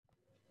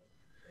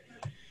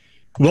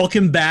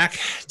Welcome back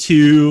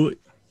to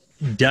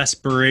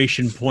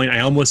Desperation Point.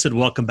 I almost said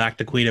welcome back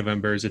to Queen of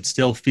Embers. It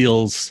still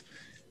feels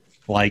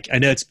like, I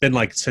know it's been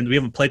like, since we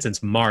haven't played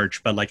since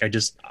March, but like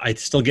I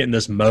still get in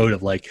this mode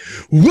of like,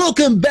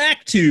 welcome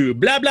back to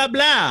blah, blah,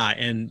 blah,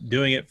 and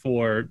doing it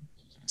for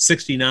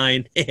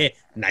 69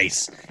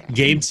 nice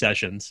game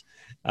sessions.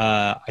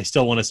 I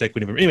still want to say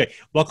Queen of Embers. Anyway,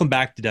 welcome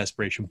back to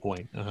Desperation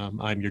Point.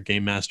 I'm your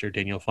game master,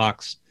 Daniel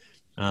Fox.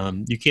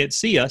 You can't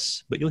see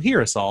us, but you'll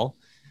hear us all.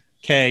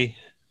 Kay,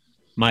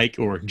 Mike,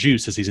 or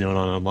Juice, as he's known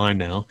online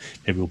now.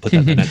 Maybe we'll put that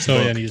in the next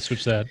book. Yeah, I need to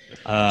switch that.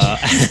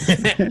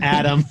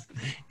 Adam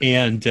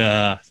and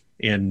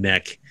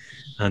Nick,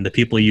 the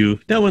people you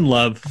know and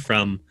love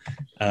from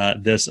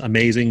this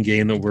amazing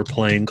game that we're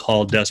playing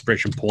called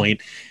Desperation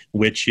Point,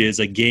 which is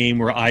a game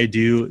where I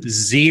do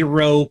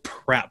zero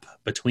prep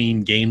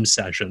between game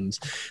sessions.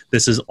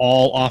 This is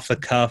all off the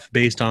cuff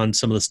based on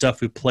some of the stuff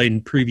we've played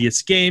in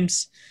previous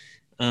games,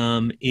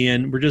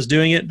 and we're just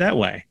doing it that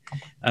way.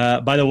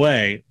 By the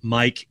way,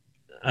 Mike,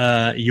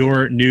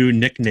 your new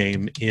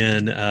nickname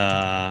in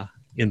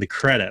the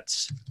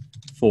credits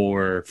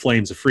for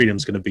Flames of Freedom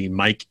is going to be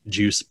Mike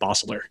Juice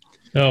Bossler.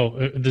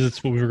 Oh,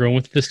 that's what we were going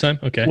with this time?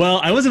 Okay. Well,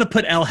 I was going to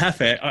put El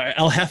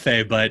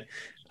Jefe, but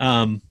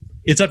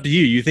it's up to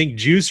you. You think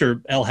Juice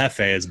or El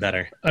Jefe is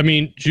better? I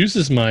mean, Juice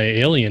is my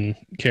alien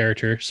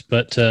characters,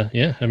 but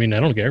yeah, I mean, I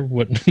don't care.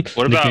 What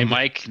about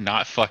Mike,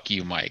 not fuck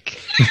you, Mike?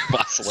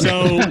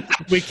 So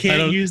we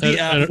can't use the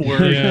F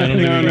word. Yeah, I don't think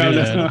we can do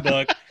in the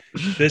book.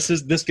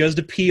 This goes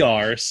to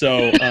PR.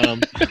 So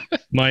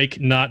Mike,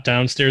 not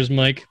downstairs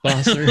Mike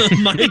Bossler.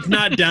 Mike,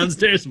 not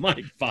downstairs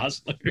Mike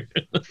Bossler.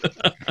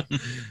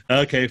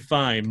 Okay,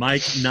 fine.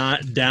 Mike,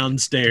 not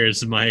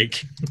downstairs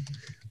Mike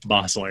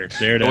Bossler.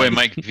 There it is. Oh, wait,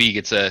 Mike V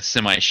gets a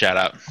semi shout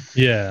out.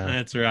 Yeah,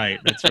 that's right.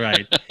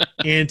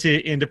 And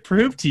to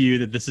prove to you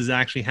that this is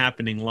actually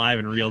happening live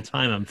in real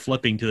time, I'm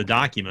flipping to the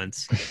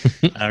documents,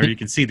 or you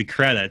can see the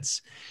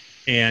credits,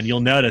 and you'll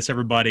notice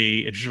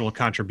everybody additional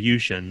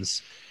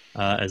contributions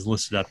as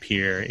listed up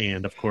here.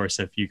 And of course,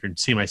 if you can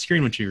see my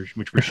screen, which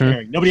we're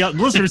sharing, nobody else,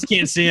 listeners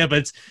can't see it, but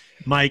it's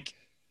Mike,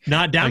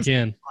 not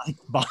downstairs.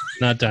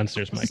 Not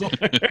downstairs, Mike.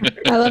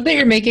 I love that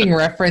you're making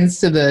reference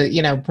to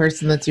the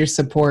person that's your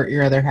support,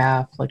 your other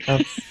half. Like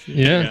that's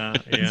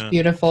it's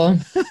beautiful.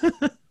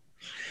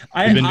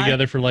 We've been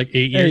together for like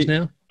 8 years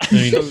now. I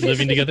mean,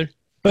 living together.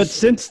 But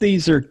since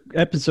these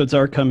episodes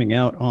are coming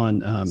out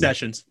on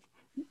sessions.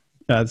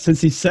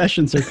 Since these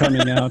sessions are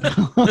coming out on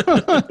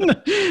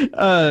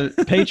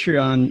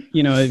Patreon,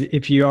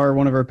 if you are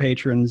one of our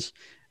patrons,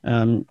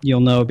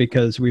 you'll know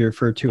because we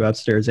refer to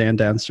upstairs and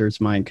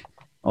downstairs Mike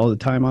all the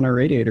time on our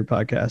Radiator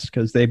podcast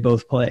because they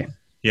both play.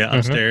 Yeah,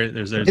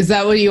 upstairs. Is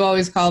that what you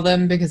always call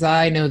them? Because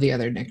I know the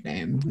other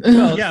nickname.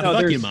 Well,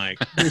 fuck you, Mike.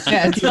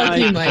 Yeah, it's fuck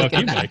you, Mike. Fuck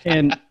you, Mike.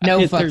 And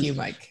no, fuck you,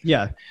 Mike.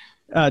 Yeah.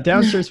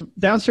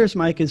 Downstairs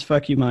Mike is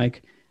fuck you,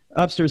 Mike.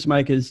 Upstairs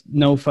Mike is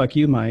no fuck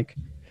you, Mike.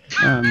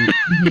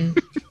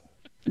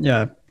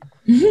 Yeah.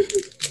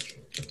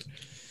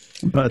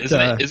 But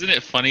isn't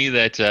it funny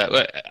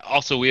that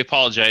also we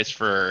apologize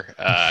for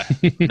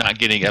not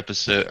getting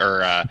episode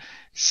or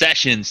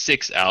session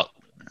 6 out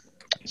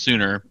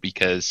sooner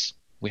because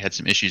we had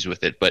some issues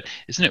with it, but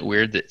isn't it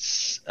weird that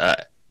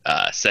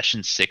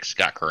session 6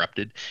 got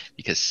corrupted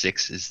because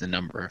 6 is the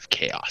number of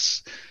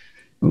chaos?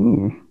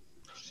 Ooh.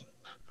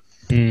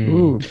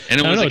 And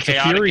it was a it's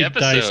chaotic a Fury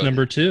episode. dice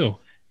number 2.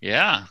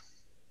 Yeah.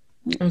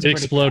 It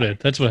exploded.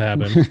 That's what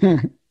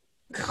happened.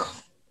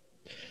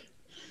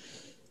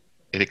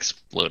 It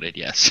exploded,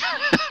 yes.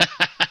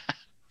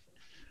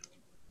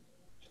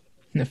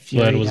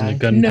 Glad it wasn't a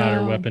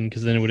gunpowder weapon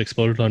because then it would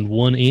explode on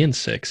 1 and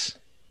 6.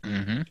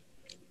 Mm-hmm.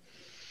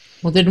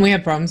 Well, didn't we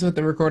have problems with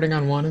the recording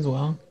on 1 as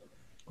well?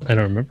 I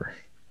don't remember.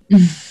 I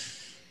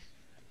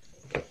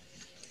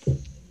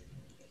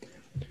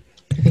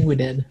think we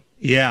did.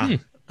 Yeah.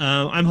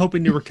 I'm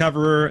hoping to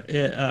recover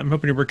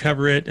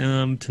it.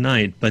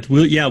 Tonight, but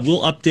we'll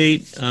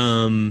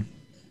update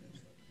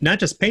not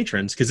just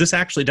patrons because this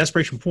actually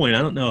Desperation Point.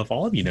 I don't know if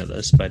all of you know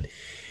this, but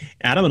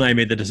Adam and I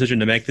made the decision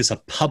to make this a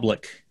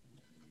public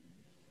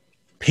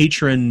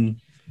patron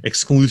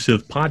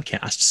exclusive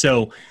podcast.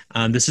 So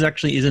this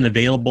isn't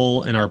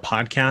available in our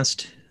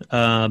podcast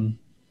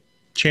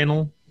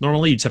channel.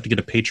 Normally, you just have to get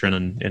a patron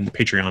and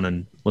Patreon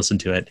and listen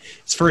to it.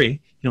 It's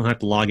free. You don't have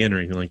to log in or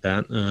anything like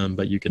that,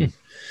 but you can.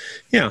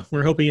 Yeah,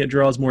 we're hoping it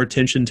draws more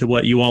attention to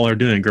what you all are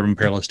doing, Grim and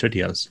Perilous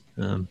Studios.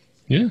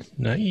 Yeah,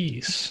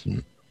 nice.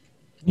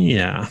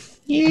 Yeah.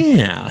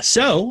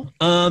 So,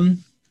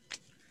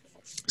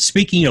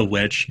 speaking of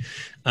which,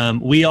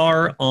 we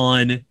are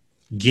on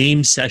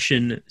game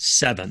session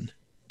 7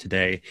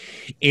 today,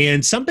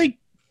 and something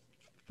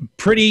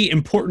pretty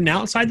important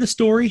outside the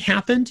story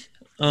happened.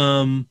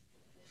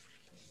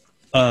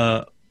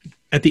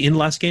 At the end of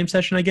last game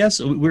session, I guess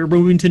we're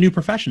moving to new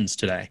professions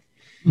today.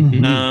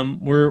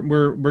 Mm-hmm.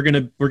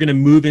 We're gonna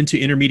move into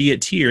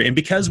intermediate tier, and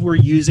because we're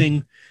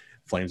using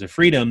Flames of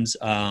Freedom's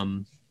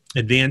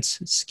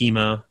advanced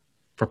schema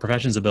for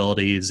professions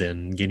abilities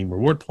and gaining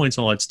reward points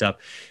and all that stuff,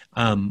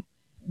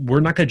 we're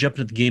not going to jump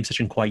into the game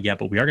session quite yet,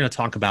 but we are going to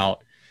talk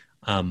about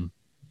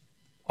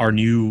our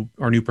new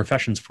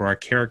professions for our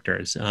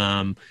characters.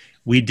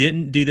 We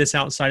didn't do this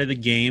outside of the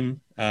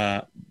game,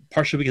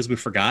 partially because we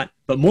forgot,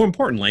 but more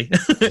importantly,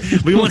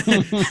 we want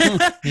to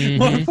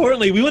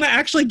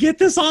actually get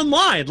this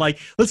online. Like,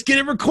 let's get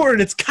it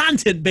recorded. It's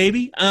content,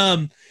 baby.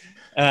 I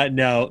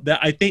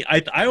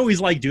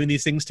always like doing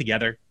these things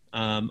together.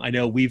 I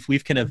know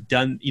we've kind of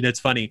done, it's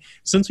funny,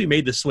 since we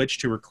made the switch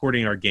to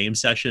recording our game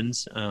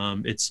sessions,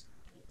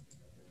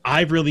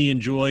 I've really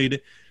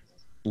enjoyed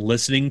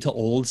listening to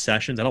old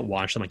sessions. I don't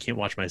watch them. I can't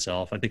watch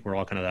myself. I think we're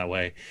all kind of that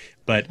way,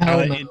 but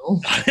I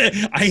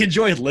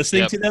enjoy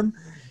listening to them.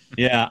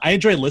 Yeah, I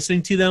enjoy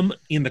listening to them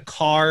in the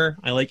car.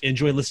 I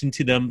enjoy listening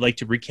to them,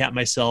 to recap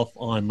myself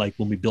on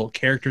when we built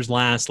characters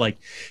last,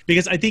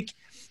 because I think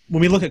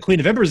when we look at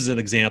Queen of Embers as an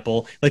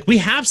example, we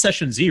have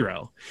session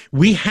 0.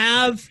 We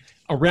have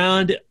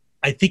around,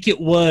 I think it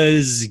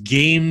was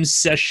game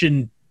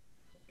session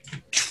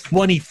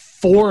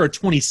 24 or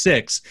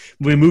 26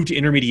 when we moved to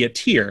intermediate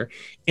tier,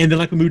 and then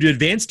we moved to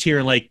advanced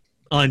tier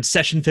on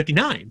session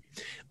 59.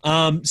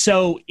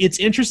 So it's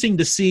interesting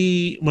to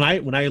see when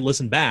I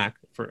listen back,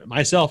 for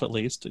myself at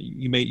least,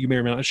 you may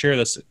or may not share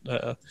this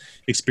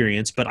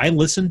experience, but I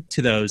listen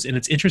to those, and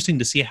it's interesting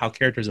to see how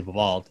characters have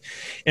evolved.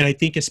 And I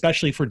think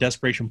especially for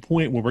Desperation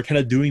Point, where we're kind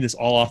of doing this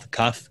all off the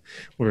cuff,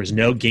 where there's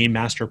no game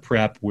master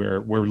prep,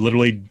 where we're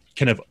literally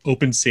kind of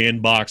open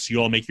sandbox, you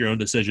all make your own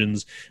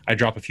decisions, I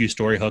drop a few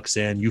story hooks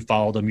in, you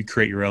follow them, you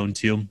create your own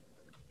too.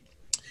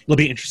 It'll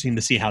be interesting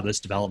to see how this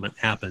development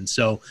happens.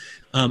 So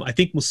I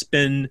think we'll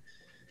spend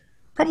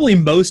probably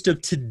most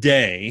of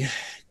today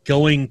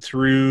going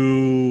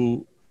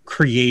through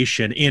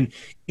creation, and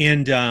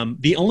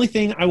the only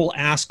thing I will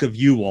ask of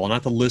you all,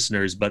 not the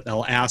listeners, but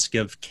I'll ask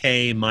of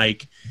Kay,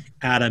 Mike,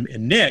 Adam,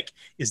 and Nick,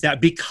 is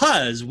that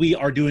because we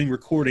are doing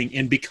recording,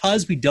 and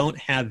because we don't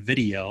have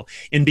video,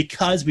 and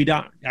because we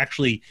don't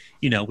actually,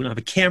 we don't have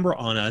a camera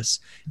on us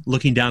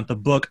looking down at the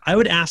book, I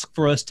would ask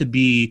for us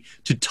to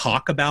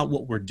talk about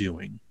what we're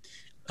doing.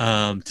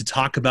 To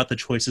talk about the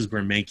choices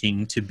we're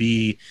making,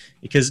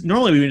 because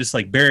normally we would just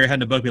bury our head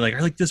in a book and be like, I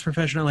like this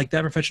profession, I like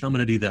that profession, I'm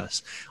going to do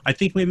this. I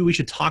think maybe we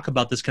should talk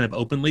about this kind of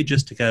openly,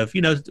 just to kind of,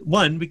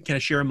 one, we can kind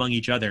of share among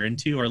each other, and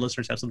two, our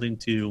listeners have something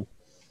to,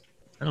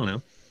 I don't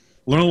know,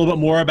 learn a little bit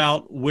more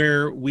about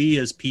where we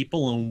as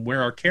people and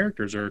where our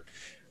characters are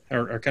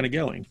kind of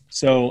going.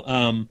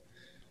 So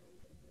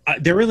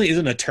there really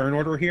isn't a turn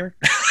order here,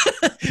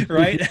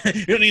 right?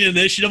 You don't need an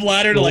initiative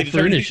ladder to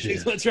turn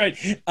initiative. That's right.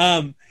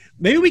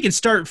 Maybe we can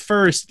start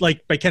first, by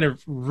kind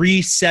of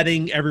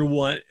resetting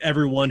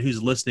everyone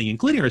who's listening,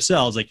 including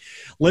ourselves. I'll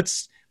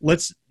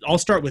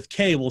start with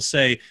Kay. We'll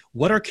say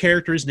what our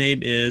character's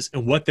name is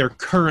and what their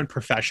current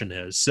profession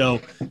is. So,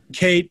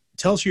 Kay,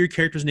 tell us who your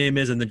character's name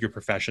is and then your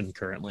profession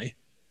currently.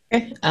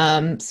 Okay.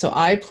 So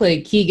I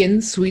play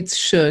Keegan Sweets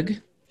Shug,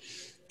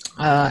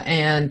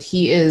 and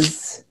he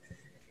is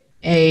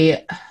he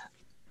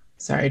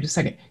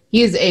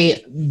is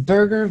a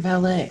burger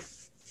valet.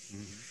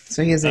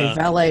 So he is a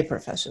valet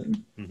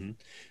profession.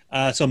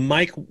 Mm-hmm. So,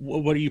 Mike,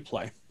 what do you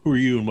play? Who are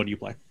you and what do you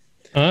play?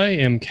 I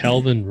am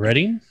Calvin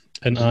Redding,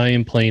 and I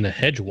am playing a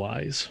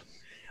Hedgewise.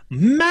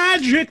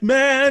 Magic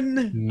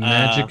Man!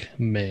 Magic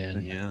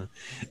Man. Yeah.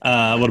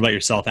 What about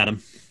yourself,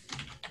 Adam?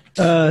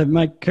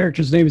 My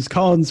character's name is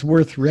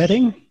Collinsworth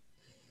Redding,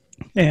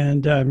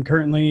 and I'm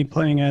currently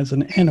playing as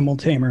an animal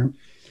tamer.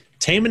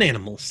 Taming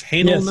animals.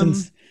 Handling them.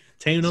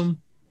 Taming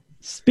them.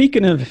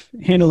 Speaking of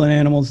handling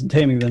animals and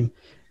taming them,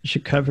 you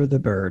should cover the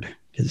bird,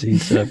 because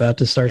he's about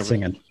to start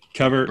singing.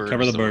 Cover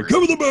the bird.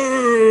 Cover the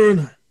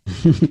bird!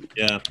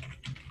 Yeah.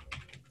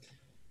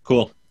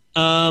 Cool.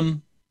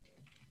 And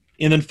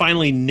then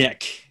finally,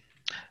 Nick.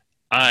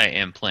 I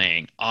am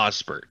playing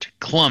Osbert,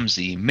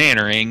 Clumsy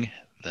Mannering,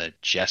 the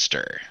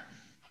Jester.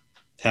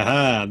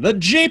 Haha, the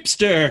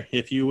Japester,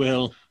 if you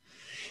will.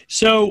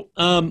 So,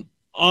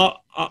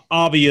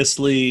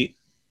 obviously,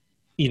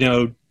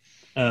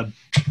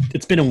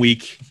 it's been a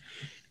week.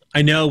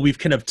 I know we've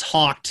kind of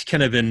talked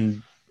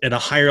at a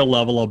higher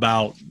level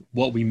about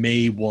what we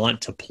may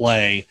want to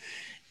play.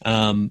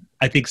 I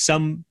think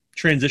some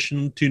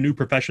transition to new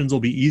professions will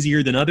be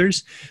easier than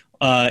others.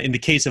 In the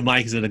case of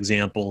Mike as an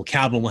example,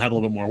 Calvin will have a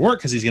little bit more work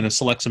because he's going to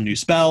select some new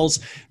spells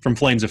from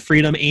Flames of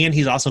Freedom, and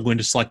he's also going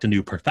to select a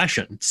new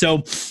profession.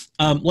 So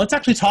let's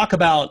actually talk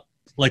about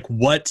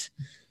what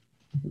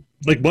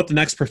the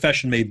next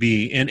profession may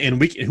be, and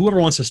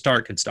whoever wants to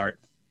start can start.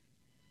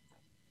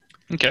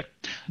 Okay,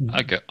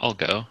 I'll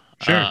go.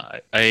 Sure.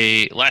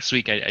 Last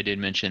week I did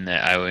mention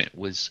that I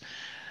was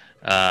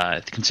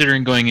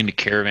considering going into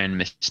Caravan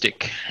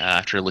Mystic.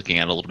 After looking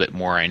at it a little bit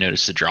more, I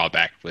noticed the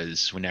drawback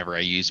was whenever I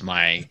use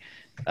my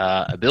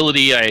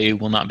ability, I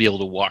will not be able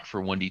to walk for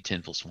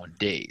 1d10 plus 1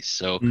 days.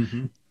 So,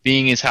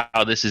 being as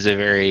how this is a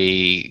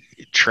very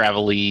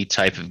travel-y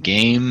type of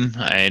game,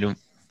 I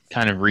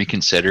kind of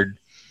reconsidered,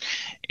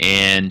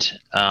 and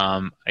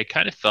I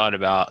kind of thought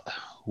about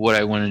what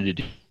I wanted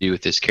to do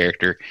with this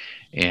character.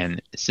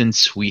 And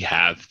since we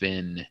have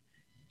been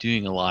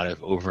doing a lot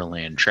of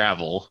overland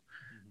travel,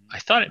 I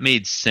thought it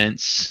made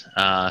sense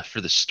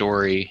for the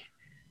story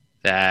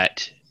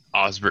that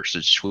Osbert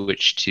should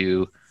switch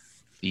to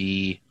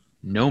the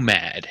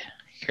Nomad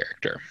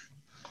character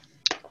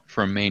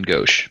from Main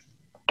Gauche.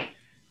 Tell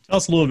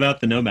us a little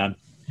about the Nomad.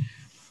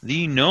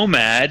 The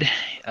Nomad,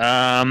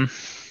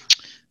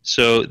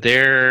 so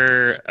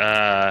their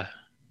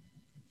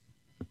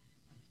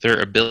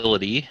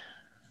ability,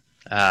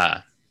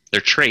 their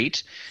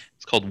trait,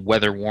 it's called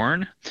Weather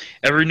Worn.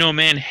 Every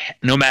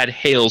nomad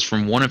hails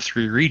from one of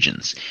 3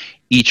 regions.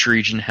 Each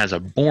region has a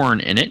born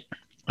in it,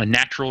 a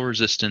natural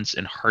resistance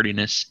and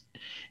hardiness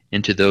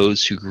into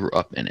those who grew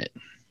up in it.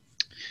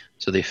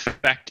 So the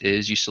effect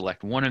is you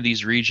select one of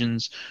these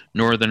regions,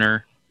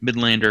 Northerner,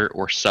 Midlander,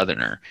 or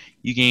Southerner.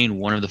 You gain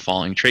one of the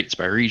following traits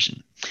by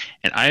region.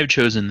 And I have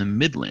chosen the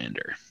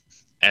Midlander.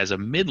 As a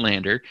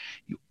Midlander,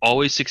 you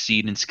always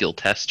succeed in skill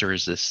tests to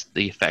resist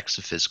the effects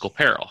of physical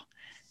peril.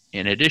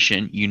 In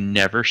addition, you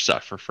never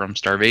suffer from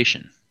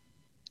starvation.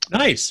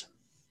 Nice.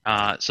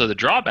 So the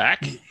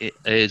drawback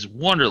is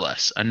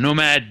Wanderlust. A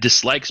nomad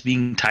dislikes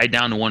being tied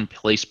down to one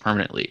place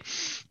permanently.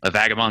 A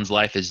vagabond's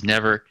life is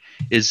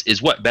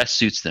what best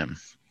suits them.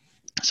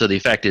 So the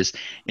effect is,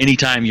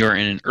 anytime you're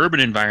in an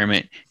urban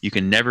environment, you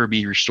can never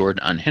be restored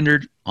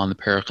unhindered on the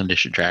peril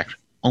condition track,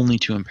 only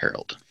to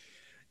imperiled.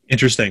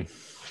 Interesting.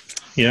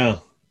 Yeah,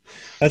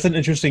 that's an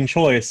interesting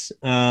choice.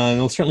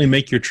 It'll certainly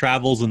make your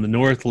travels in the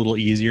north a little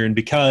easier. And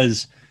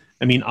because,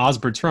 I mean,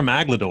 Osbert's from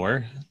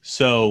Aglador,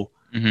 so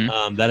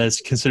that is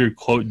considered,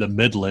 quote, the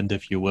Midland,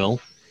 if you will,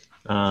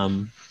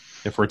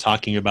 if we're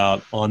talking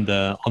about on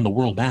the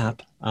world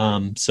map.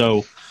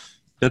 So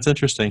that's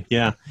interesting.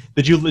 Yeah.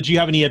 Did you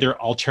have any other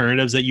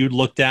alternatives that you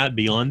looked at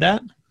beyond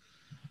that?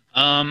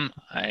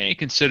 I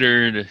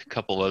considered a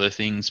couple other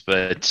things,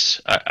 but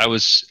I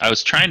was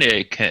trying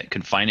to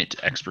confine it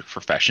to expert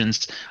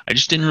professions. I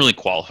just didn't really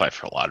qualify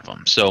for a lot of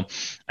them. So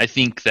I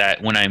think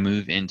that when I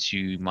move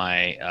into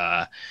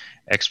my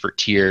expert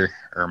tier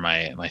or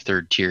my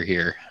 3rd tier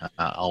here,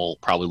 I'll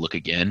probably look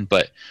again.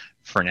 But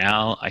for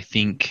now, I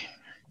think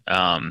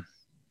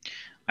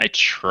I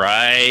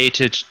try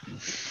to,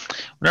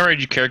 whenever I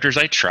do characters,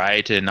 I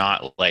try to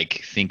not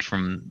like think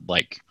from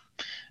like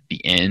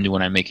the end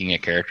when I'm making a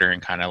character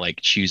and kind of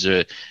like choose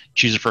a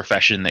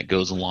profession that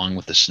goes along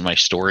with my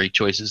story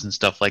choices and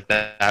stuff like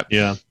that.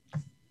 Yeah.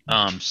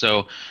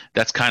 So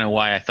that's kind of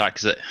why I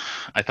thought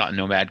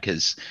Nomad,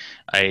 because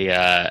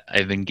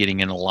I've been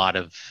getting in a lot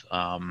of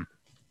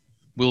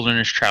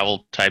wilderness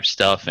travel type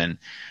stuff, and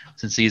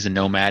since he's a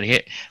nomad,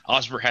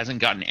 Osbert hasn't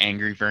gotten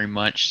angry very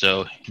much,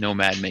 so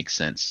Nomad makes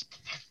sense.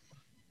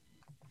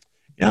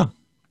 Yeah,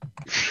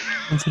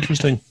 that's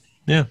interesting.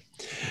 Yeah.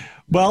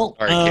 Well,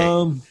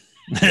 so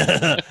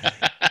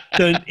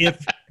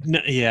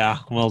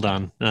well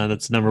done.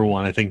 That's number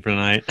 1, I think, for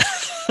tonight.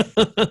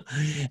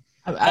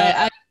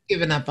 I've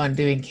given up on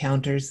doing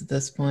counters at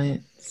this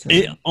point. So.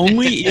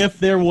 Only if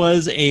there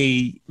was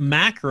a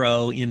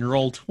macro in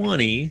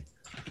Roll20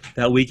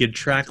 that we could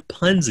track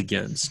puns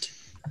against.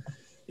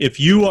 If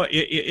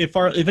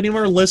any of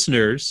our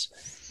listeners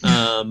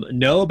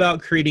know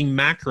about creating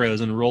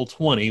macros in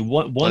Roll20,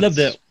 one of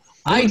the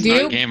I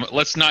do.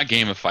 Let's not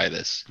gamify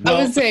this.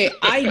 I would say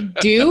I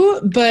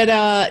do,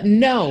 but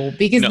no,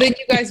 because then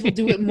you guys will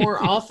do it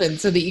more often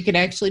so that you can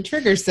actually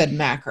trigger said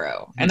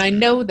macro. And I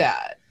know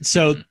that.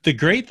 So the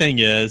great thing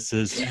is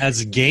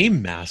as a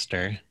game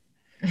master,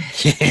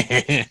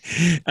 this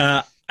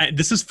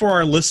is for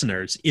our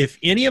listeners. If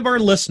any of our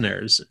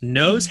listeners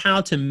knows how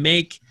to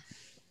make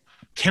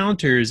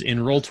counters in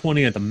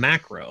Roll20 at the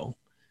macro,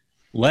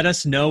 let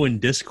us know in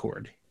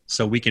Discord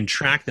so we can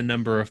track the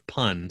number of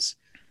puns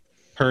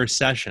per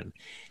session.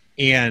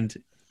 And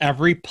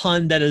every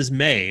pun that is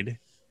made,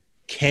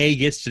 Kay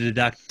gets to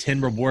deduct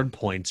 10 reward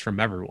points from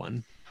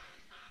everyone.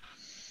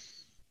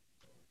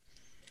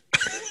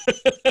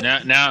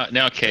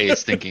 Now Kay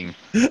is thinking.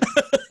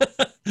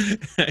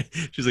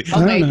 She's like,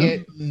 I'll make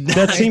it.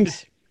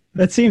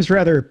 That seems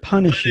rather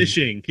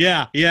punishing.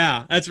 Yeah.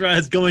 That's right.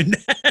 It's going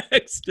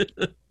next.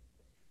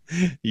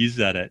 You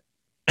said it.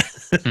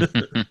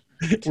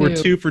 We're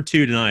 2 for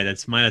 2 tonight.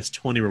 That's minus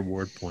 20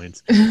 reward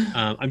points.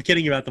 I'm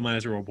kidding about the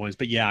minus reward points,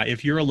 but yeah,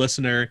 if you're a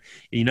listener and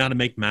you know how to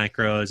make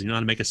macros, and you know how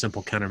to make a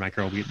simple counter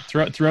macro,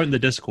 throw it in the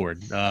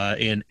Discord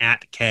in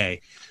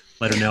 @K.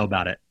 Let her know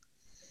about it.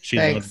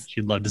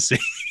 She'd love to see.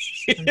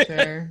 I'm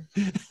sure.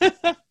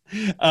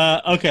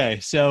 Okay,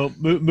 so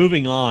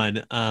moving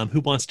on.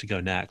 Who wants to go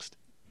next?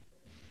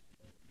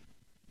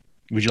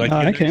 Would you like to go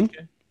I next? can.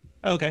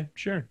 Okay,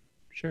 sure.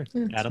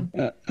 Adam?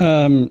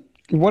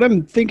 What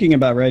I'm thinking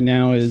about right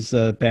now is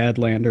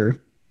Badlander.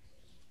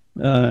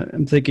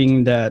 I'm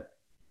thinking that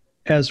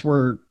as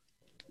we've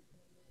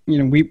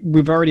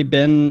already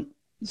been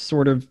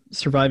sort of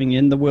surviving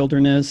in the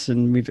wilderness,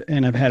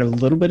 and I've had a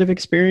little bit of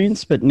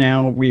experience, but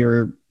now we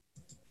are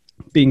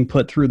being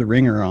put through the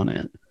ringer on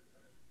it.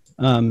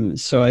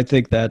 So I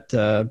think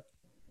that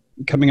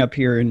coming up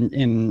here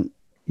and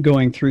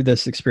going through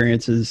this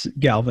experience is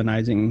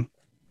galvanizing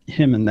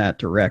him in that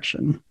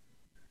direction.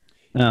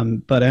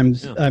 But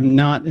I'm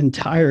not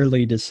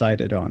entirely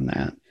decided on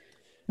that.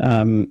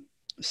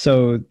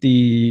 So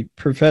the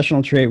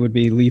professional trait would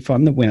be Leaf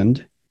on the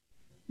Wind,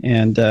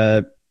 and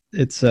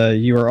it's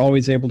you are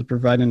always able to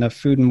provide enough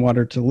food and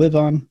water to live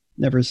on,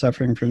 never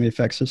suffering from the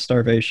effects of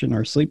starvation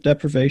or sleep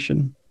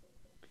deprivation.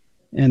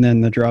 And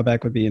then the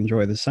drawback would be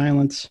Enjoy the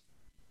Silence.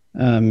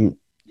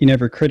 You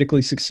never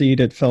critically succeed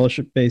at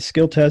fellowship-based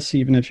skill tests,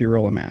 even if you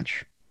roll a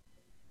match.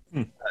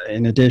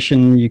 In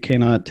addition, you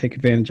cannot take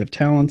advantage of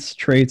talents,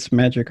 traits,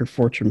 magic, or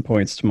fortune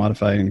points to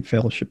modify any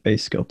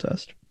fellowship-based skill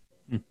test.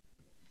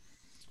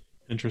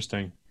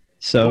 Interesting.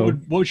 So,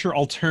 what was your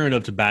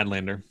alternative to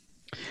Badlander?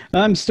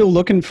 I'm still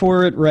looking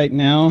for it right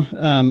now.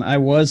 I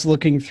was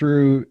looking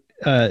through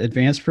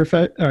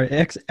expert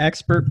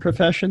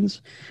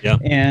professions,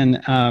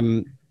 and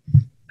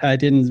I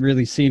didn't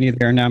really see any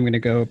there. Now I'm going to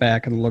go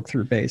back and look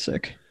through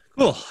basic.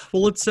 Cool.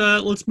 Well, let's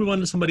move on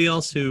to somebody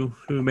else who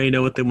may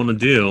know what they want to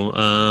do.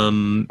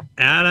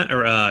 Adam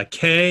or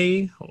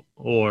Kay,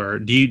 or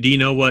do you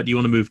know what you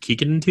want to move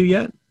Keegan into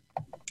yet?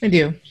 I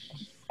do.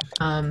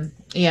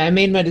 Yeah, I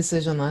made my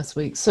decision last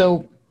week.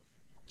 So,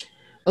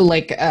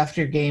 like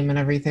after game and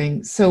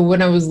everything. So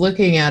when I was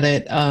looking at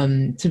it,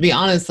 to be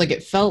honest, like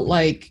it felt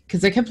like,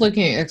 because I kept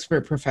looking at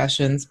expert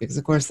professions, because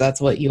of course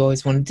that's what you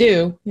always want to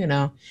do, you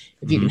know,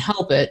 if you can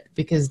help it,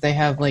 because they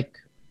have like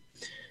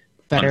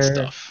better fun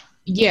stuff.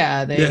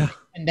 Yeah, they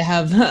tend to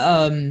have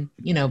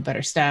you know, better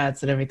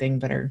stats and everything,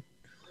 better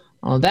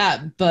all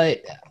that.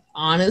 But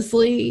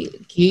honestly,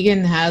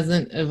 Keegan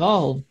hasn't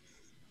evolved.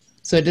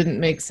 So it didn't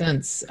make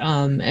sense.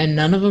 And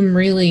none of them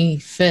really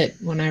fit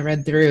when I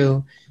read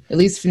through, at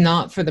least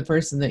not for the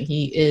person that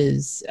he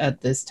is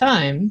at this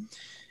time.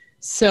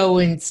 So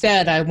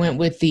instead, I went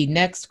with the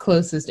next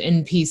closest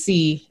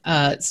NPC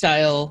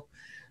style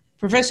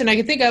profession I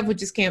could think of,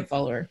 which is camp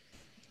follower.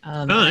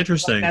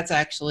 Interesting. Like that's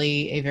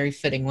actually a very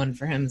fitting one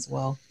for him as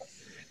well.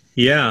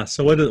 Yeah.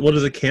 So what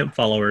does a camp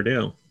follower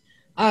do?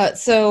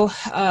 So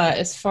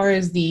as far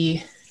as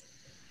the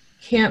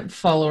camp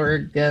follower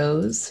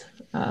goes,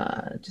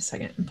 just a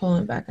second, I'm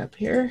pulling it back up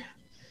here.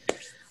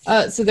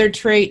 So their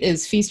trait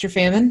is Feast or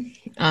Famine.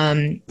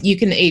 You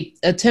can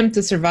attempt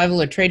a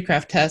survival or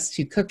tradecraft test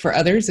to cook for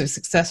others. If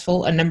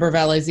successful, a number of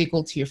allies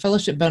equal to your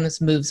fellowship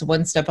bonus moves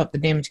one step up the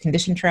damage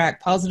condition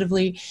track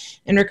positively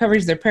and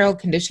recovers their peril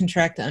condition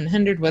track to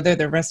unhindered, whether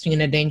they're resting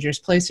in a dangerous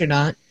place or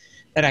not.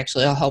 That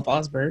actually will help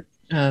Osbert,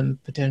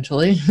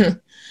 potentially.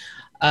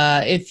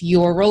 If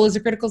your roll is a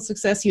critical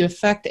success, you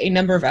affect a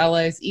number of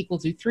allies equal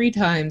to 3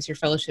 times your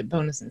fellowship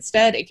bonus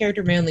instead. A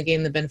character may only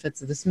gain the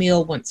benefits of this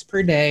meal once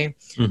per day,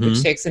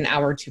 which takes an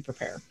hour to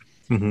prepare.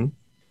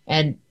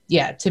 And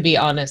yeah, to be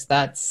honest,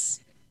 that's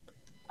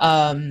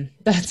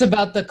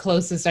about the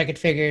closest I could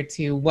figure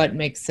to what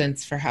makes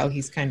sense for how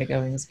he's kind of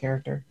going as a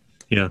character.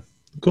 Yeah,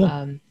 cool.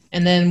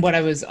 And then what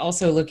I was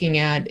also looking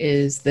at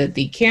is that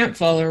the camp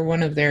follower,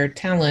 one of their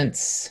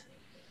talents,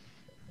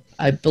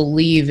 I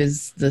believe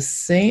is the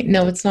same.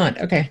 No, it's not.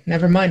 Okay,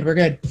 never mind. We're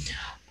good.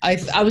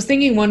 I was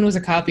thinking one was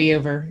a copy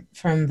over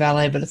from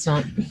Valet, but it's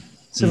not.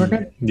 So we're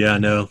good. Yeah,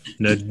 no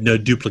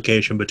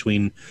duplication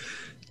between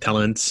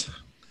talents.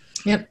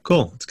 Yep.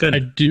 Cool. It's good. I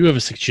do have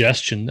a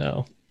suggestion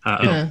though.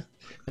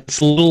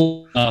 It's a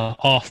little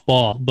off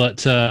ball, but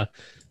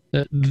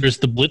there's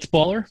the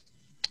Blitzballer,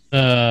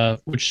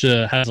 which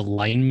has a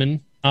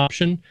lineman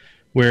option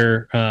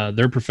where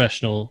their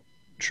professional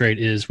trait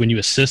is when you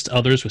assist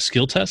others with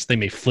skill tests, they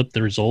may flip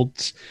the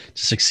results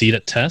to succeed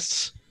at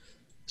tests.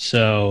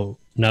 So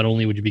not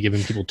only would you be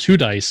giving people 2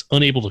 dice,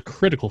 unable to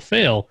critical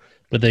fail,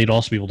 but they'd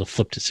also be able to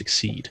flip to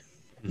succeed.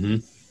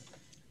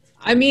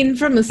 I mean,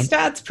 from a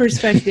stats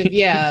perspective,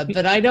 yeah,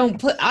 but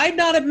I'm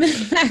not a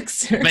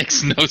min-maxer.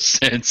 Makes no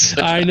sense.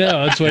 I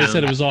know. That's why I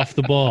said it was off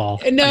the ball.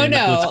 No.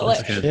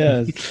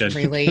 Yeah,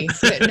 really.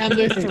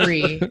 Number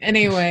 3.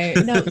 Anyway,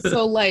 no,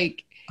 so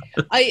like,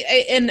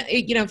 and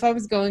you know, if I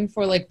was going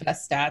for like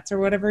best stats or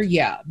whatever,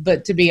 yeah.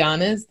 But to be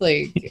honest,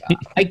 like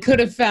I could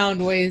have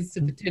found ways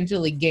to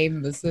potentially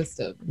game the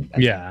system.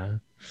 Yeah.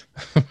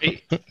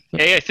 Hey,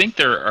 I think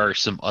there are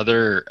some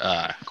other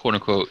quote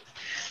unquote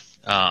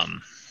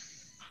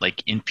like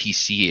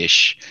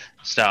NPC-ish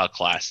style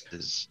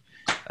classes.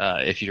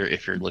 If you're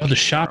looking, the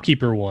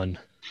shopkeeper one.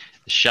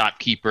 The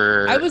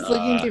shopkeeper. I was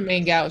looking through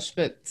Main Gouch,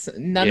 but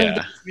none of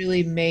this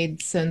really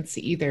made sense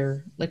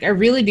either. Like, I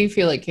really do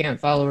feel like Camp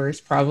Follower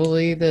is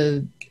probably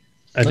the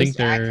most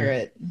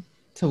accurate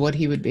to what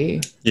he would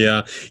be.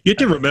 Yeah. You have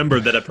to remember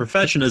that a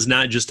profession is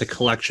not just a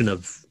collection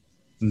of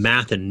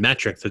math and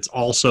metrics. It's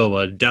also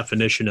a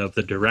definition of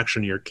the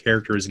direction your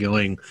character is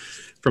going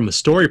from a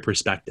story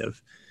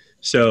perspective.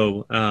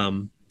 So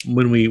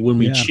when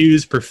we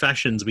choose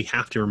professions, we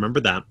have to remember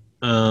that.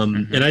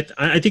 And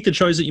I think the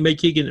choice that you made,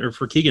 Keegan,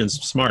 for Keegan, is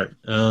smart.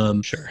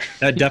 Sure.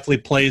 That definitely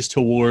plays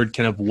toward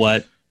kind of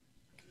what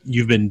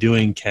you've been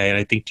doing, Kay. And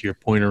I think to your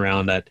point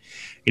around that,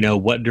 you know,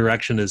 what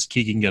direction is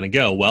Keegan going to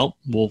go? Well,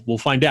 we'll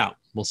find out.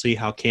 We'll see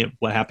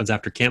what happens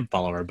after Camp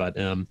Follower. But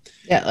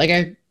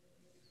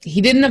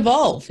he didn't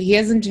evolve. He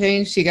hasn't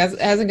changed. He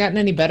hasn't gotten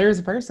any better as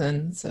a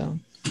person. So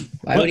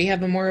why would he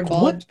have a more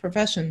evolved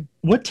profession?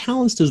 What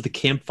talents does the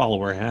Camp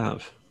Follower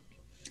have?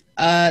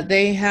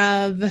 They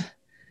have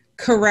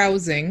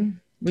carousing,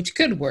 which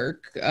could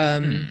work.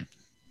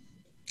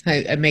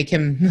 I make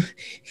him.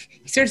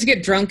 He starts to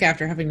get drunk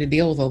after having to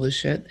deal with all this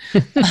shit.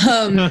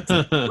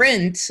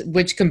 Sprint,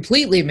 which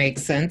completely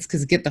makes sense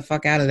because get the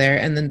fuck out of there,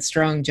 and then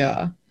strong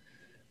jaw,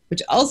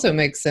 which also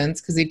makes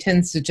sense because he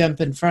tends to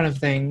jump in front of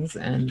things,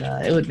 and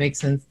it would make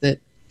sense that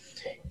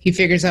he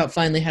figures out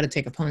finally how to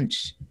take a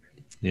punch.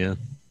 Yeah,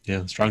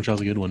 strong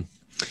jaw's a good one.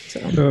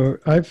 So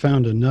I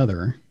found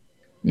another,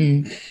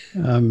 and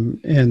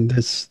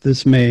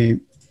this may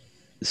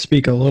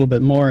speak a little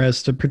bit more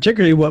as to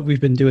particularly what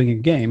we've been doing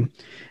in game,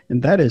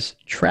 and that is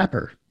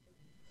Trapper.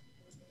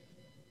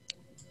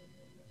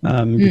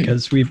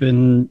 Because we've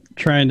been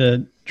trying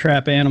to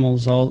trap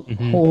animals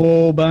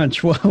whole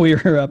bunch while we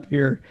were up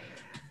here.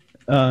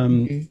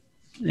 And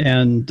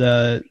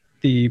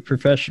the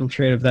professional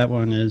trait of that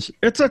one is,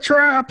 it's a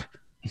trap!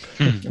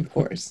 Of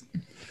course.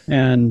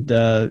 And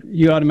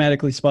you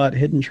automatically spot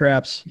hidden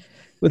traps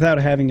without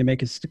having to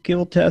make a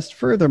skill test.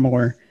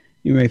 Furthermore,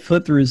 you may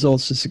flip the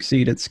results to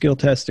succeed at skill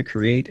tests to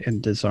create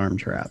and disarm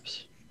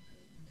traps.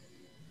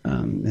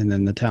 And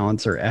then the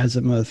talents are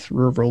Azimuth,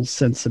 Rural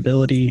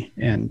Sensibility,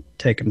 and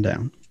Take them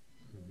down.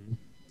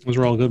 Those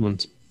are all good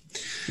ones.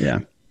 Yeah.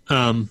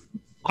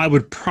 I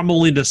would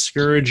probably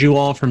discourage you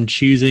all from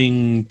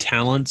choosing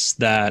talents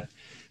that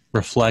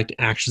reflect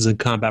actions in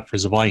combat for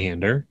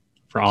Zweihander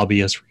for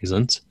obvious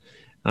reasons,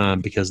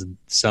 because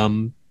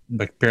some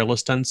like perilous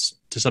stunts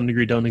to some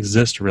degree don't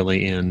exist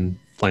really in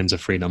Flames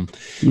of Freedom.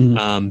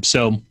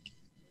 So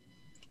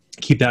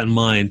keep that in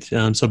mind.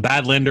 So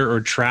Badlander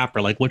or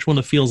Trapper, like which one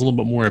feels a little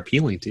bit more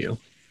appealing to you?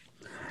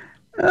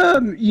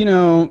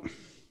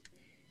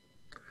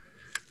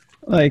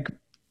 Like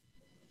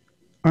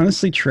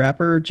honestly,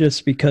 Trapper,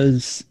 just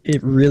because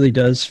it really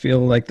does feel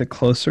like the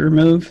closer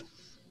move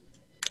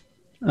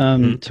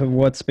to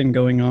what's been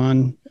going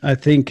on. I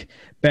think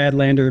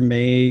Badlander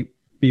may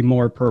be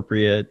more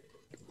appropriate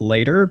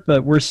later,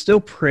 but we're still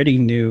pretty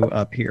new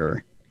up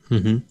here.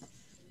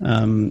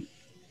 And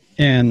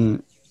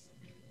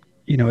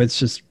it's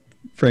just,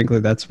 frankly,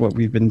 that's what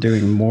we've been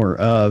doing more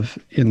of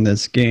in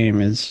this game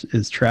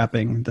is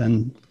trapping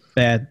than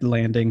bad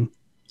landing.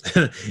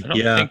 I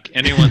don't think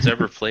anyone's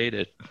ever played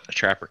a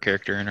Trapper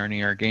character in any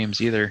of our games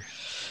either.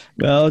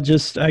 Well,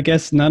 I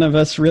guess none of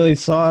us really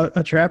saw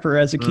a Trapper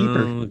as a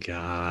keeper. Oh,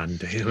 God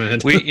damn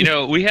it.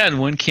 We had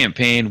one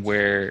campaign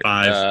where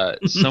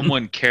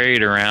someone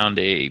carried around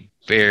a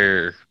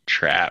bear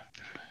trap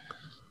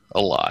a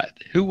lot.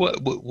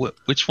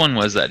 Which one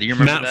was that? Do you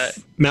remember that?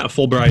 Matt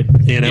Fulbright,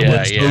 and it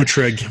was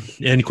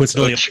Otrig, and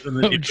coincidentally,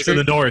 it was in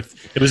the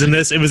north. It was in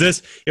this. It was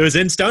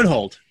in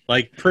Stonehold,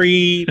 like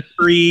pre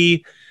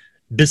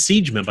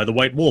besiegement by the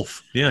White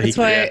Wolf. Yeah,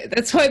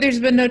 that's why there's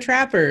been no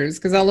trappers,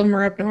 because all of them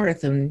are up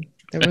north and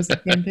there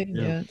wasn't a campaign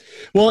yet.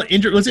 Well,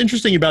 what's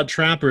interesting about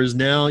trappers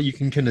now, you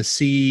can kind of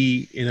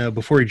see,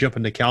 before you jump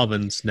into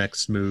Calvin's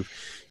next move,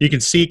 you can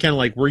see kind of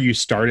like where you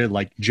started,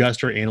 like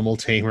Jester, Animal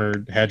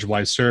Tamer,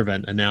 Hedgewise,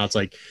 Servant, and now it's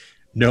like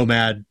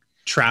Nomad,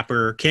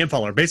 Trapper,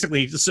 Campfollower.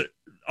 Basically,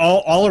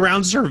 all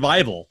around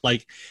survival.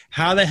 Like,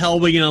 how the hell are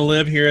we going to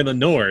live here in the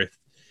north?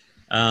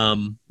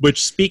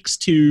 Which speaks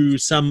to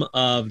some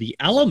of the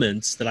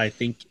elements that I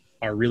think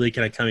are really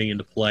kind of coming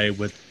into play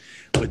with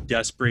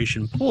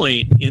Desperation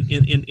Point,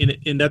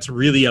 and that's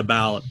really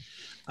about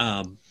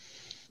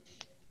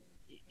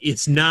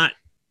it's not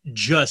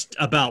just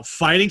about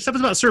fighting stuff,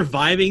 it's about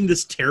surviving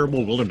this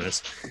terrible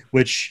wilderness,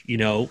 which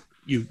you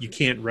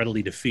can't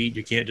readily defeat.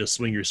 You can't just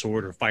swing your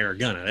sword or fire a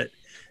gun at it.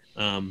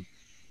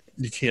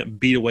 You can't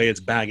beat away its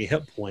bag of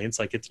hit points.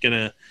 Like, there's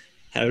going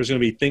to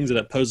be things that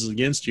it poses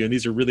against you, and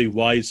these are really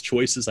wise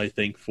choices, I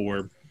think,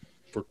 for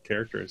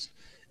characters.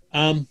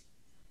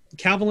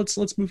 Calvin,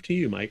 let's move to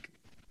you, Mike.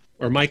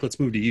 Or Mike, let's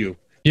move to you.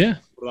 Yeah.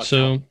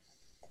 So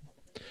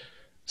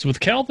with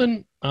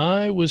Calvin,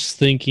 I was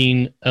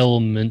thinking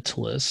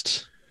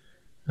Elementalist.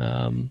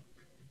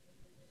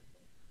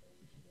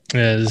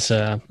 As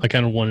I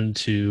kind of wanted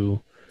to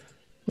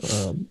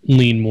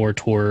lean more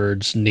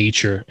towards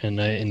nature, and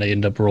I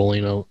ended up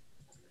rolling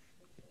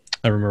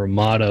I remember a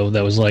motto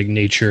that was like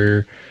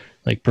nature,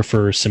 like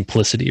prefers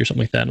simplicity or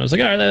something like that. And I was like,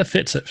 all right, that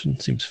fits.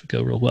 It seems to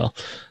go real well.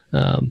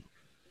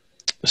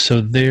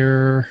 So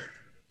their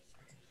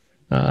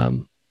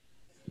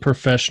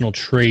professional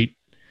trait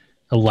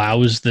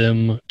allows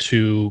them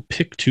to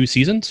pick 2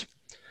 seasons.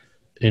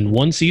 In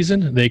one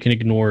season, they can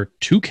ignore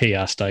 2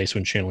 chaos dice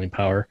when channeling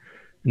power.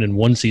 And in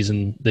one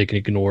season, they can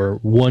ignore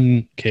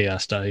 1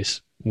 chaos dice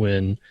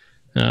when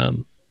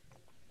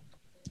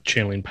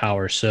channeling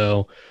power.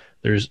 So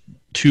there's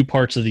 2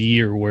 parts of the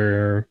year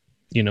where,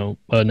 an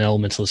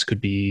elementalist could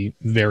be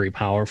very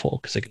powerful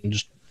because they can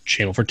just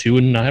channel for 2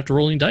 and not have to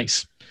roll any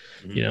dice.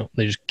 They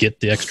just get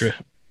the extra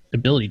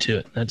ability to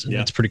it.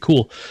 That's pretty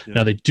cool. Yeah.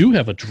 Now, they do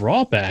have a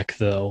drawback,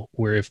 though,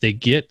 where if they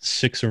get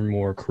 6 or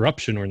more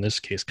corruption, or in this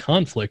case,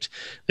 conflict,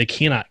 they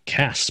cannot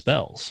cast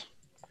spells.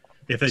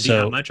 If they do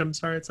how much? I'm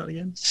sorry, it's not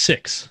again?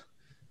 6.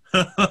 So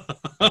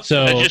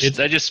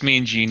that just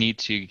means you need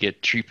to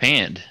get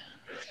trepanned.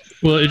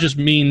 Well, it just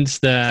means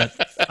that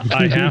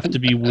I have to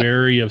be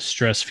wary of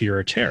stress, fear,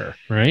 or terror,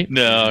 right?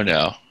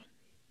 No.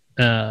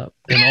 And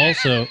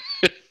also,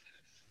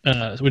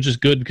 which is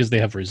good because they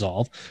have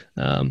resolve.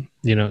 So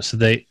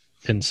they,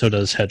 and so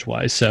does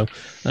Hedgewise. So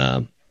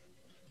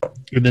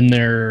then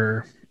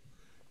there's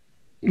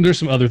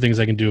some other things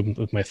I can do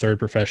with my third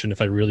profession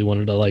if I really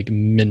wanted to like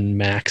min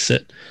max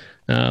it.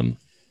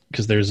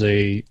 Because there's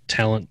a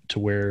talent to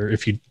where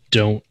if you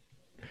don't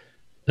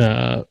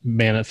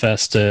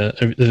manifest,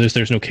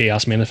 there's no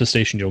chaos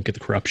manifestation, you don't get the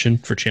corruption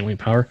for channeling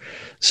power.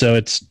 So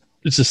it's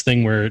this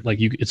thing where like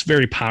it's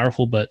very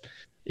powerful, but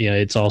yeah,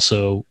 it's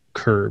also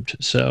curbed.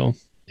 So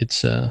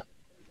it's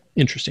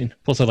interesting.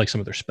 Plus, I like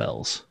some of their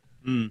spells.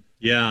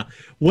 Yeah.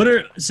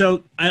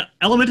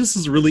 Elementalist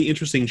is a really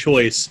interesting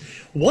choice.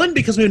 One,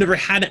 because we've never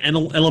had an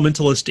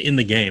Elementalist in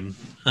the game.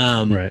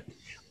 Right.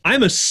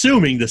 I'm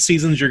assuming the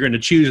seasons you're going to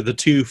choose are the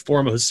two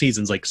foremost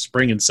seasons, like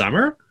spring and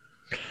summer,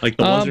 like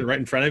the ones that are right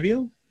in front of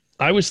you.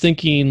 I was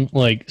thinking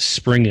like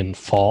spring and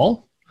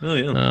fall. Oh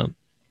yeah.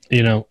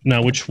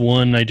 Now which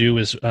one I do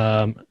is,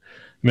 I'll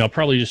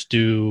probably just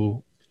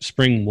do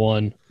spring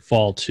 1,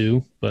 fall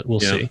 2, but we'll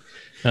see.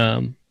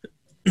 I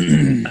don't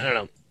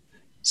know.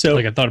 So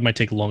like I thought it might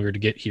take longer to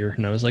get here,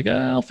 and I was like,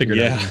 I'll figure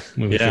it out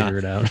when we figure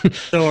it out.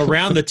 So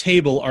around the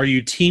table, are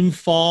you team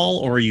fall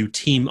or are you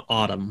team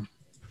autumn?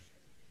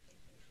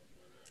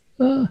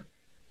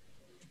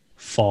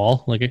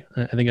 Fall. Like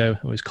I think I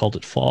always called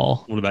it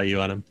fall. What about you,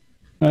 Autumn?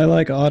 I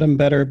like autumn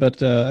better,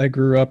 but I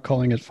grew up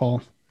calling it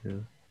fall. Yeah.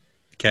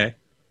 Okay.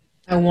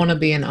 I want to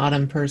be an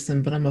autumn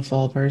person, but I'm a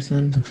fall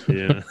person.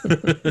 Yeah.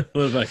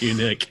 What about you,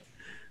 Nick?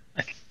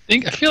 I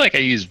feel like I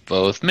use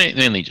both,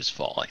 mainly just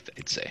fall.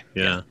 I'd say.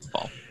 Yeah.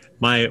 Fall.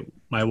 My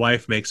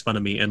wife makes fun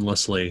of me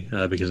endlessly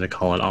because I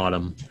call it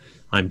autumn.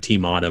 I'm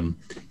team autumn.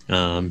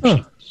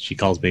 She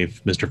calls me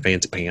Mr.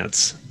 Fancy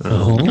Pants.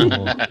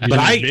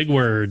 But big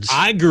words.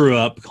 I grew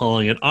up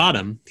calling it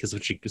autumn because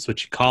it's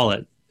what you call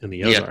it in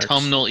the Ozarks. The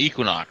autumnal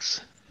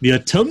equinox. The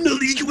autumnal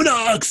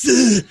equinox.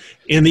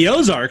 In the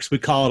Ozarks, we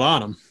call it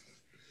autumn.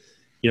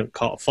 You don't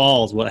call it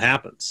fall is what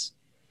happens.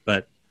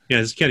 But yeah,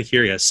 it's kind of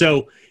curious.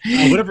 So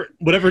whatever.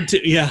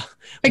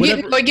 I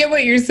get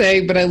what you're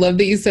saying, but I love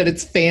that you said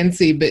it's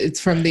fancy, but it's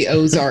from the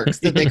Ozarks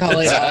that they call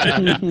it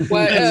autumn. That's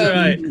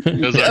right.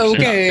 Ozarks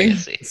Okay.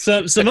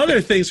 Some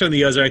other things from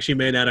the Ozarks you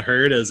may not have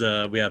heard is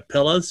we have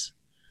pillows,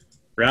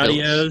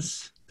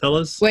 radios,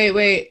 pillows.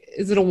 Wait.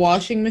 Is it a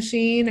washing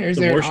machine or is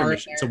there an R in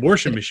It's a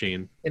washing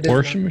machine. there? It is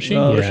Washing not. machine?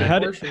 Oh,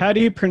 Yeah. how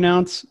do you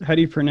pronounce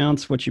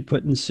what you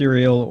put in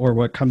cereal or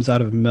what comes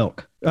out of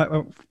milk?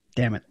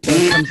 Damn it!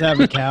 What comes out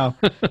of a cow?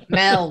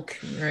 Milk,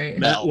 right?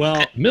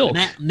 Well, Milk.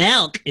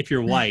 milk if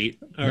you're white,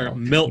 or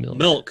Milk.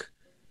 milk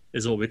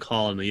is what we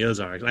call it in the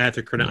Ozarks. I have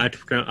to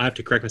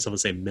correct myself and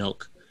say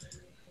milk,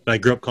 but I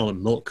grew up calling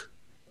it milk,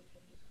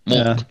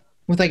 Yeah.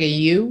 With like a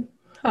U?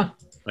 Huh.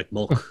 like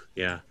milk.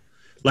 Yeah,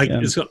 like Yeah.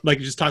 it's like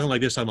just talking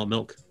like this, talking about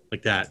milk,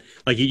 like that.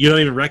 Like you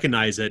don't even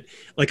recognize it.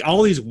 Like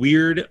all these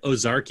weird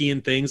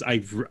Ozarkian things,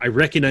 I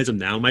recognize them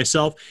now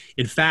myself.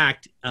 In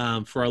fact,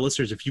 for our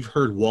listeners, if you've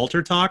heard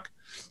Walter talk.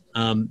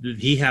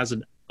 He has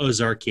an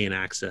Ozarkian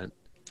accent.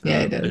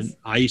 Yeah, he does. And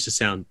I used to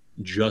sound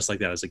just like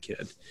that as a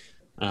kid.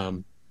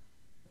 My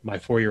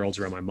 4-year-old's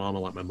around my mom a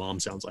lot. My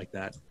mom sounds like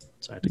that,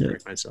 so I have to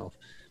correct myself.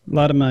 A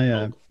lot of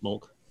my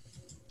Milk.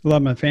 a lot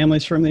of my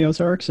family's from the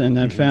Ozarks, and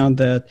I found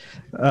that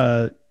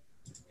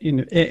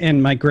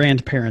and my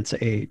grandparents'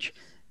 age,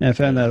 and I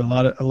found that a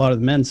lot of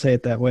the men say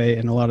it that way,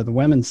 and a lot of the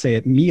women say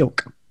it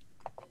milk.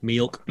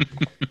 Milk.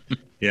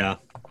 Yeah.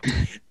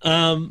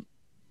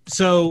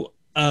 So.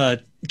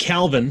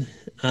 Calvin,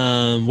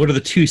 what are the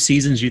 2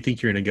 seasons you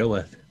think you're going to go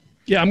with?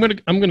 Yeah, I'm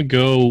gonna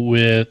go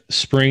with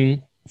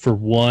spring for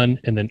 1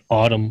 and then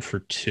autumn for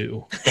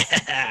 2.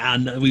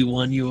 We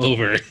won you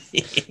over.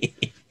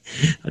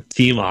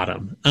 Team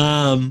Autumn.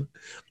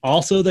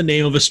 Also the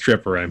name of a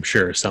stripper, I'm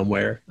sure,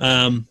 somewhere.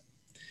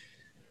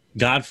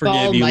 God forgive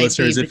Fall you, might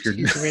listeners, be, if you're but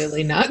she's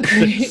really not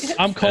great.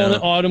 I'm calling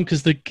it autumn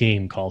because the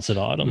game calls it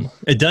autumn.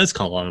 It does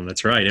call autumn.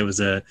 That's right. It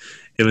was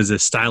a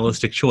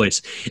stylistic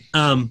choice.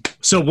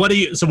 So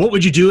what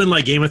would you do in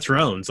like Game of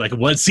Thrones? Like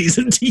what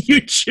season do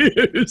you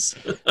choose?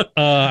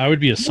 I would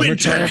be a summer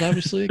Winter. child,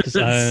 obviously, because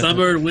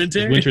Summer,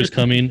 winter. winter's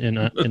coming, and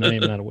I am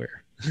not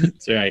aware.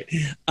 That's right.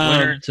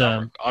 Winter and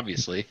summer,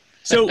 obviously.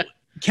 So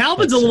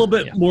Calvin's a little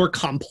bit yeah. more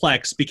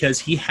complex because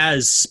he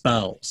has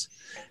spells.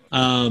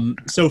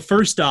 So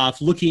first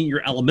off, looking at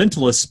your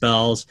elementalist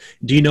spells,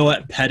 do you know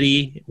what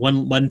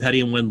one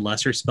petty and one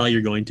lesser spell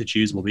you're going to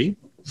choose will be?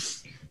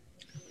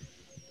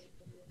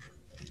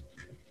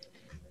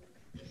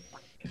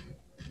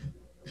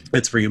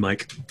 It's for you,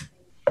 Mike.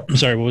 I'm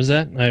sorry, what was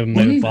that? My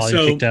volume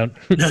kicked out.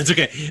 No, it's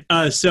okay.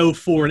 So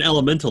for an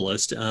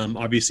elementalist,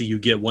 obviously you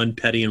get one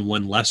petty and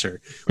one lesser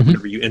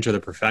whenever you enter the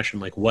profession.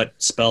 Like, what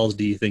spells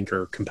do you think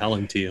are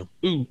compelling to you?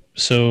 Ooh,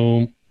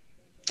 so,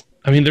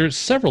 I mean, there's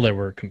several that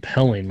were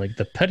compelling. Like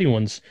the petty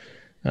ones.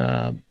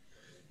 Let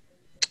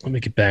me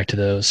get back to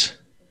those.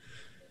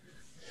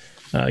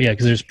 Yeah,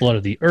 because there's Blood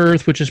of the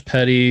Earth, which is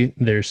petty.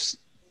 There's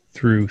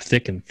Through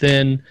Thick and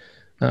Thin,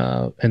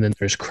 And then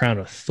there's Crown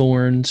of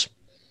Thorns.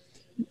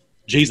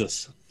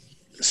 Jesus.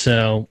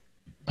 So,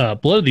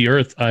 Blood of the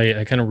Earth,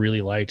 I kind of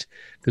really liked,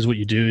 because what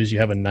you do is you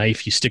have a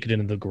knife, you stick it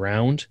into the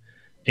ground,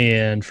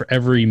 and for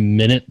every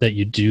minute that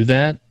you do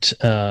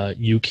that,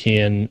 you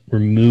can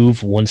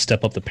remove one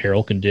step up the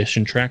peril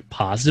condition track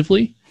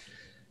positively,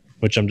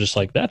 which I'm just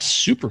like, that's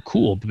super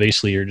cool. But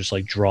basically, you're just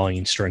like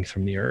drawing strength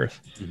from the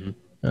earth.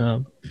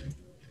 And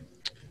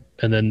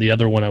then the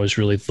other one I was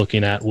really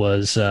looking at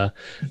was, and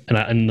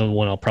the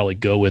one I'll probably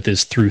go with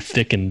is Through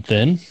Thick and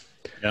Thin.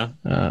 Yeah.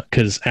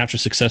 Because after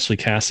successfully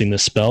casting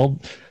this spell,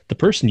 the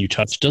person you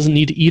touch doesn't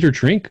need to eat or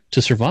drink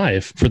to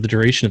survive for the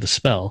duration of the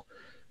spell,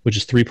 which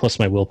is 3+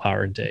 my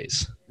willpower in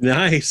days.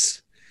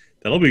 Nice.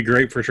 That'll be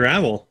great for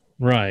travel.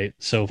 Right.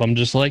 So if I'm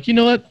just like, you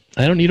know what,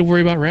 I don't need to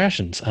worry about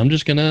rations. I'm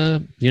just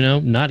gonna,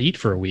 not eat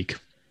for a week.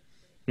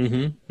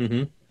 And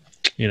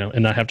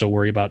not have to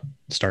worry about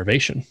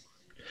starvation.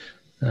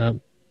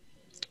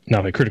 Now,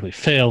 if I critically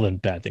fail, then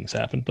bad things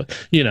happen. But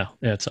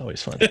it's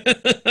always fun.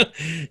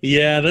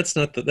 Yeah, that's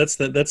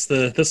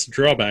the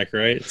drawback,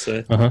 right?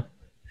 So.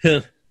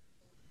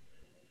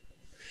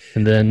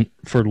 And then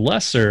for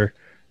lesser,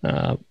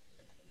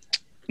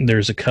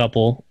 there's a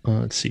couple.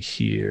 Let's see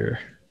here.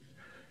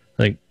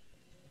 Like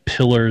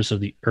Pillars of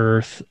the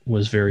Earth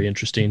was very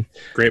interesting.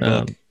 Great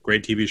book,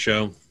 great TV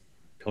show,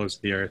 Pillars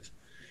of the Earth.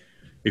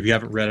 If you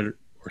haven't read it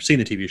or seen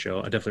the TV show,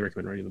 I definitely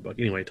recommend reading the book.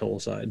 Anyway, total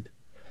aside.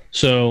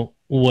 So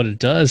what it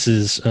does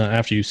is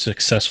after you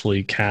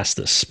successfully cast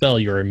the spell,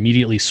 you're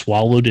immediately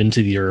swallowed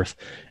into the earth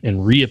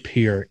and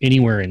reappear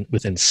anywhere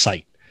within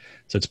sight.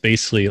 So it's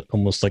basically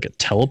almost like a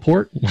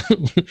teleport.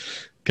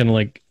 Kind of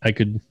like I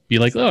could be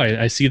like, oh,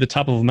 I see the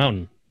top of a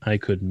mountain. I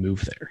could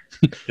move there.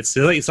 It's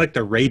like the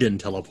Raiden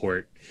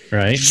teleport.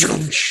 Right?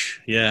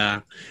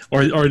 Yeah.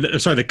 Or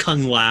the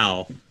Kung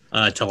Lao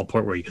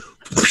teleport where you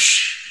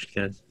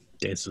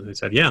dance with his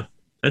head. Yeah,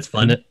 that's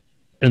fun.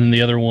 And then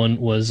the other one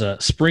was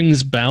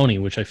Spring's Bounty,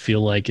 which I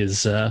feel like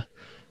is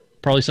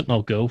probably something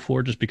I'll go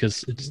for just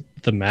because it's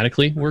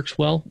thematically works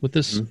well with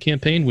this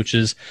campaign, which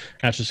is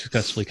after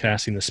successfully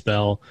casting the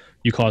spell,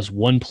 you cause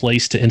one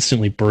place to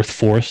instantly birth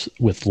forth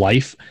with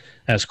life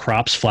as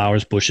crops,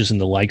 flowers, bushes,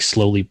 and the like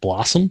slowly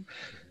blossom.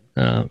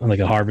 Like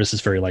a harvest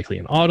is very likely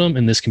in autumn,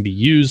 and this can be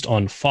used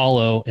on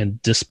fallow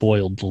and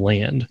despoiled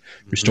land,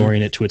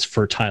 restoring it to its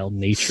fertile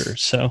nature.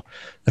 So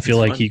I feel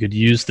like you could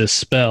use this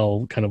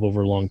spell kind of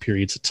over long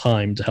periods of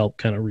time to help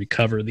kind of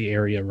recover the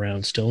area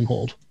around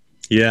Stonehold.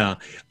 Yeah,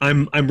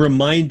 I'm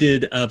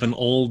reminded of an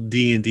old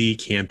D&D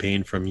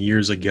campaign from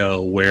years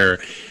ago where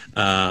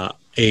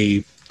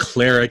a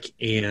cleric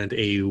and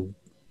a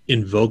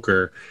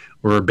invoker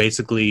were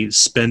basically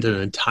spent an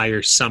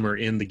entire summer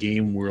in the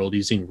game world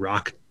using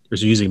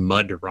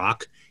mud to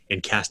rock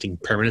and casting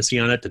permanency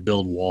on it to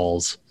build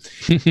walls.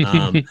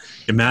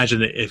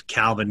 Imagine if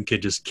Calvin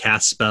could just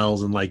cast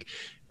spells and like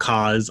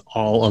cause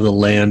all of the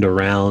land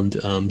around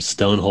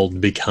Stonehold to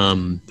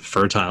become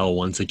fertile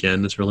once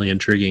again. It's really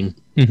intriguing.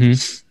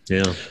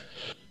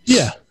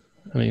 Yeah.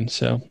 I mean,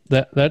 so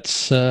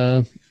that's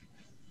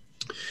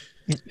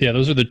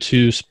those are the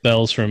two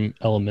spells from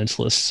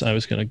Elementalists I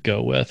was going to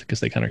go with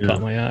because they kind of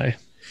caught my eye.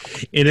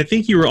 And I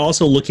think you were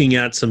also looking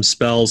at some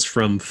spells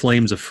from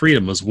Flames of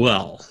Freedom as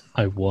well.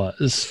 I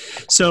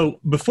was. So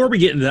before we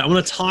get into that, I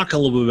want to talk a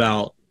little bit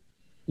about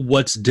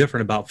what's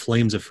different about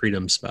Flames of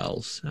Freedom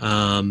spells.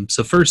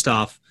 So first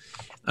off,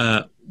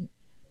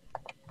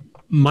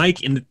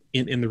 Mike and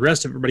the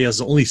rest of everybody else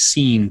has only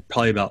seen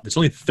there's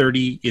only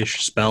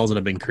 30-ish spells that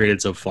have been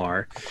created so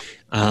far.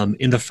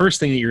 And the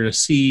first thing that you're going to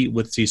see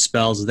with these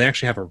spells is they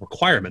actually have a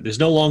requirement. There's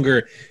no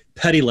longer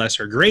petty,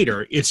 lesser,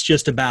 greater. It's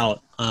just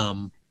about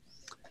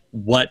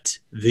what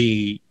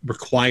the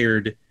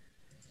required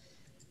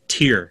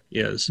tier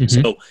is.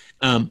 So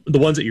the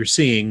ones that you're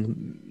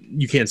seeing,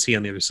 you can't see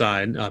on the other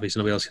side. Obviously,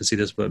 nobody else can see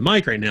this but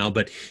Mike right now,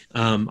 but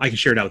I can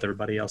share it out with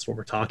everybody else when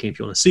we're talking if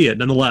you want to see it.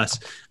 Nonetheless,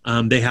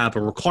 they have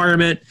a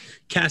requirement,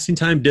 casting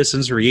time,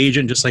 distance,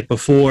 reagent, just like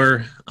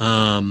before,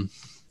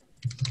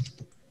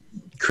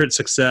 crit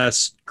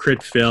success,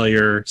 crit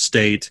failure,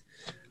 state,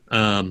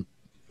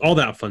 all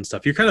that fun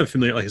stuff. You're kind of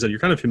familiar, like I said, you're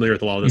kind of familiar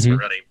with a lot of this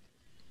already.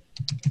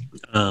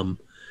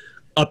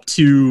 Up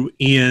to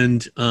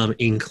and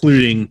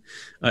including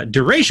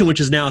duration,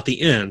 which is now at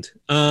the end,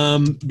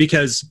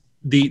 because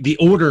the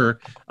order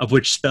of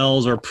which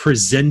spells are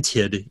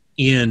presented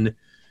in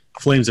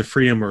Flames of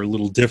Freedom are a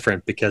little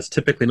different because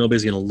typically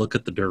nobody's going to look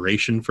at the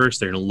duration first.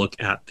 They're going to look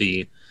at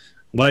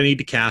what I need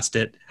to cast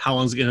it, how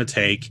long is it going to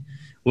take,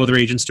 what other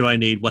agents do I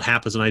need, what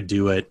happens when I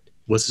do it,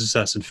 what's the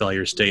success and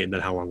failure state, and then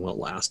how long will it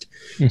last.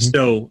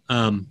 So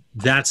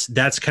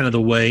that's kind of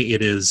the way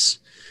it's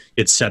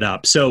set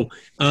up. So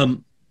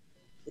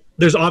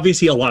there's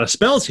obviously a lot of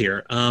spells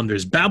here.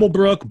 There's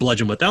Babblebrook,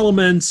 Bludgeon with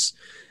Elements,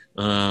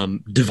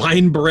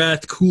 Divine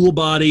Breath, Cool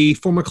Body,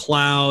 Form a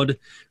Cloud,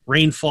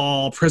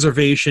 Rainfall,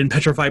 Preservation,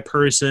 Petrify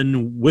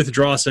Person,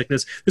 Withdraw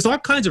Sickness. There's all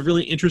kinds of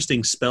really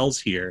interesting spells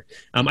here.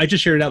 I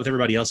just shared it out with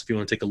everybody else if you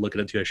want to take a look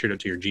at it too. I shared it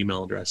to your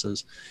Gmail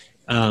addresses.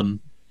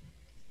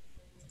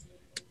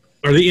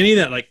 Are there any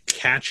that like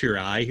catch your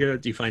eye here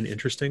that you find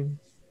interesting?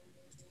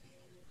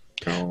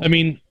 I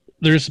mean,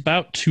 there's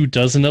about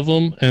 24 of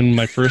them, and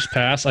my first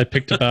pass, I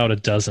picked about a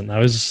dozen. I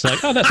was just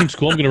like, oh, that seems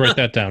cool. I'm going to write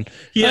that down.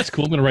 Yeah. That's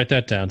cool. I'm going to write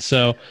that down.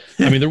 So,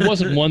 I mean, there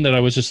wasn't one that I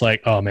was just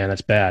like, oh, man,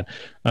 that's bad.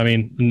 I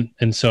mean,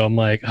 and so I'm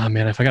like, oh,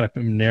 man, if I got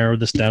to narrow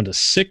this down to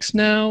 6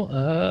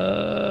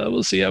 now,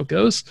 we'll see how it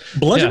goes.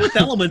 Bludgeon Yeah. with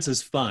Elements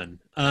is fun.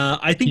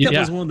 I think that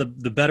Yeah. was one of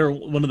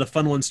one of the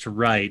fun ones to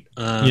write.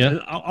 Yeah.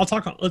 I'll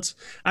talk.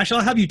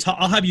 I'll have you talk.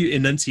 I'll have you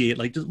enunciate.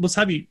 Like, let's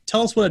have you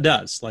tell us what it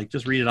does. Like,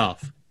 just read it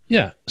off.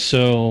 Yeah.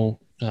 So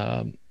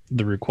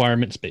the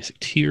requirements: basic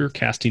tier,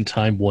 casting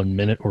time 1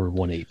 minute or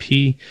 1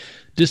 AP,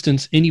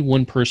 distance any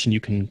one person you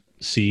can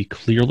see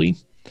clearly.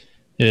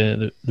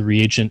 The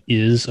reagent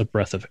is a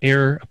breath of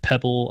air, a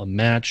pebble, a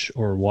match,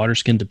 or a water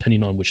skin,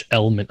 depending on which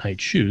element I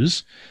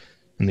choose.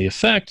 And the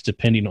effect,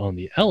 depending on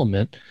the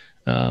element.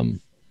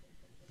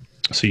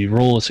 So you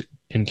roll an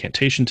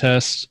incantation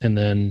test, and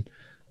then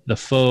the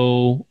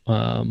foe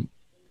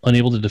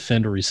unable to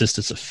defend or resist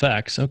its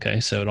effects. Okay,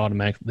 so it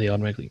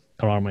automatically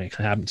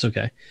happens.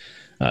 Okay.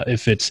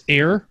 If it's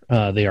air,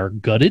 they are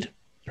gutted,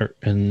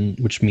 and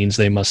which means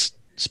they must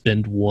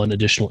spend 1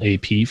 additional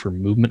AP for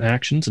movement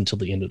actions until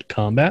the end of the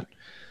combat.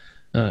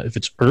 If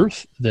it's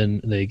earth, then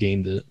they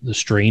gain the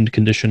strained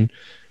condition,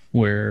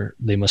 where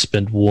they must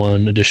spend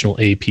 1 additional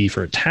AP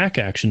for attack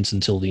actions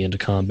until the end of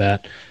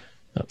combat.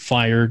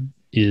 Fire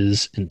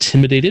is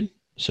intimidated,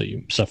 so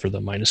you suffer the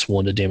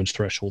 -1 to damage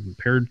threshold and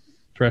impaired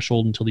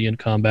threshold until the end of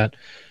combat.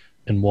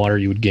 And water,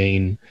 you would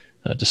gain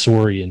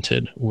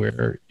disoriented,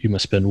 where you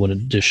must spend 1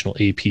 additional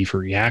AP for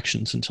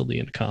reactions until the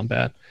end of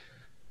combat.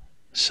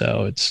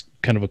 So it's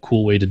kind of a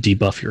cool way to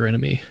debuff your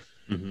enemy.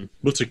 Mm-hmm.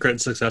 What's a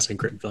crit success and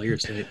crit failure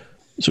state?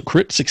 So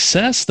crit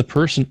success, the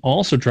person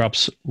also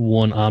drops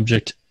 1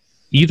 object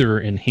either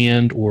in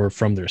hand or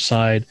from their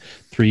side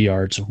 3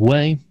 yards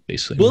away,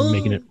 basically. Whoa.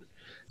 making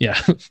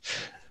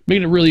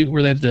it really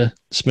where they have to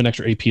spend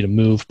extra AP to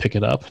move, pick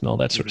it up, and all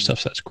that sort of stuff.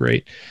 So that's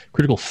great.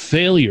 Critical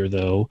failure,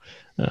 though,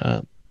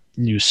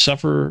 you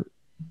suffer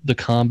the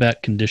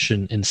combat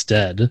condition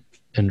instead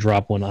and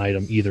drop 1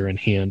 item either in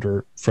hand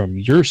or from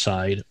your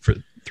side for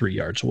 3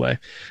 yards away.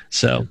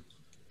 So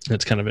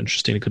that's kind of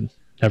interesting. It could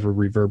have a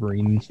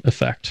reverberating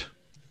effect.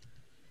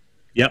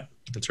 Yep,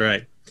 that's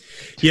right.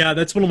 Yeah,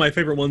 that's one of my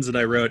favorite ones that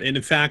I wrote. And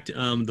in fact,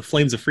 the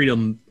Flames of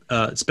Freedom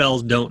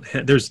spells don't.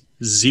 There's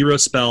 0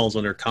 spells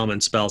under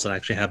common spells that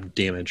actually have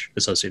damage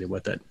associated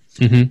with it.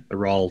 Mm-hmm.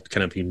 They're all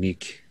kind of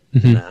unique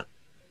Mm-hmm. in that.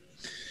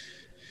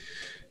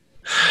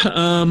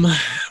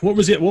 What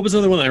was it? What was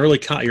another one that really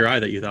caught your eye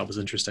that you thought was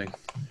interesting?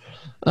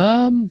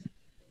 I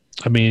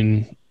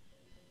mean,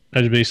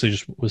 I basically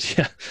just was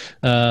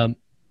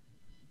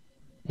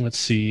let's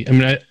see. I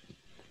mean,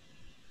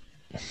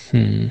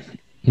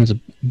 it was a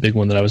big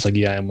one that I was like,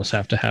 yeah, I almost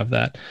have to have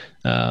that.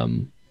 I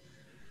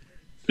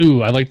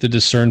like the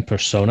Discern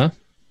Persona,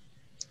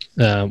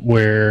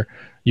 where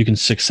you can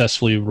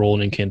successfully roll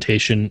an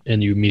incantation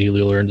and you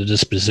immediately learn the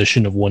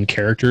disposition of 1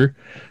 character.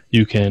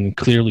 You can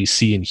clearly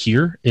see and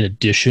hear. In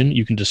addition,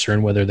 you can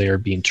discern whether they are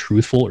being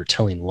truthful or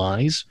telling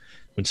lies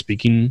when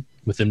speaking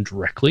with them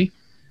directly.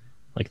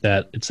 Like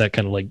that, it's that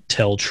kind of like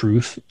tell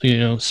truth,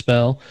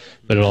 spell,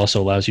 but it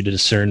also allows you to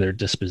discern their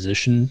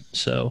disposition.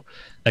 So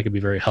that could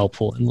be very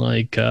helpful in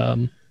like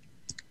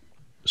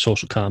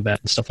social combat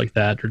and stuff like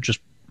that, or just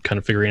kind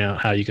of figuring out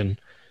how you can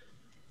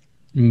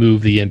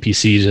move the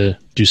NPC to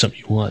do something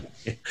you want.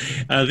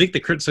 I think the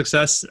crit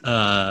success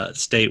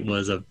state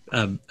was a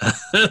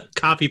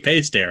copy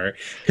paste error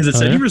because it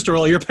said you restore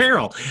all your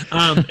peril.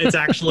 It's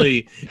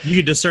actually you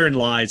can discern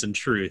lies and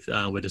truth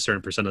with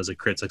discern percent as a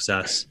crit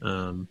success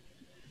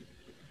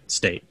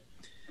state.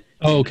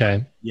 Oh,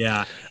 okay.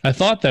 Yeah, I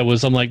thought that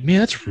was. I'm like, man,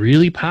 that's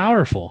really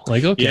powerful.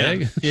 Like,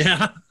 okay,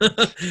 yeah.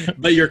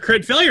 But your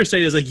crit failure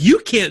state is like you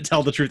can't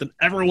tell the truth and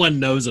everyone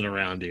knows it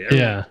around you.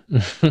 yeah,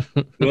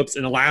 Whoops!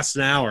 And it lasts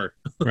an hour.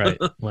 right.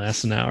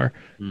 Lasts an hour.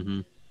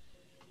 Mm-hmm.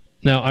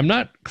 Now, I'm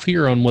not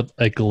clear on what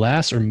a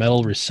glass or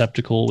metal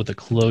receptacle with a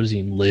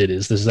closing lid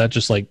is. Is that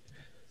just like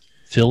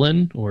fill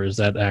in, or is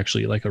that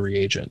actually like a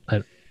reagent?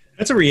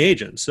 That's a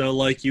reagent. So,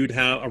 like, you'd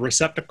have a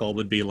receptacle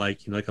would be like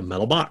like a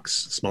metal box,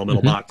 small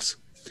metal box,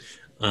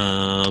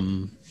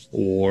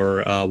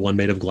 or one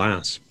made of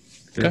glass.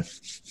 Okay.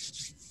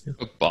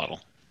 A bottle.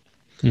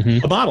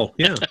 Mm-hmm. A bottle,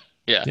 yeah.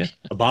 Yeah. Yeah.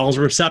 A bottle's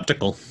a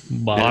receptacle.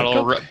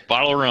 Bottle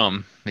of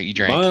rum that you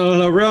drank.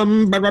 Bottle of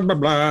rum, blah, blah, blah,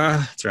 blah.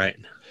 That's right.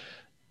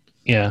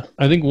 Yeah,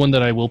 I think one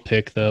that I will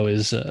pick though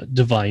is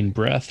Divine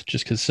Breath,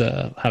 just because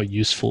how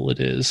useful it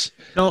is.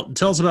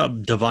 Tell us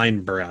about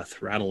Divine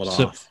Breath. Rattle it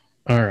off.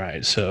 All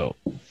right, so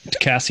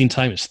casting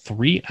time is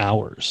 3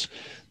 hours.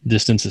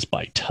 Distance is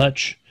by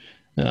touch.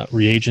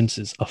 Reagents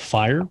is a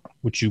fire,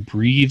 which you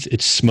breathe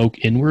its smoke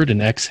inward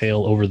and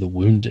exhale over the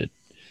wounded.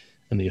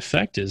 And the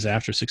effect is,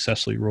 after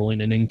successfully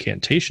rolling an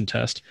incantation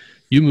test,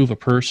 you move a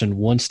person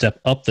 1 step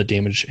up the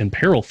damage and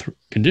peril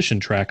condition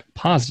track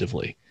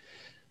positively.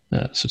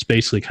 So it's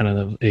basically kind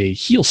of a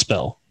heal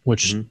spell,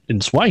 which in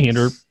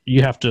Zweihander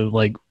you have to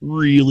like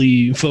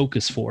really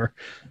focus for,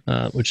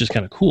 which is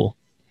kind of cool.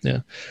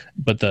 Yeah.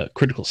 But the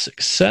critical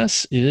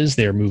success is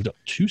they are moved up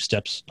 2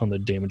 steps on the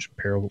damage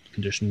peril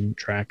condition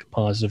track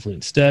positively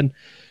instead.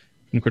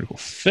 And critical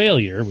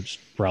failure, which is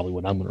probably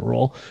what I'm going to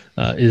roll,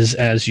 is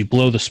as you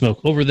blow the smoke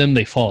over them,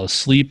 they fall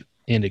asleep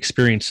and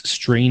experience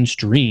strange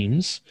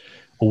dreams.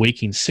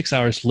 Awaking 6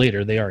 hours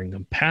later, they are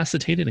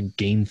incapacitated and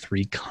gain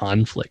 3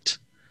 conflict.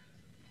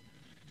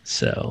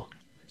 So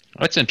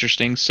That's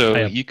interesting. So I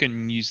have- you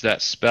can use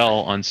that spell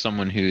on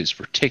someone who's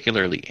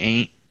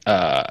particularly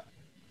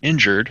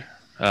injured,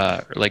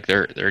 like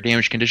their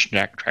damage condition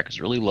track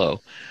is really low.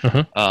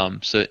 Uh-huh.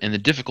 So and the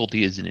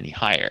difficulty isn't any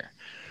higher.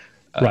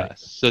 Right.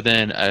 So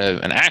then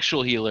an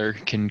actual healer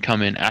can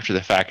come in after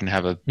the fact and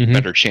have a Mhm.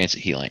 better chance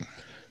at healing.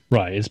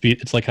 Right.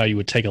 It's like how you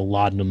would take a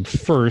laudanum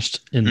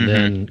first and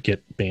then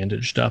get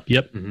bandaged up.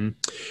 Yep.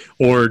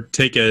 Or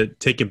take a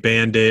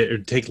bandage, or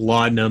take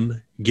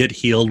laudanum, get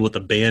healed with a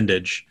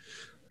bandage,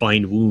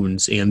 bind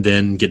wounds, and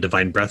then get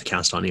divine breath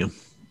cast on you.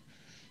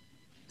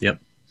 Yep.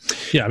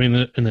 Yeah. I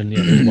mean, and then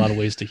there's a lot of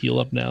ways to heal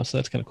up now, so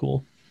that's kind of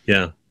cool.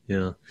 Yeah.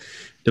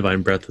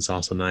 Divine breath is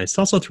also nice. It's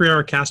also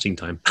 3-hour casting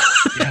time.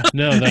 Yeah.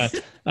 No,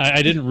 that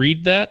I didn't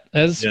read that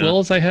as Yeah. well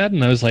as I had,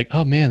 and I was like,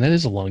 oh man, that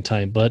is a long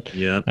time. But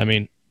Yeah. I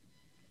mean,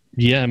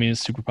 yeah, I mean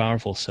it's super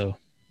powerful. So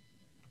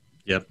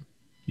Yep.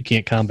 you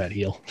can't combat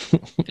heal.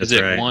 That's Is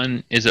it right.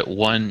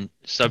 one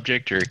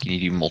subject, or can you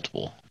do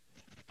multiple?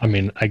 I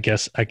mean, I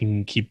guess I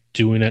can keep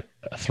doing it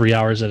 3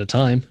 hours at a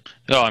time.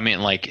 No, I mean,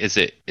 like, is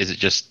it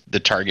just the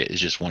target is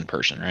just one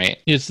person, right?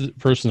 It's the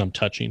person I'm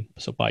touching,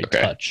 so by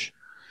Okay. touch.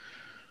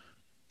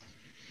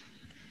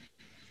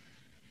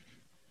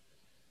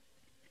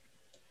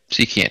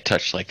 So you can't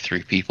touch like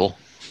 3 people.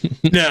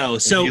 No,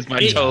 so Use my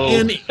toe.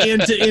 and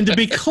to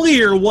be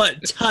clear,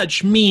 what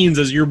touch means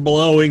is you're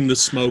blowing the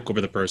smoke over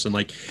the person.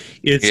 Like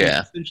it's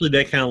Yeah. essentially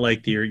that kind of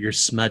like you're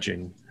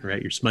smudging, right?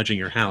 You're smudging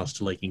your house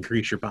to like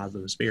increase your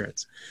positive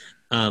spirits.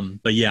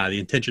 But yeah, the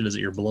intention is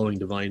that you're blowing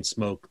divine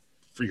smoke.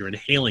 You're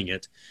inhaling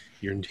it.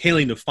 You're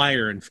inhaling the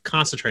fire and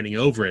concentrating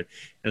over it,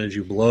 and as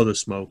you blow the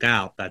smoke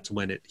out, that's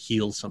when it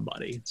heals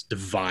somebody. It's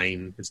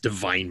divine. It's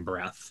divine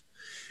breath.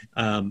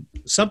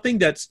 Something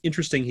that's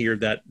interesting here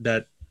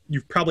that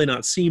you've probably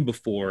not seen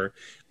before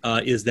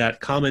is that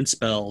common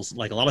spells,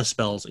 like a lot of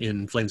spells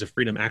in Flames of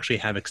Freedom, actually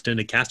have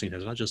extended casting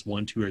times, not just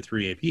 1, 2, or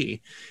 3 AP.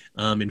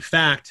 In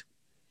fact,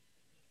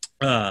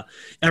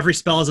 every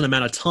spell has an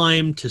amount of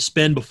time to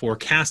spend before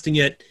casting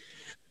it.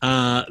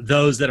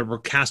 Those that are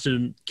cast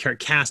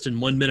in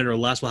 1 minute or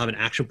less will have an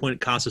action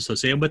point cost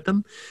associated with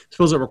them.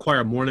 Spells that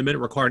require more than a minute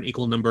require an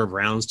equal number of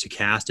rounds to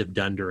cast if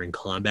done during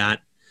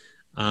combat.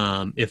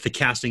 If the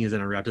casting is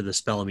interrupted, the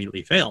spell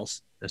immediately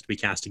fails. It has to be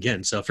cast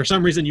again. So if for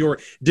some reason your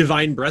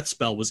divine breath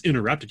spell was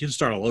interrupted, you have to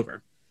start all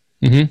over.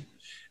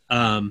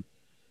 Mm-hmm.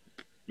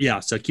 Yeah,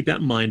 so keep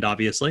that in mind,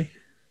 obviously.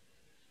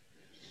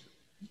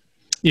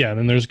 Yeah, and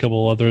then there's a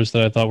couple others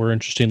that I thought were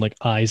interesting, like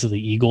Eyes of the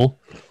Eagle.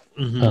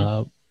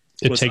 It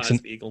What's takes Eyes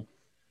of the Eagle?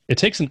 It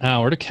takes an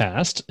hour to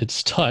cast.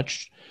 It's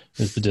touched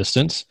is the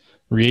distance.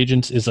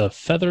 Reagent is a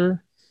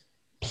feather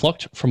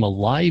plucked from a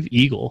live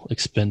eagle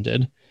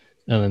expended.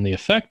 And then the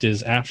effect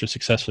is after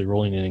successfully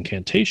rolling an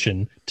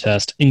incantation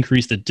test,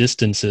 increase the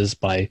distances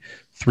by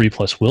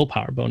 3+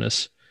 willpower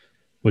bonus,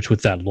 which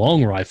with that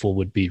long rifle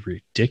would be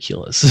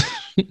ridiculous.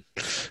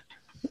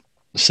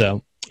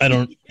 So I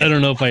don't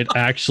know if I'd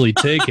actually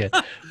take it,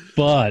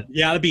 but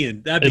Yeah, that'd be a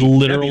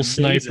literal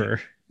amazing.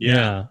 sniper.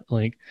 Yeah.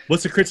 Like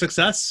What's the crit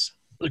success?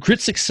 the crit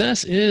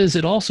success is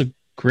it also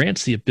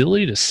grants the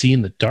ability to see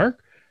in the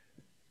dark.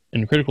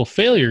 And critical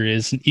failure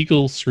is an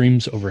eagle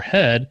screams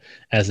overhead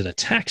as it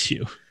attacks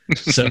you.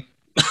 So,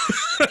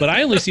 but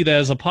I only see that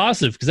as a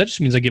positive because that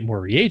just means I get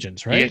more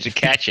reagents, You right? have to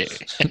catch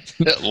it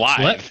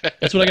live.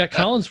 That's what I got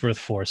Collinsworth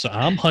for. So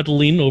I'm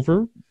huddling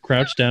over,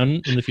 crouched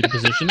down in the fetal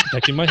position,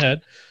 protecting my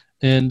head,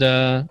 and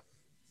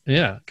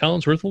yeah,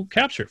 Collinsworth will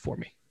capture it for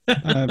me.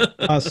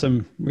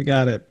 Awesome. We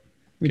got it.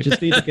 We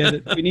just need to get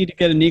it. We need to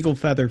get an eagle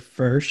feather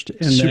first,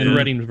 and Super then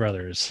Redding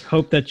Brothers.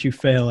 hope that you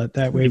fail it.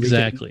 That way,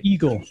 Exactly. we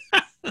get an eagle.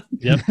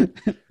 Yep.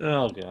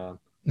 Oh god.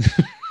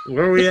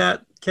 Where are we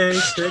at?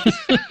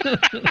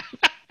 K6.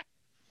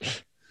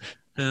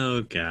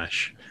 Oh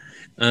gosh.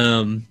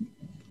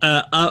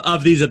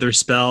 Of these other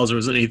spells, or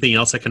was there anything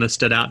else that kind of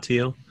stood out to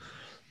you?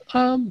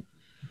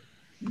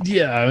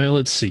 Yeah. I mean,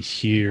 let's see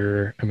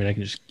here. I mean,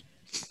 I'm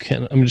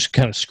just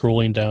kind of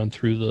scrolling down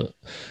through the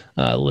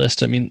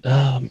list. I mean,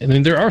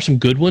 there are some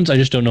good ones. I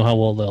just don't know how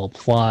well they'll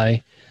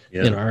apply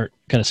in our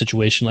kind of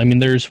situation. I mean,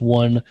 there's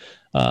one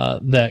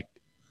that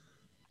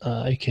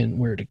I can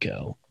where to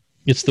go.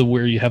 It's the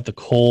where you have the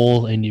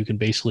coal and you can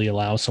basically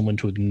allow someone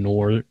to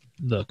ignore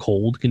the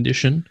cold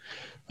condition.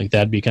 Like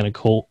that'd be kind of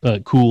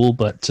cool,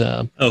 but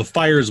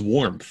Fire's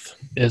Warmth.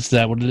 is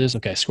that what it is?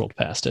 Okay, I scrolled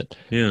past it.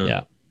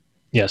 Yeah.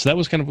 Yeah, so that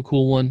was kind of a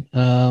cool one.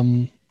 I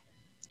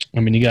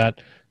mean, I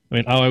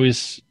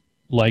always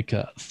like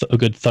a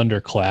good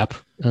thunderclap,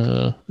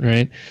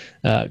 right?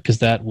 Because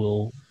that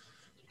will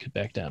get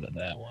back down to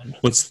that one.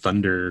 What's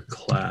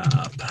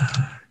Thunderclap?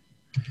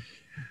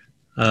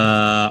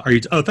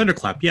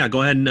 Thunderclap? Yeah,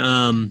 go ahead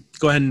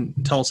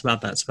and tell us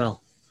about that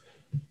spell.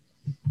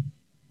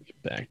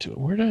 back to it.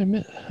 Where did I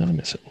miss? How did I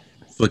miss it?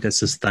 Look, it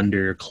says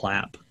thunder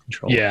clap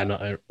control. Yeah, no,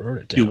 I wrote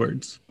it down. 2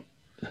 words.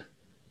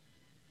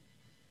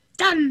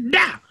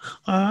 Thunder.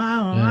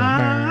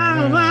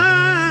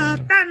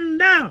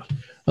 Thunder.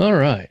 All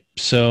right.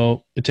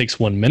 So it takes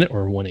 1 minute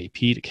or 1 AP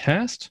to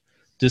cast.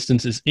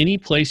 Distance is any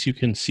place you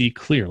can see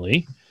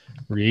clearly.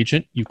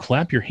 Reagent, you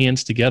clap your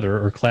hands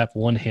together or clap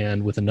one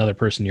hand with another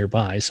person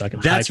nearby so I can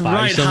That's high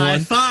five right,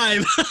 someone. high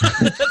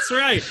five. That's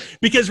right.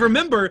 Because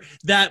remember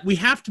that we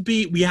have to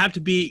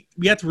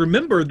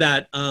remember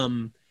that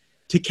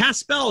to cast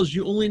spells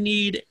you only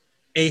need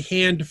a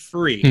hand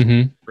free,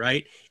 Mhm.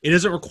 right? It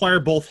doesn't require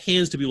both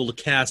hands to be able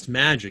to cast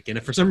magic. And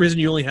if for some reason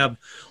you only have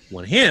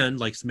one hand,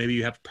 like so maybe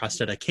you have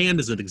prosthetic hand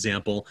as an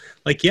example,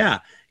 like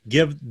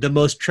give the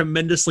most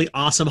tremendously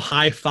awesome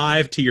high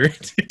five to your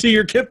to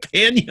your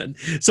companion.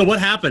 So what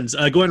happens? Go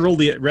ahead and roll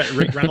the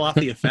rattle off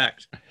the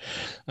effect.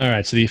 All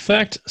right. So the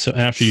effect. So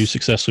after you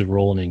successfully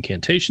roll an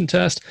incantation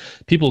test,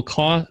 people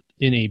caught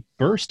in a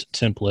burst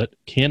template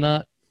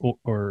cannot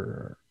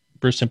or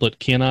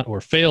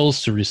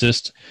fails to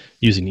resist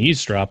using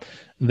eavesdrop.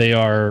 They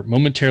are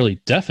momentarily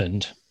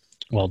deafened.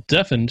 While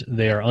deafened,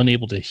 they are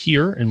unable to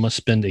hear and must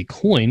spend a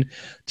coin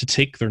to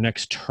take their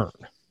next turn.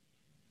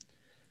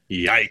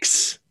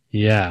 Yikes.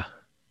 Yeah.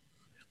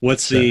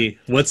 What's the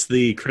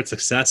crit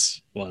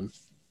success one?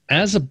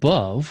 As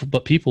above,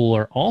 but people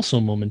are also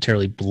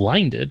momentarily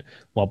blinded.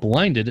 While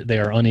blinded, they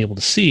are unable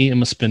to see and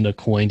must spend a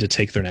coin to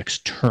take their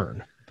next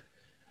turn.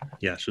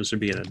 Yeah, so this would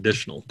be an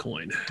additional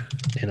coin.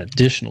 An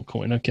additional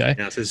coin, okay.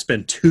 Yeah, so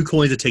spend 2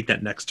 coins to take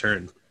that next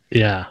turn.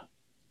 Yeah.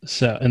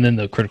 So, and then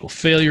the critical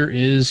failure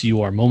is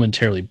you are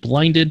momentarily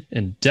blinded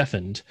and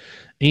deafened,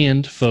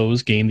 and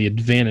foes gain the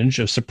advantage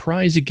of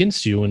surprise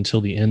against you until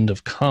the end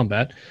of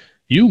combat.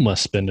 You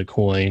must spend a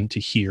coin to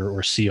hear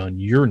or see on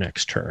your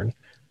next turn,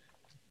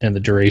 and the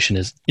duration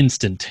is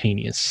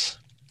instantaneous.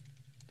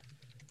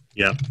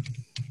 Yep.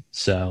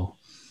 So,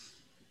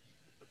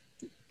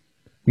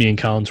 me and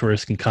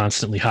Collinsworth can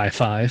constantly high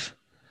five,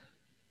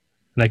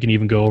 and I can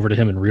even go over to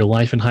him in real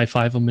life and high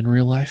five him in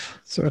real life.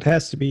 So it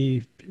has to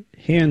be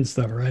hands,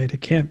 though, right?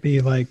 It can't be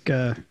like,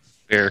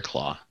 Bear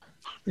claw.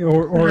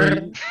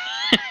 or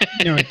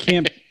it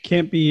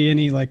can't be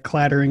any like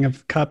clattering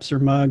of cups or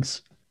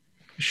mugs.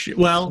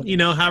 Well,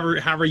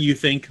 however you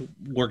think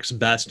works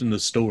best in the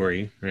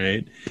story,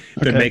 right?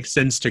 If it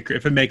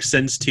makes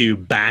sense to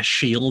bash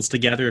shields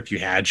together, if you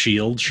had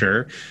shields,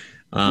 sure.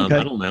 I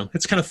don't know.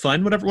 It's kind of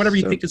fun. Whatever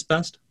you think is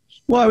best.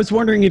 Well, I was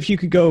wondering if you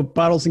could go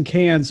bottles and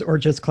cans or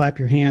just clap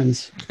your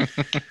hands.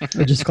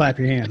 Or just clap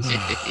your hands.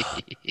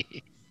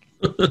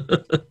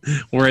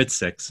 We're at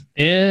 6.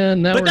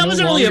 And now But we're that no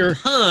wasn't really longer... a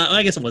pun.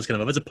 I guess it was kind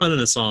of. It was a pun in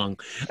a song.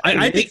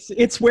 I think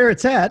it's where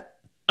it's at.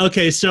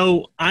 Okay,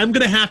 so I'm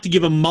going to have to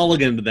give a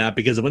mulligan to that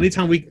because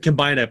anytime we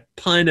combine a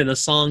pun and a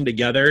song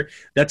together,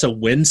 that's a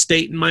win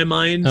state in my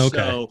mind. Okay.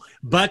 So,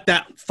 but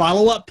that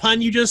follow-up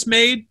pun you just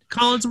made,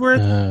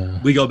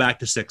 Collinsworth, we go back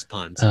to 6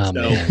 puns. Oh,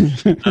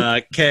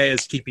 man. Kay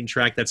is keeping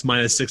track. That's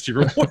minus 60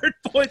 reward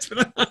points for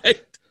the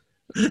night.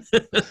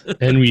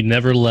 And we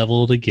never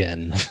leveled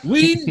again.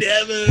 We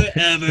never,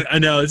 ever. I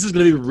know, this is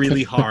going to be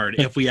really hard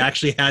if we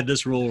actually had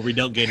this rule where we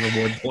don't gain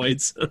reward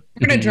points.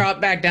 We're going to drop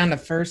back down to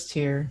first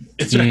tier.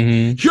 That's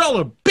right. Y'all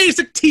are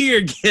basic tier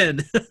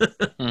again.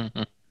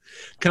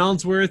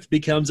 Collinsworth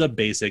becomes a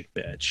basic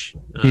bitch.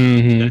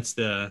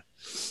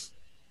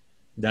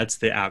 That's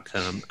the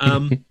outcome.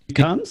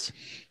 Becomes?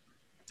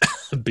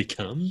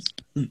 Becomes?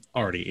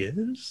 Already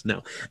is?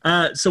 No.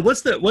 So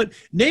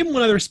name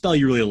one other spell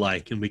you really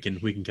like and we can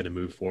kind of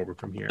move forward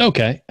from here.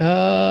 Okay.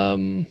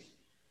 When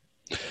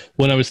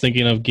I was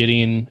thinking of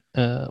getting,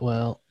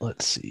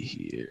 let's see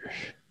here.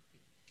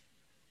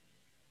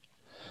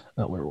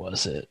 Where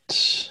was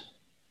it?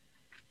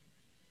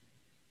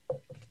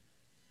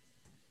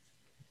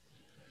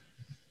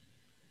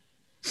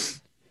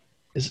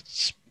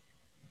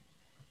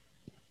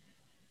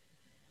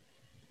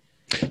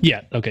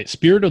 Yeah, okay.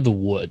 Spirit of the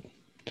Wood.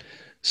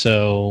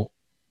 So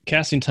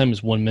casting time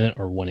is 1 minute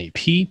or 1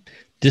 AP.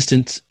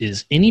 Distance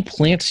is any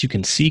plants you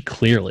can see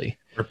clearly.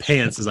 Or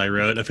pants, as I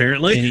wrote,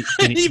 apparently.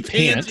 Any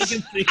pants.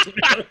 You can see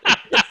clearly.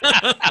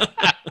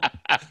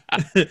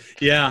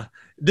 Yeah.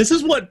 This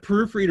is what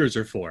proofreaders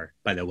are for,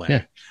 by the way.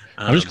 Yeah.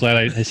 I'm just glad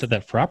I said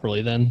that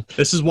properly then.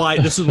 This is why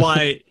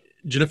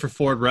Jennifer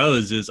Ford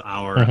Rose is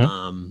our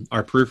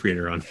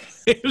proofreader on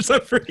Waves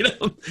of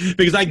Freedom,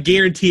 because I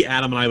guarantee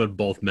Adam and I would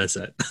both miss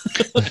it.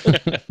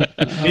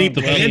 Any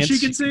pants you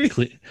can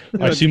see?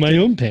 I see my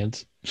own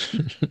pants.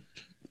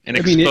 An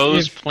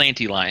exposed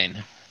planty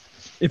line.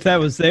 If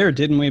that was there,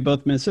 didn't we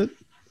both miss it?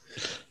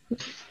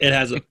 It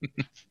has a...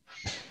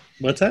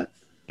 What's that?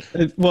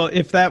 Well,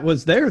 if that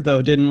was there,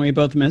 though, didn't we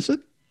both miss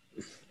it?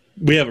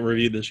 We haven't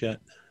reviewed this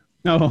yet.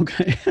 Oh,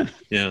 okay.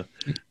 Yeah.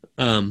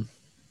 All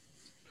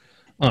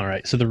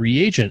right. So the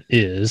reagent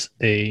is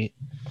a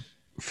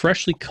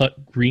freshly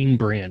cut green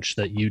branch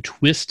that you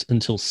twist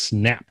until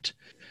snapped,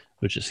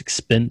 which is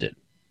expended.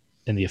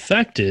 And the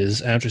effect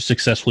is, after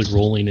successfully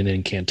rolling an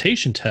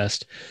incantation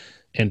test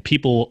and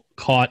people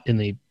caught in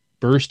the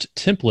burst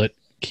template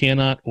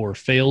cannot or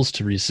fails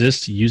to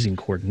resist using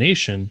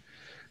coordination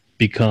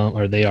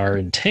they are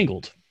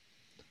entangled.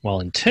 While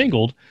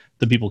entangled,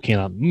 the people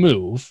cannot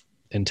move.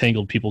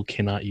 Entangled people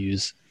cannot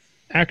use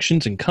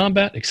actions in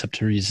combat except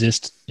to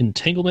resist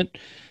entanglement.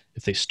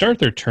 If they start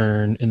their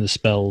turn in the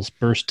spell's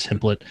burst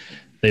template,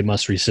 they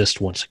must resist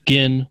once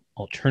again.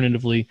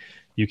 Alternatively,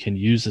 you can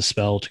use the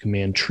spell to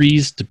command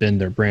trees to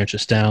bend their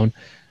branches down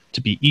to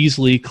be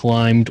easily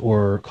climbed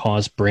or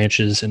cause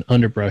branches and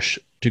underbrush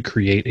to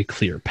create a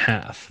clear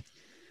path.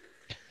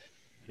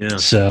 Yeah.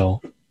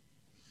 So,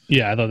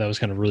 yeah, I thought that was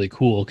kind of really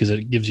cool because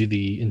it gives you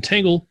the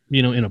entangle,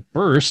 in a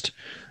burst.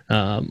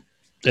 And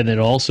it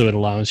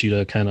allows you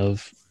to kind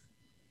of,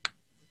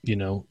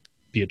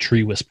 be a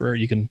tree whisperer.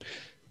 You can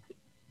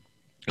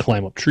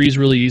climb up trees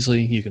really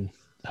easily. You can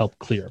help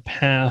clear a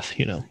path.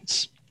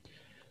 It's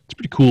a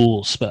pretty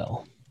cool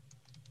spell.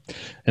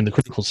 And the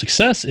critical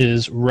success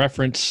is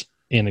reference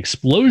an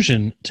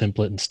explosion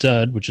template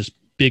instead, which is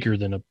bigger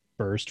than a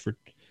burst for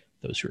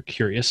those who are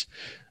curious.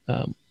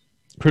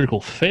 Critical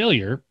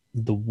failure,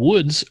 the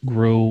woods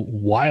grow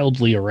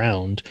wildly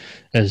around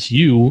as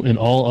you and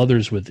all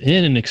others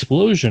within an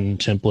explosion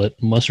template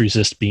must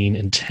resist being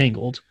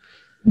entangled.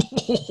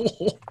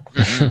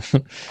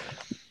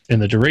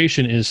 And the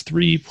duration is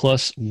 3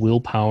 plus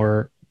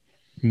willpower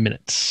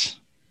minutes.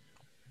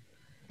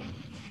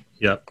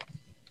 Yep.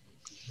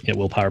 Yeah,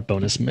 willpower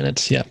bonus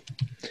minutes. Yeah.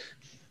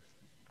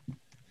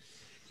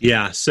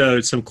 Yeah,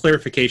 so some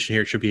clarification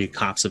here. It should be a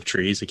copse of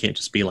trees. It can't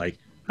just be like,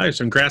 oh, there's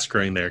some grass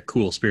growing there.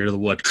 Cool, spirit of the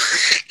wood.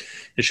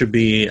 It should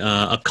be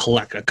a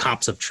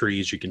copse of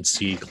trees you can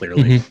see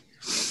clearly.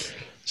 Mm-hmm.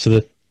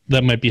 So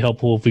that might be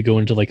helpful if we go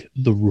into like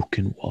the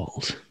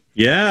Rookenwald.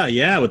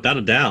 Yeah, without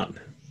a doubt.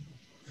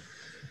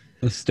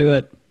 Let's do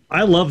it.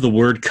 I love the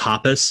word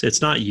coppice.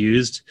 It's not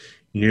used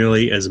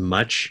nearly as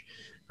much.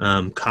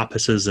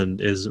 Coppices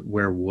is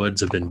where woods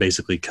have been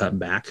basically cut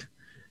back.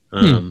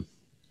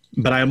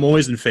 But I'm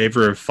always in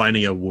favor of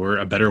finding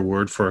a better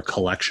word for a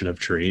collection of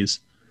trees.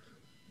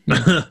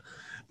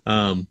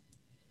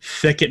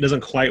 Thicket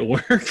doesn't quite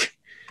work.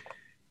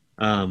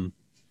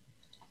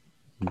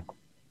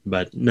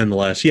 But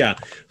nonetheless, yeah.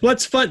 Well,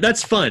 that's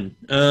fun.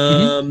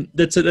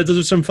 Those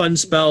are some fun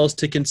spells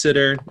to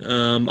consider.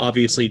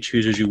 Obviously,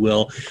 choose as you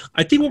will.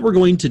 I think what we're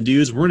going to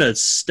do is we're going to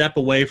step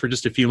away for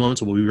just a few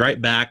moments. We'll be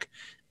right back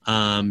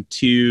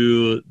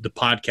to the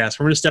podcast.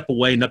 We're going to step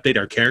away and update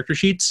our character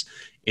sheets,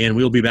 and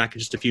we'll be back in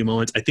just a few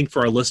moments. I think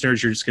for our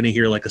listeners, you're just going to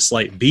hear like a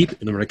slight beep, and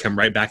then we're going to come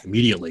right back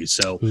immediately.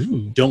 So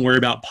don't worry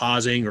about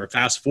pausing or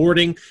fast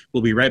forwarding.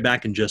 We'll be right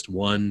back in just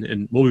one,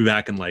 and we'll be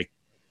back in like,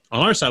 on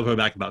our side, we'll be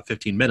back in about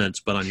 15 minutes,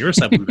 but on your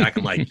side, we'll be back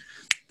in like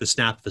the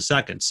snap of a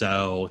second.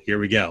 So here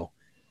we go.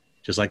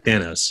 Just like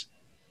Thanos.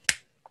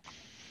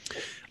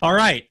 All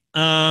right.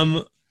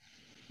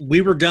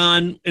 We were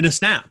gone in a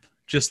snap,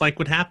 just like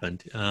what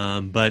happened.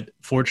 But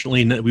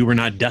fortunately, we were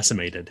not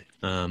decimated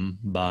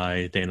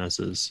by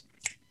Thanos's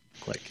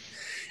click.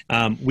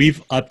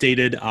 We've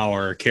updated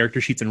our character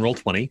sheets in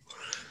Roll20.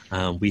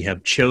 We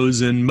have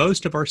chosen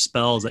most of our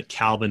spells that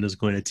Calvin is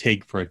going to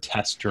take for a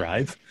test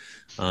drive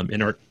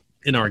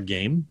in our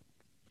game.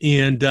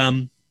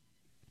 And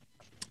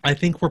I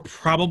think we're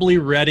probably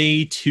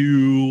ready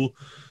to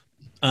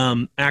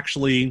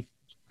actually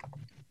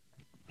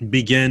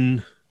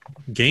begin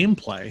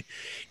gameplay.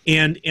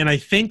 And I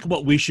think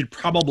what we should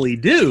probably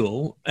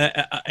do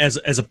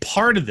as a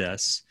part of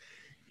this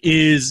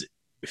is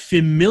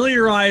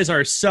familiarize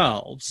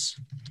ourselves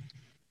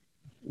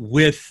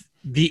with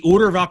the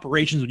order of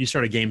operations when you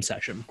start a game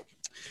session.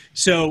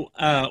 So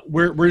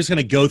we're just going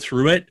to go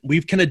through it.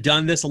 We've kind of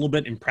done this a little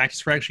bit in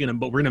practice. But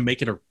we're going to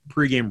make it a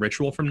pregame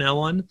ritual from now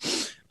on.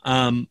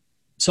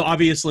 So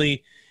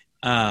obviously,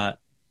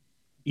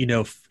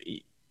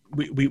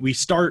 we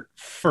start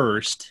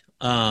first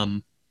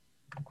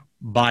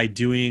by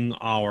doing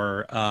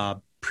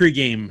our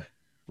pregame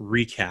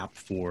recap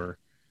for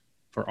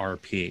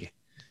RP.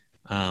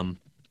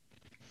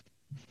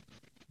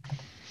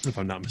 If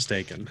I'm not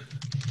mistaken.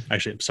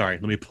 Actually, I'm sorry.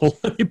 Let me pull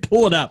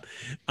it up.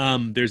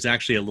 There's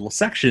actually a little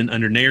section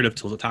under narrative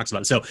tools that talks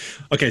about it. So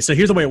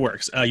here's the way it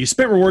works. You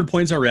spent reward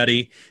points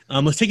already.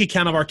 Let's take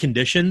account of our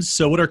conditions.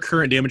 So what are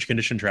current damage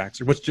condition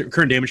tracks? Or what's the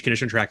current damage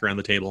condition track around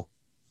the table?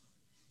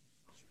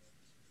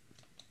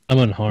 I'm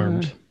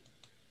unharmed.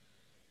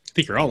 I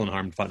think you're all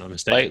unharmed, if I'm not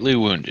mistaken. Slightly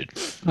wounded.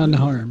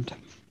 Unharmed.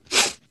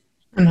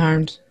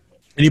 Unharmed.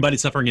 Anybody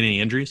suffering any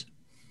injuries?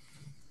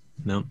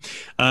 No.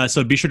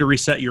 So be sure to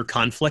reset your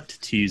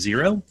conflict to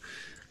 0.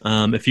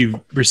 If you've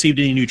received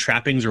any new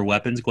trappings or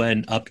weapons, go ahead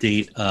and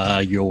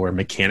update your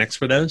mechanics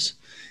for those.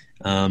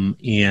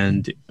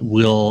 And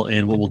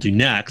what we'll do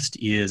next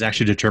is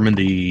actually determine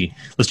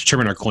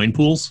our coin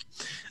pools,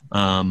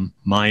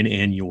 mine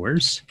and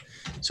yours.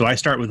 So I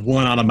start with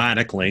 1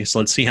 automatically. So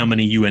let's see how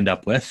many you end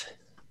up with.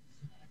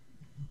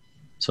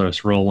 So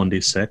let's roll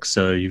 1d6.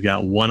 So you've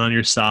got 1 on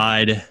your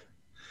side,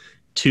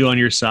 2 on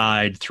your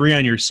side, 3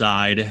 on your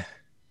side.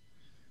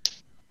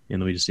 And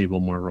then we just need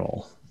one more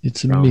roll.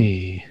 It's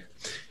me.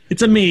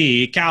 It's a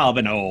me,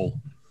 Calvin. Oh.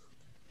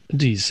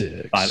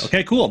 D6. 5.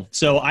 Okay, cool.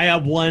 So I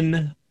have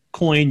 1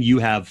 coin. You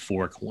have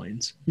 4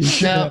 coins. You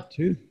should No. have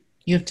two.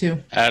 You have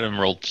 2. Adam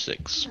rolled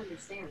 6.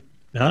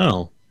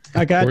 Oh,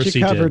 I got course you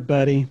he covered, did.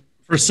 buddy.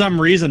 for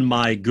some reason,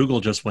 my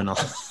Google just went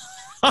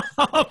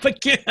off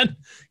again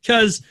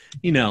because,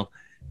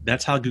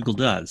 that's how Google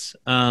does.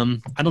 I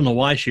don't know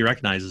why she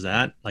recognizes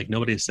that. Like,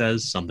 nobody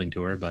says something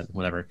to her, but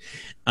whatever.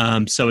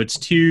 So it's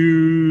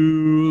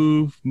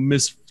 2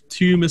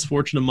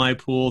 misfortune in my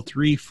pool,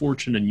 3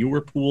 fortune in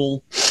your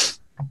pool.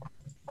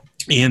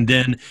 And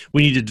then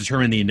we need to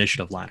determine the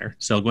initiative ladder.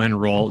 So go ahead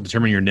and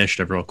determine your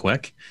initiative real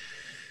quick.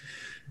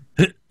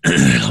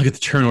 I'll get the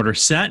turn order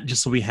set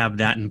just so we have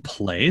that in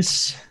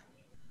place.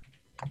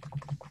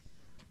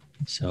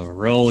 So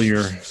roll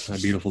your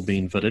beautiful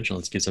bean footage.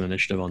 Let's get some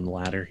initiative on the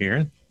ladder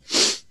here.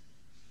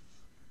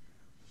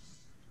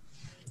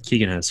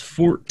 Keegan has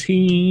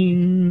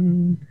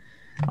 14.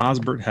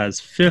 Osbert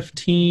has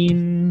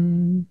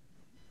 15.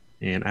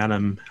 And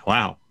Adam,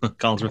 wow,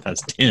 Collinsworth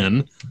has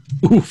 10.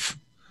 Oof.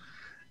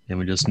 And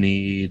we just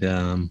need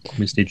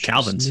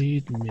Calvin's.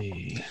 Need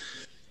me.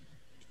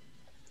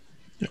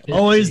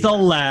 Always the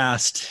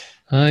last.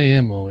 I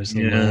am always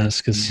the last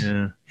because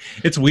Yeah.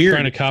 It's weird.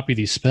 trying to copy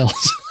these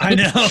spells. I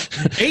know.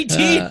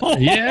 18.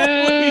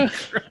 Yeah. Holy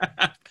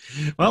crap.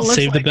 Well, looks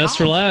Save the like best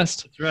for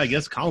last. That's right. I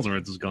guess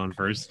Collinsworth is going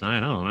first tonight.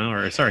 I don't know.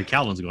 Or sorry,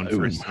 Calvin's going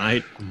first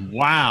tonight.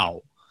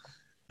 Wow.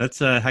 That's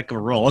a heck of a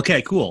roll.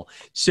 Okay, cool.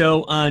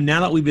 So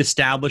now that we've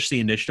established the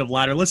initiative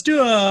ladder, let's do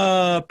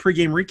a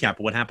pregame recap of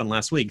what happened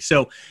last week.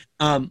 So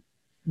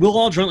we'll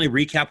all jointly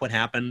recap what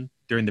happened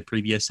during the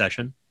previous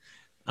session.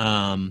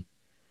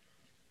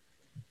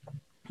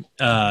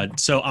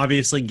 So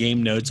obviously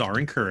game notes are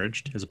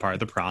encouraged as a part of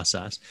the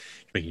process.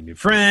 Making new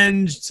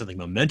friends, something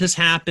momentous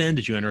happened.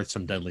 Did you unearth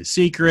some deadly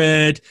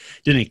secret?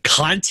 Did any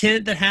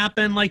content that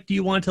happened, do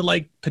you want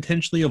to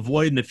potentially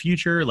avoid in the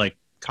future? Like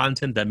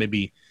content that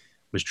maybe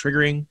was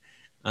triggering?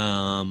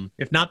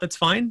 If not, that's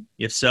fine.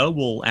 If so,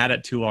 we'll add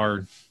it to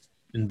our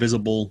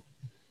invisible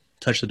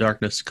Touch the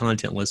Darkness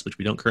content list, which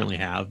we don't currently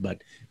have,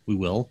 but we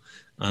will.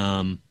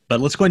 But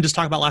let's go ahead and just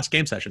talk about last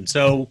game session.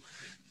 So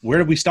where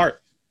did we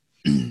start?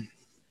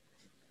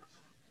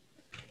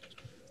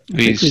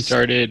 We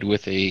started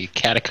with a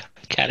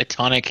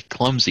catatonic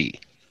clumsy.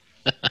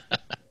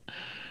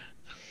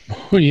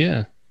 Oh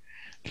yeah.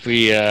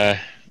 We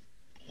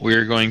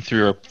were going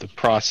through the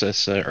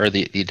process, or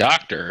the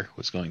doctor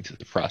was going through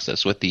the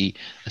process with the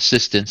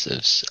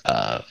assistance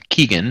of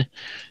Keegan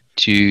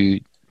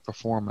to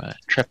perform a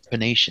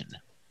trepanation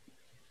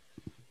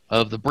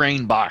of the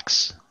brain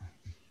box.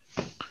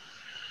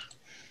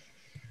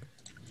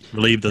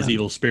 Relieve those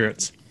evil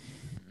spirits.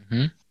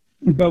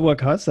 But what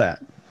caused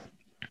that?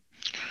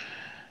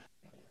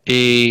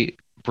 A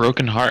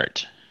broken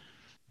heart.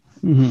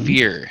 Mhm.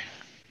 Fear.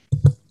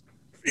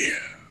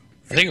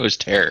 I think it was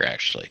terror,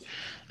 actually.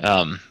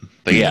 But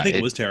yeah, I think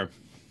it was terror.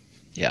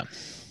 Yeah.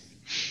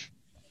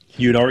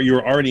 You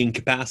were already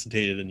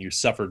incapacitated and you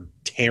suffered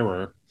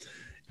terror.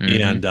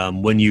 Mhm.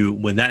 And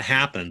when that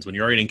happens, when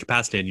you're already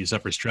incapacitated and you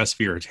suffer stress,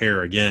 fear, or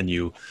terror again,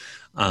 you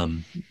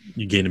can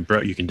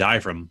die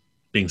from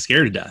being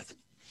scared to death.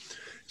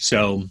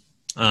 So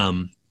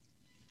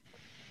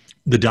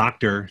the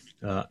doctor,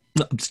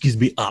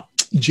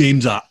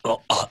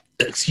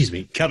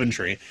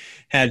 Coventry,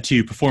 had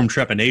to perform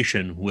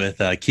trepanation with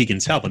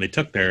Keegan's help, and they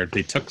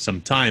took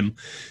some time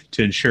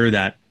to ensure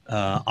that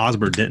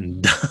Osbert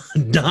didn't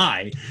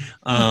die,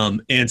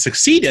 and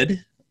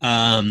succeeded,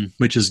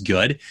 which is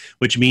good,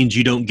 which means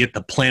you don't get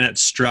the planet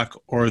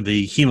struck or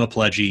the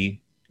hemiplegy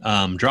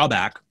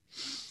drawback,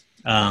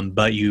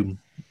 but you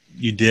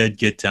did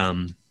get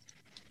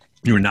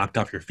you were knocked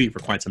off your feet for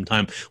quite some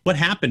time. What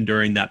happened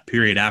during that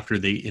period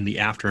in the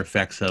after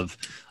effects of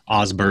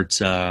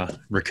Osbert's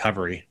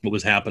recovery? What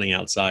was happening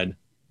outside?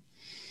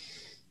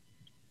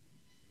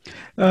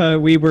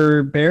 We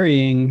were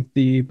burying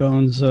the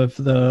bones of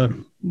the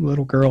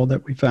little girl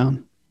that we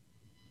found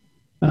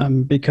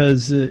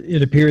because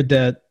it appeared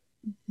that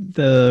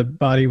the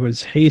body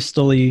was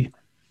hastily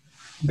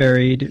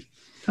buried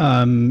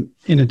in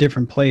a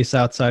different place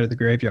outside of the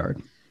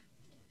graveyard.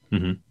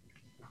 Mm-hmm.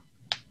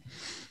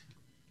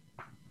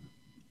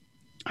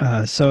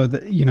 So,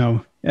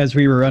 as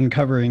we were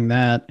uncovering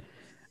that,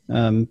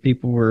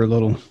 people were a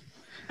little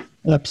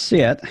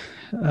upset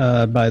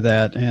by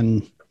that,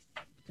 and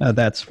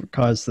that's what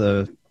caused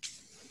the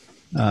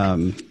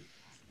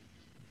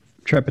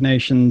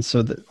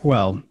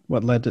trepanation.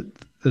 What led to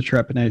the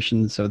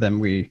trepanation? So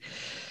then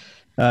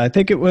I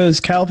think it was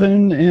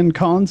Calvin and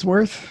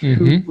Collinsworth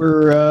who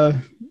were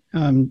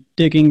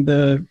digging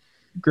the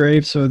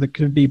grave so that it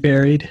could be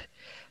buried.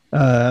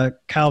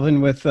 Calvin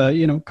with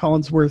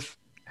Collinsworth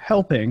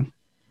helping,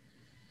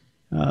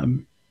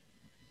 and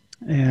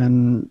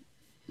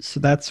so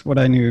that's what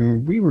I knew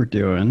we were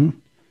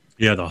doing.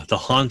 Yeah, the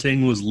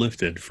haunting was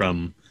lifted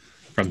from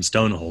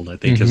Stonehold, I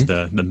think, is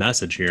the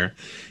message here.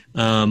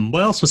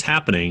 What else was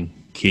happening,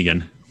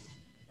 Keegan?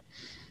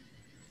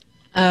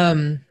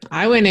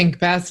 I went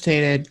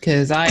incapacitated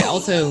because I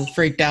also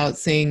freaked out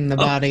seeing the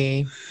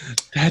body.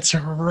 That's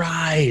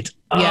right.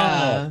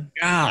 Yeah. Oh,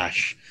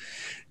 gosh.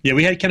 Yeah,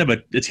 we had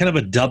it's kind of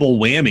a double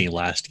whammy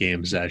last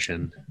game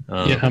session.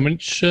 Yeah, how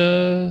much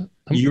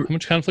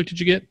conflict did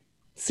you get?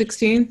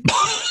 16.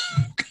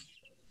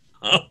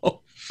 Oh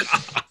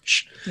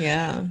gosh.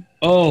 Yeah.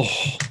 Oh.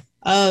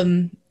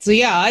 So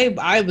yeah,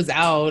 I was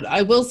out.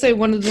 I will say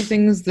one of the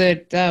things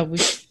that we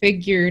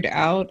figured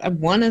out, I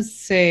want to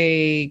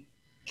say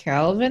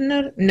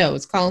Calvin no,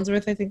 it's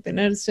Collinsworth, I think, that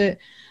noticed it.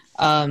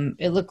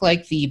 It looked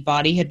like the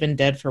body had been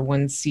dead for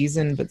 1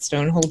 season, but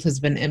Stonehold has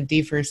been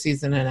empty for a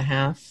season and a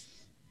half.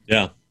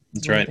 Yeah,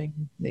 that's right.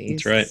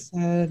 That's right.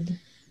 Said.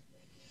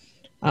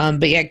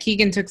 But yeah,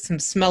 Keegan took some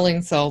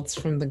smelling salts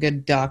from the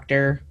good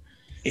doctor.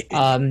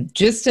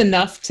 Just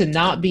enough to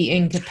not be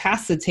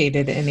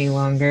incapacitated any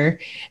longer,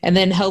 and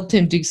then helped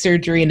him do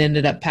surgery and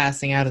ended up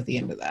passing out at the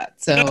end of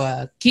that.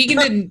 So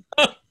Keegan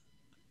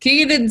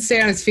didn't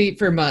stay on his feet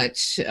for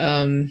much.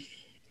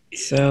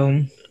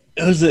 So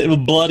it was a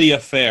bloody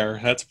affair,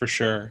 that's for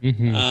sure.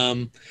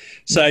 Mm-hmm.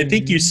 So I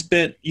think you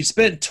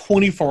spent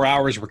 24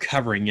 hours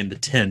recovering in the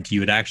tent you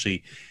had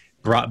actually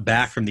brought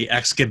back from the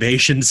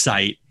excavation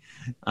site,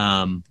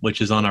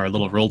 which is on our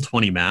little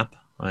Roll20 map,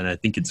 and I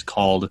think it's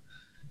called.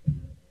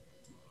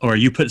 Or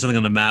you put something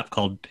on the map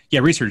called,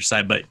 research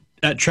site, but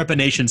at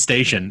Trepanation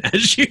Station,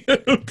 as you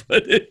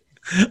put it.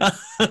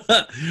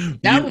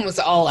 That one was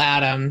all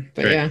Adam,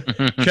 but right. Yeah.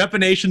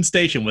 Trepanation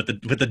Station with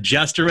a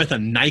jester with a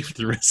knife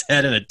through his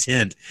head in a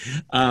tent.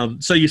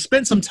 So you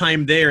spent some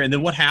time there, and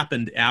then what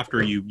happened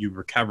after you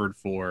recovered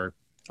for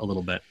a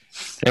little bit?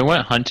 They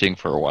went hunting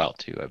for a while,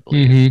 too, I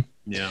believe.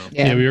 Mm-hmm.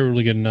 Yeah, we were able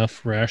to get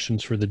enough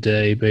rations for the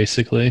day,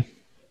 basically.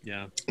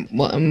 Yeah.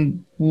 Well,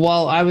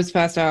 while I was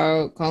passed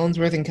out,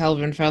 Collinsworth and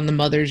Calvin found the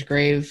mother's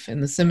grave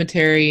in the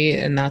cemetery,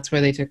 and that's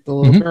where they took the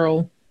little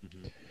girl.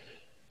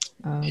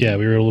 Yeah,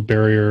 we were able to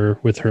bury her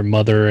with her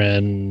mother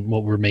and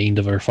what remained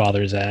of her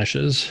father's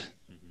ashes.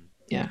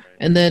 Yeah,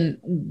 and then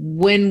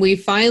when we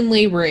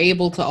finally were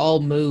able to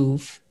all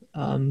move,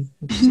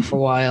 which took a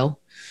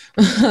while,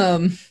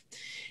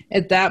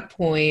 at that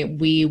point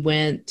we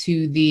went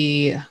to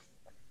the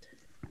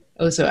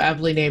so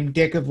aptly named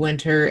Dick of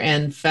Winter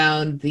and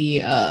found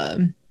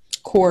the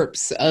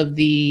corpse of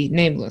the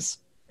Nameless.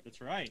 That's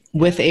right.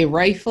 With a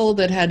rifle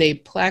that had a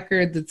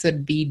placard that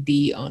said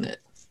BD on it.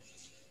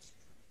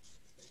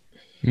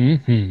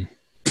 Mm-hmm.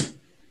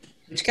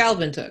 Which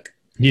Calvin took.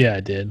 Yeah, I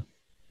did.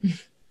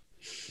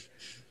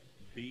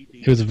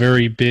 It was a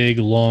very big,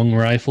 long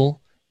rifle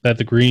that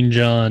the Green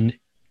John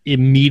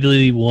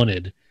immediately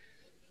wanted.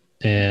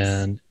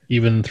 And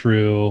even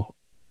through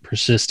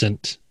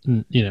persistent,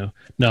 no,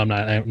 I'm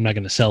not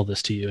going to sell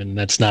this to you. And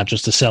that's not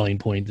just a selling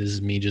point. This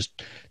is me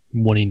just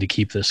wanting to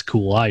keep this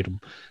cool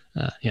item.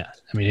 I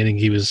think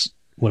he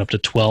went up to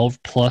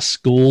 12 plus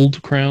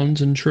gold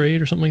crowns in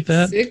trade or something like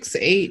that. 6,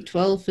 8,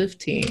 12,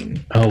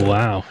 15. Oh,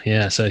 wow.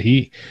 Yeah. So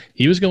he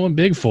was going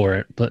big for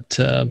it, but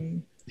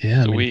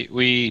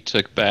we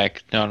took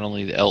back not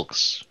only the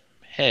elk's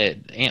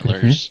head,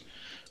 antlers,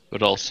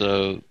 but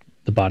also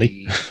the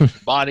body,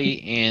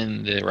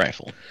 and the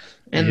rifle.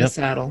 And the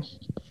saddle.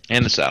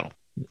 And the saddle.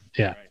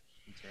 Yeah.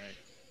 That's right.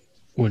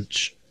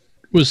 Which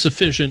was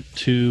sufficient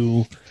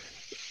to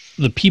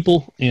the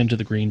people and to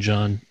the Green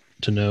John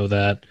to know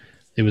that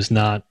it was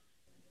not,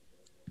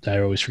 I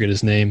always forget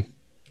his name.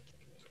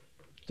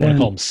 I want to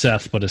call him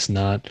Seth, but it's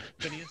not.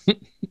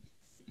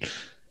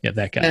 Yeah,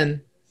 that guy.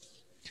 Sten.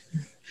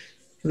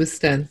 It was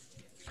Sten.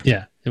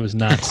 Yeah, it was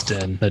not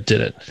Sten that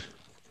did it.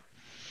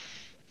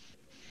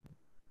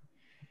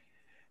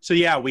 So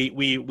yeah,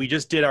 we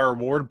just did our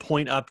reward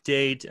point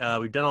update.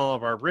 We've done all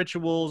of our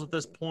rituals at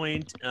this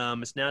point.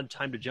 It's now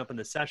time to jump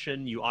into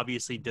session. You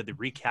obviously did the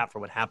recap for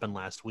what happened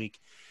last week.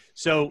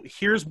 So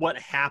here's what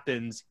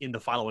happens in the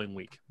following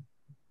week.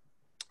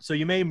 So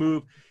you may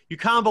move, you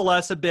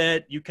convalesce a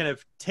bit, you kind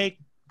of take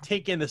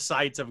in the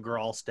sights of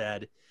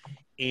Gralstead,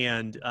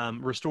 and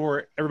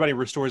everybody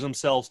restores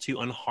themselves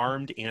to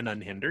unharmed and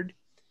unhindered.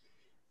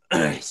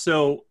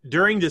 So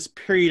during this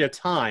period of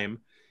time,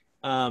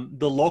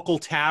 the local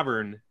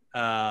tavern,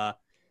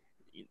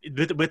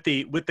 with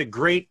the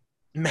great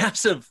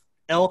massive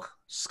elk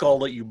skull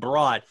that you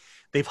brought,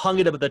 they've hung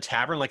it up at the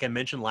tavern, like I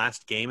mentioned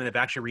last game, and they've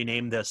actually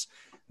renamed this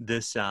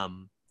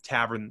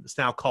tavern. It's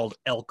now called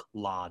Elk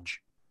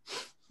Lodge.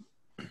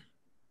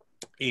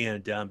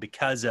 And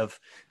because of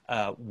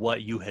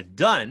what you had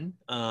done,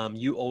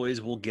 you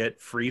always will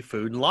get free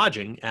food and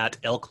lodging at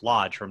Elk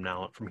Lodge from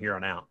here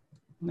on out.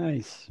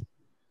 Nice.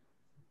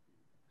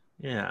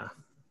 Yeah.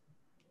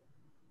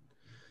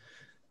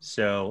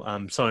 So,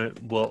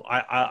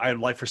 I'd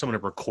like for someone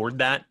to record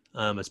that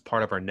as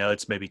part of our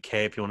notes. Maybe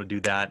Kay, if you want to do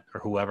that,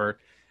 or whoever,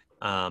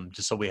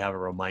 just so we have a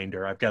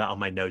reminder. I've got it on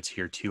my notes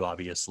here too,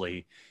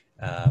 obviously.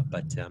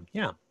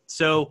 Yeah.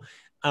 So,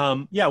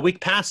 week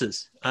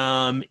passes,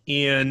 and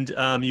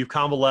you've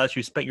convalesced.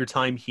 You spent your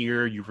time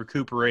here. You've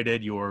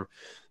recuperated.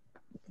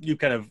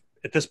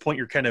 At this point,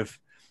 you're kind of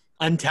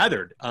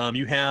untethered.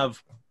 You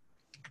have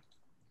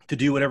to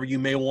do whatever you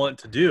may want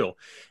to do.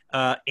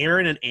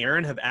 Aaron and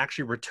Aaron have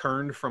actually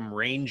returned from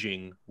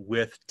ranging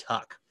with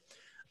Tuck.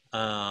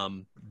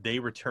 They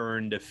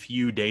returned a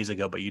few days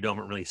ago, but you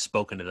haven't really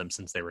spoken to them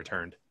since they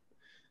returned.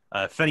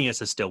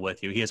 Phineas is still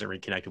with you. He hasn't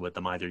reconnected with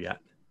them either yet.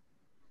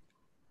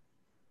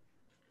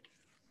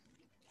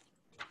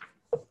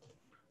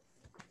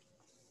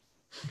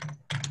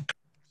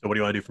 So what do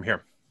you want to do from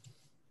here?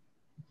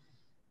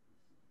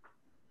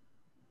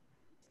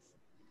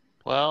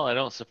 Well, I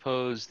don't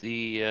suppose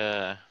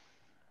the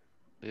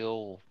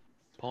old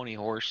pony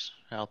horse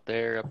out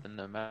there up in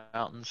the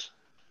mountains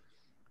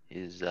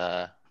is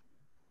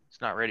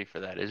it's not ready for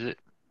that, is it?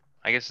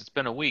 I guess it's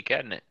been a week,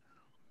 hasn't it?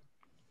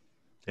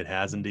 It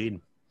has indeed.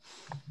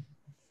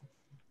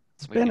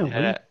 It's been a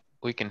week.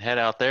 We can head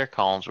out there,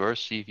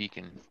 Collinsworth, see if you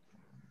can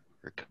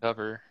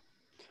recover.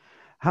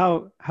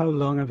 How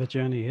long of a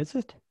journey is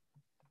it?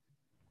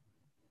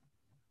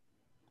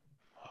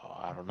 Oh,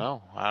 I don't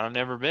know. I've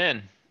never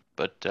been,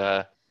 but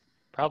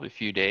probably a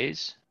few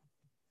days.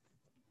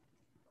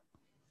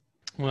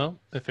 Well,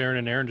 if Aaron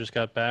and Aaron just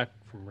got back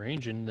from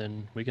ranging,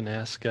 then we can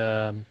ask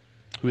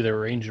who they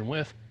were ranging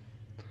with.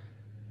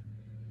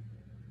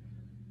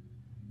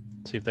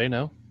 See if they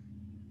know.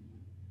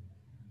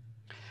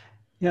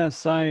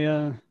 Yes,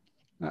 I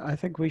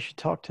think we should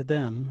talk to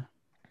them,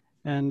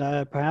 and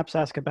perhaps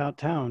ask about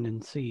town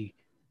and see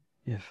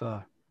if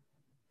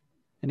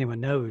anyone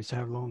knows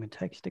how long it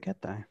takes to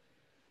get there.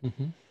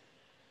 Mm-hmm.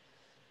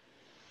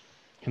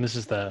 And this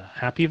is the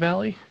Happy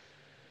Valley?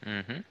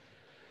 Mm-hmm.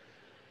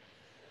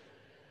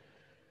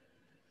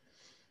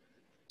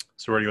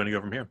 So where do you want to go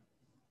from here?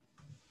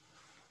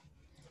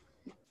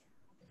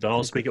 Don't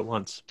all speak at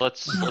once.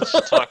 Let's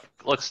talk.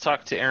 Let's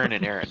talk to Aaron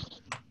and Aaron.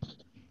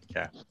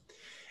 Okay.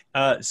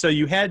 So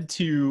you head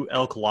to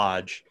Elk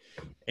Lodge,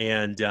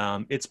 and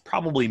it's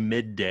probably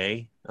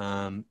midday.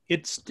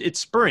 It's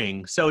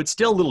spring, so it's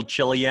still a little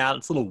chilly out.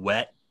 It's a little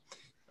wet.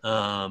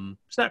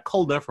 It's not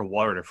cold enough for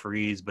water to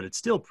freeze, but it's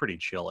still pretty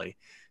chilly,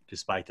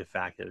 despite the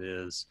fact that it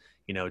is,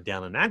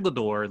 down in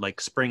Aglador, like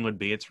spring would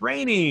be. It's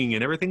raining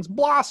and everything's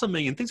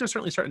blossoming, and things are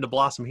certainly starting to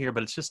blossom here,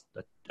 but it's just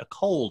a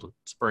cold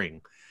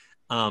spring.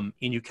 And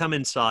you come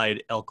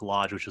inside Elk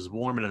Lodge, which is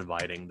warm and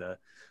inviting. The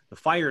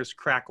fire is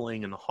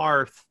crackling in the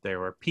hearth.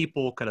 There are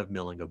people kind of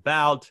milling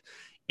about.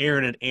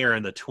 Aaron and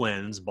Aaron, the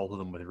twins, both of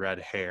them with red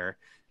hair,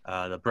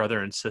 the brother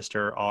and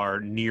sister are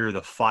near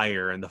the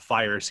fire, and the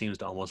fire seems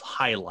to almost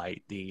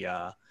highlight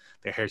their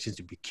hair seems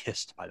to be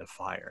kissed by the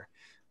fire,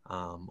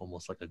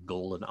 almost like a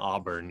golden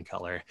auburn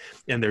color.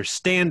 And they're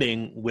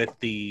standing with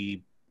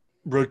the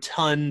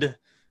rotund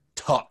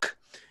Tuck,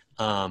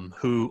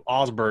 who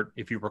Osbert,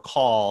 if you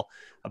recall,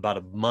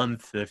 about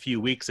a few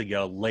weeks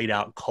ago, laid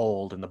out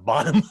cold in the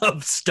bottom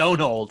of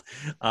Stonehold,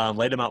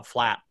 laid him out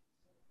flat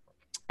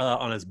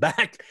on his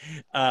back.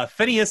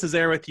 Phineas is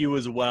there with you,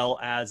 as well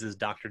as is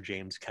Dr.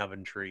 James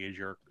Coventry,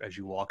 as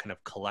you all kind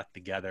of collect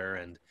together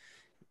and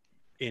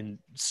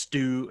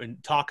stew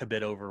and talk a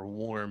bit over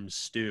warm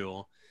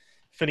stew.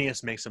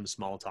 Phineas makes some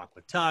small talk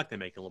with Tuck. They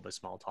make a little bit of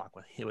small talk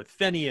with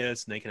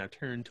Phineas, and they kind of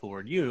turn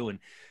toward you. And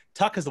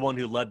Tuck is the one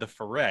who led the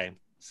foray.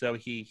 So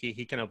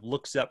he kind of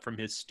looks up from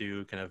his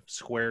stew, kind of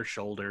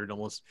square-shouldered,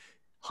 almost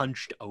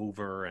hunched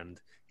over, and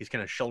he's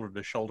kind of shoulder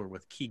to shoulder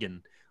with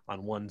Keegan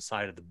on one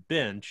side of the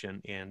bench,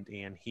 and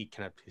he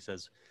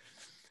says,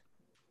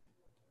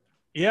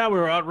 "Yeah, we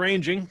were out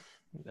ranging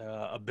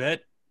a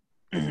bit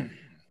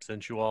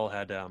since you all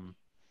had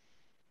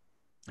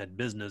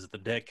business at the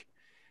Dick.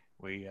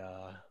 We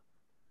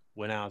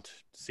went out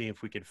to see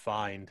if we could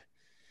find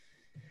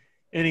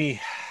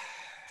anything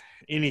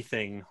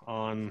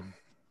on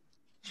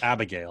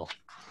Abigail."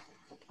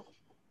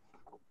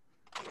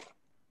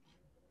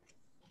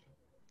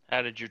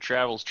 How did your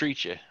travels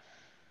treat you?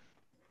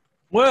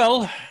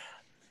 "Well,"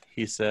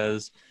 he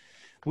says,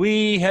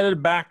 "we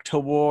headed back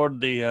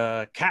toward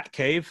the cat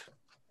cave,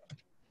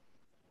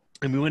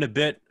 and we went a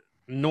bit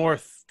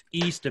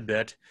northeast a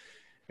bit,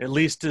 at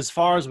least as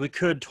far as we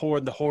could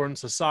toward the Horn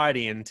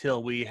Society,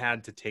 until we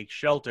had to take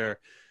shelter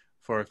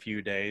for a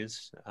few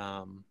days.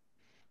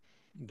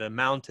 The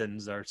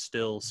mountains are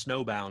still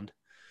snowbound,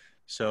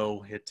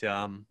 so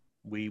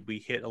we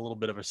hit a little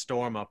bit of a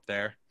storm up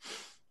there.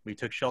 We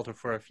took shelter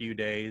for a few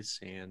days,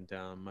 and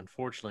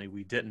unfortunately,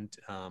 we didn't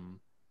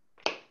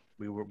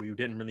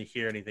really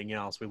hear anything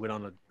else. We went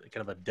on a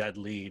kind of a dead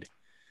lead,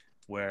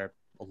 where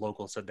a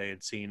local said they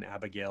had seen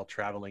Abigail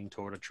traveling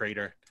toward a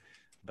trader,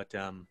 but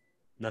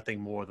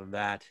nothing more than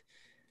that.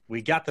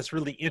 We got this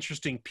really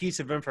interesting piece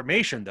of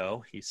information,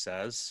 though," he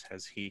says,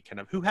 as he kind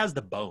of, "Who has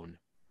the bone?"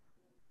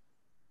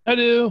 I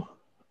do.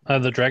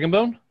 The dragon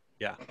bone?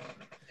 Yeah.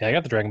 Yeah, I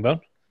got the dragon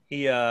bone.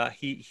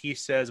 He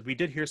says, "We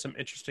did hear some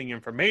interesting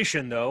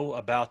information, though,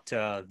 about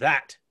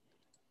that,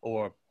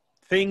 or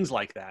things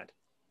like that.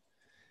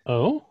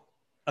 Oh?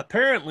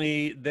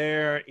 Apparently,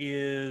 there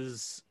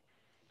is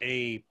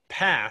a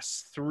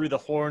pass through the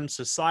Horn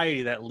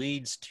Society that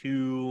leads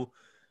to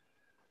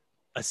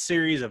a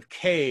series of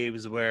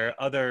caves where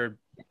other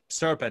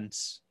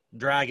serpents,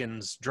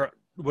 dragons,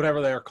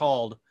 whatever they're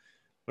called,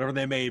 whatever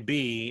they may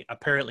be,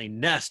 apparently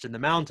nest in the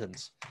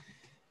mountains.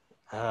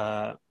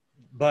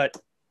 But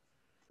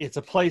it's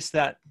a place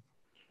that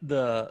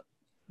the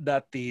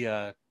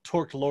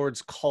Torque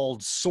Lords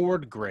called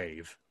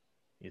Swordgrave,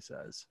 he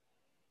says.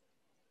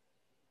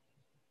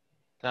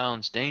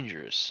 Sounds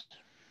dangerous.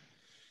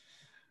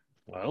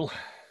 Well,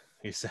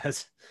 he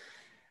says,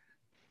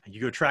 you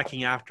go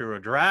tracking after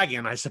a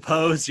dragon, I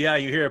suppose. Yeah,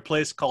 you hear a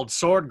place called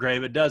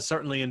Swordgrave. It does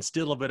certainly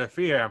instill a bit of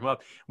fear. Well,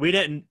 we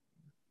didn't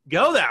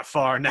go that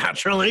far,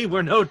 naturally.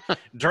 We're no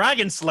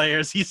dragon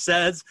slayers, he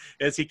says,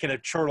 as he kind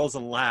of chortles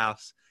and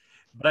laughs.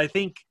 But I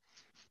think,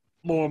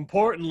 more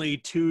importantly,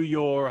 to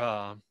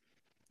your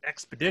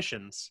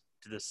expeditions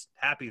to this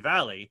Happy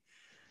Valley,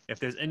 if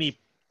there's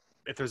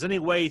any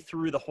way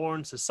through the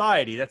Horn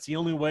Society, that's the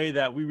only way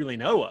that we really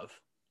know of.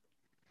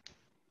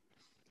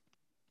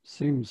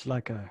 Seems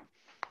like a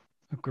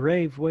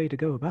grave way to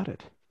go about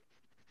it.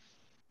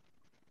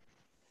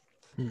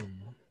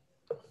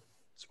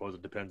 Suppose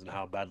it depends on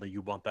how badly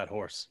you want that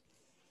horse.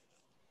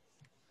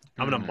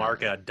 I'm going to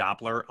mark a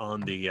Doppler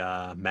on the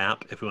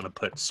map if we want to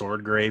put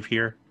Swordgrave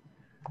here.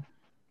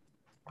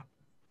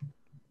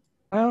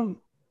 Well,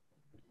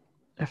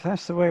 if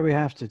that's the way we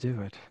have to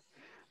do it,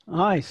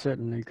 I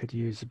certainly could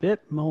use a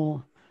bit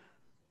more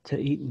to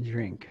eat and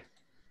drink.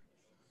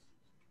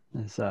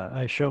 As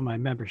I show my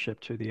membership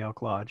to the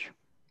Elk Lodge.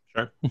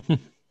 Sure.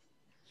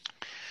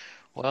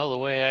 Well, the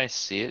way I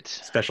see it,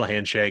 Special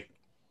handshake,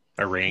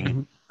 a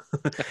ring.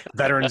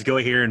 Veterans go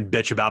here and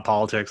bitch about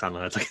politics. I don't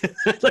know.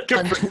 It's like a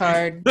Punch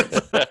card.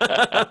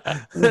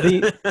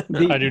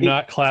 I do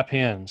not clap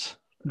hands.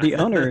 The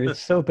owner is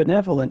so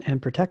benevolent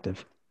and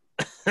protective.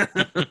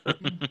 the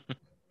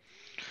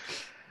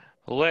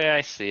way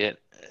I see it,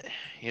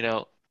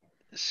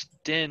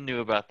 Stin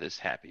knew about this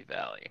Happy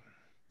Valley.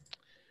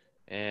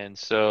 And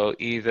so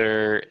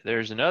either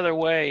there's another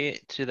way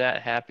to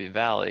that Happy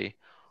Valley,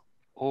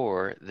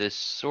 or this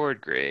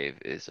Swordgrave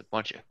is a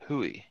bunch of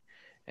hooey,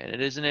 and it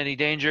isn't any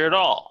danger at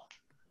all.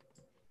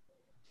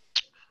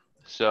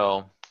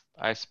 So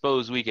I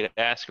suppose we could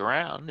ask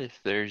around if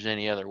there's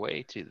any other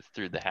way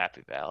through the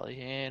Happy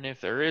Valley, and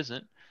if there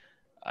isn't,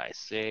 I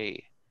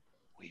say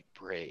we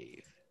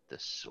brave the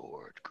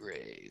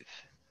Swordgrave.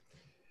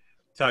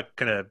 Tuck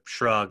kind of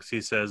shrugs.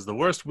 He says, the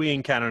worst we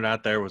encountered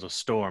out there was a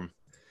storm.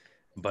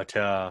 But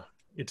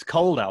it's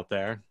cold out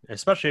there,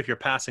 especially if you're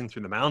passing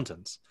through the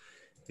mountains.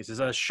 He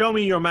says, show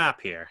me your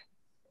map here.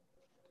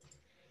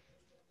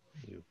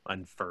 You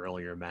unfurl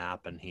your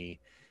map, and he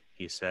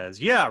says,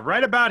 yeah,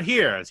 right about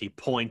here, as he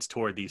points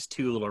toward these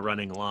two little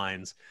running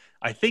lines.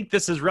 I think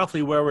this is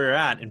roughly where we're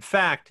at. In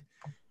fact,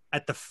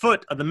 at the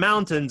foot of the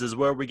mountains is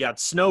where we got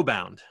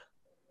snowbound.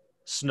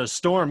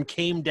 Snowstorm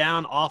came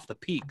down off the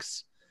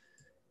peaks.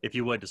 If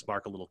you would, just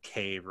mark a little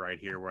cave right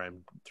here where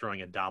I'm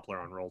throwing a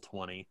Doppler on roll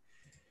 20.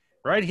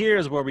 Right here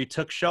is where we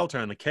took shelter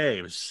in the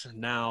caves.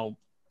 Now,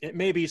 it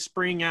may be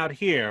spring out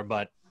here,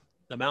 but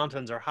the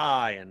mountains are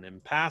high and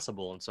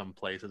impassable in some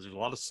places. There's a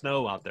lot of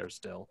snow out there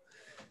still.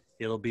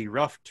 It'll be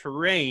rough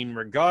terrain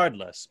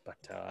regardless, but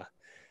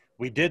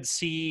we did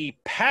see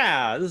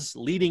paths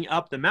leading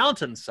up the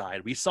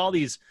mountainside. We saw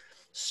these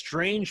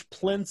strange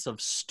plinths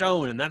of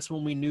stone, and that's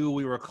when we knew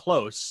we were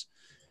close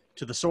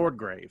to the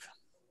Swordgrave.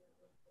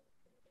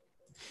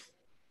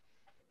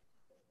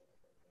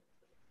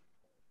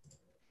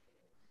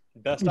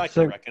 Best I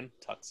can reckon,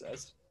 Tuck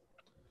says.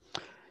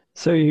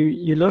 So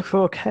you look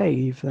for a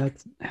cave that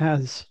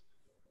has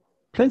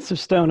plinths of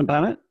stone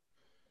about it,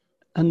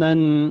 and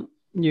then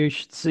you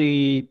should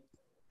see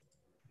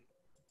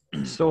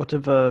sort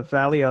of a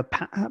valley, a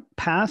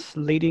pass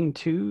leading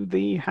to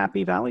the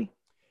Happy Valley.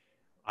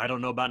 I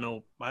don't know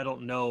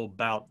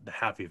about the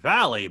Happy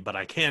Valley, but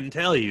I can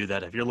tell you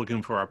that if you're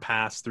looking for a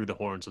pass through the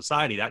Horn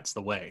Society, that's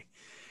the way.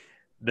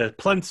 The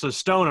plinths of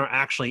stone are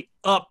actually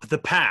up the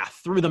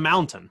path through the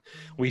mountain.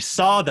 We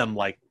saw them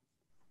like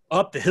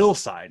up the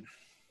hillside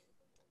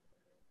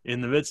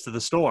in the midst of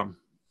the storm.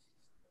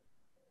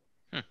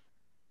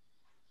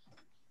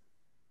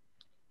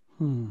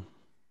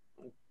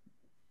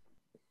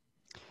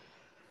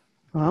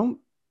 Well,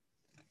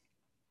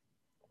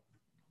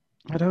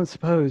 I don't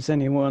suppose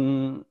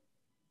anyone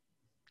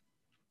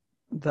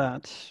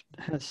that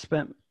has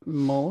spent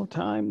more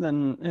time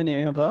than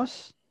any of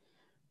us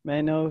may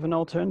know of an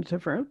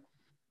alternative route.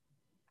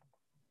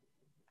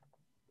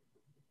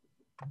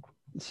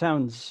 It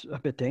sounds a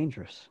bit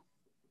dangerous.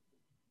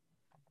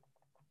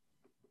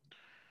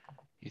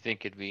 You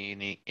think it'd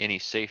be any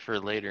safer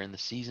later in the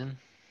season?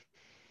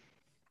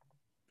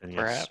 And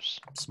Perhaps.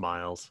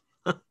 Smiles.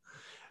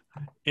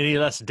 Any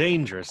less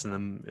dangerous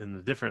in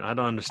the different? I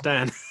don't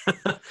understand.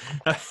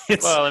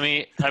 Well, I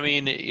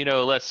mean,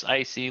 less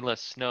icy,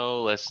 less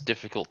snow, less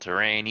difficult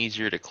terrain,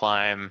 easier to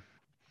climb.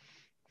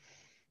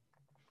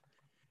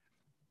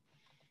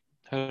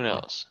 Who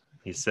knows?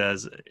 He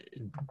says,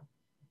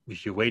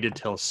 if you waited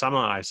till summer,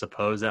 I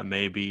suppose that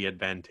may be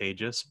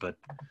advantageous, but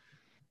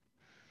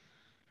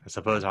I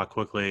suppose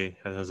it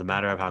is a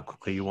matter of how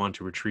quickly you want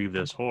to retrieve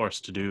this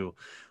horse to do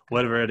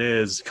whatever it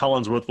is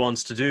Collinsworth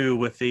wants to do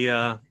with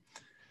the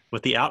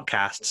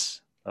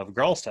outcasts of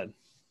Gralstead,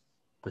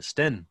 with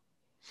Sten.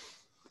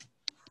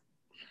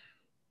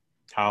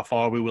 How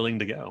far are we willing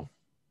to go?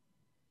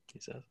 He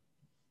says.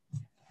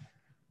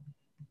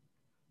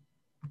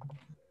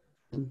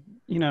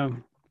 You know,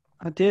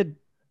 I did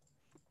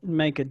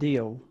make a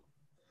deal,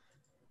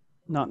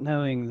 not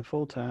knowing the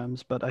full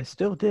times, but I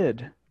still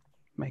did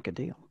make a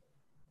deal.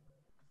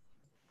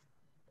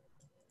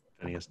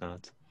 Phineas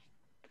nods.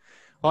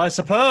 Well, I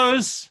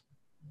suppose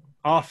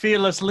our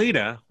fearless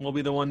leader will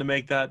be the one to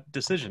make that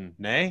decision,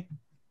 nay?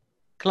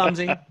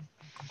 Clumsy.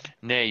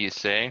 Nay, you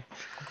say.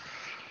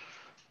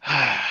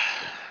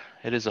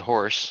 It is a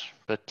horse,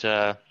 but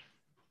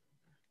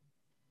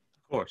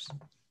Of course.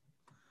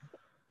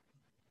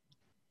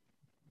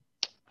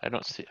 I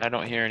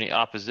don't hear any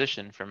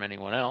opposition from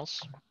anyone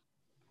else.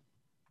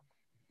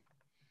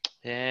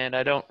 And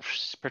I don't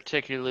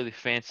particularly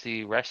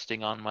fancy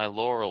resting on my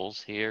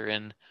laurels here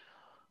in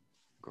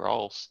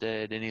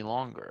Gralstead any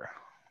longer.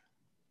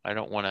 I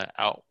don't want to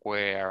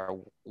outwear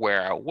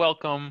our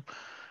welcome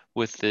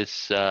with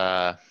this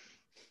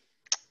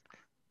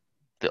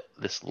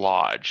this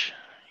lodge.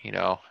 You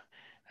know,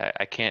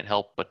 I can't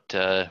help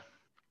but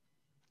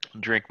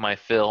drink my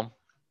fill,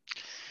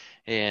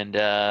 and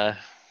I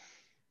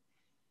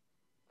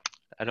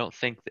don't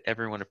think that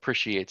everyone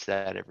appreciates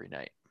that every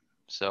night.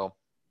 So,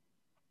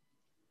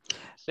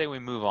 say we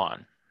move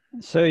on.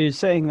 So you're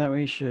saying that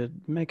we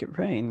should make it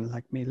rain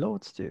like me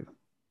lords do?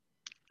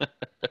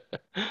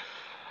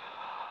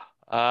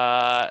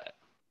 I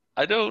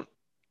don't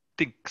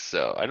think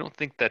so. I don't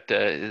think that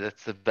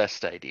that's the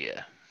best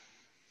idea.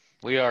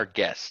 We are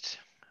guests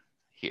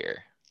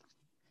here.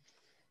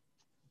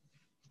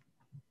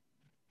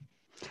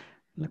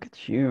 Look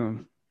at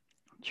you,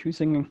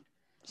 choosing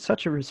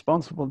such a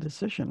responsible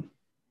decision.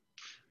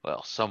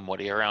 Well,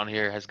 somebody around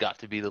here has got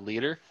to be the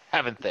leader,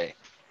 haven't they?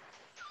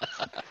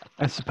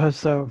 I suppose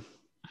so.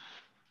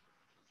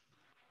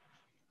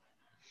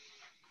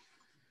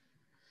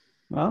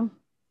 Well,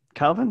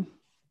 Calvin,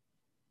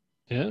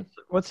 Yeah,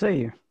 what say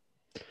you?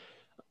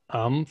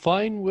 I'm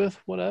fine with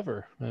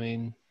whatever. I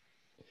mean,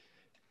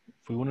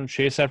 if we want to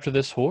chase after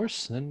this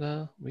horse,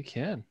 then we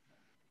can.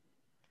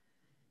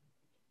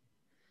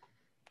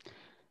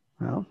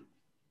 Well,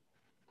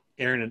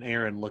 Aaron and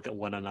Aaron look at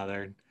one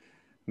another.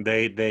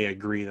 They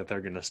agree that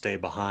they're going to stay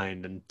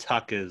behind, and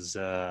Tuck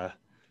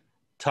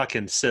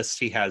insists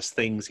he has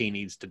things he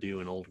needs to do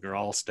in Old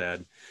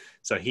Gralstead,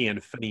 so he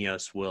and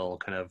Phineas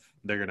will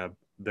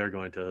they're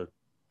going to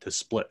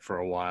split for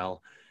a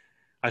while.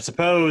 I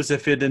suppose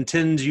if you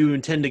intend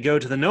to go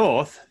to the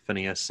north,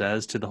 Phineas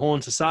says, to the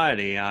Horn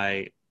Society,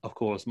 I of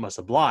course must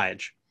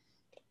oblige.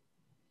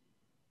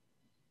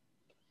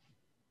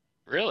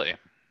 Really?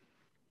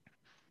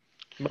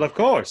 But of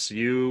course,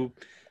 you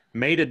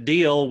made a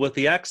deal with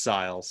the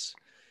exiles,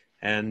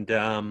 and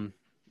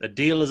a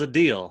deal is a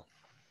deal,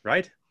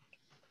 right?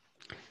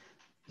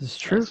 this is I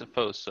true.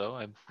 suppose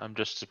so. I'm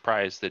just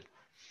surprised that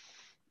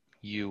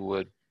you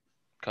would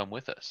come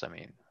with us. I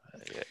mean,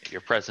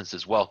 your presence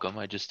is welcome.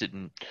 I just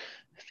didn't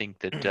think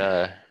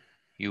that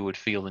you would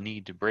feel the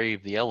need to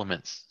brave the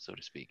elements, so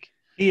to speak.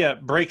 He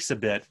breaks a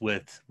bit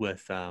with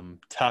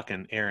Tuck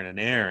and Aaron,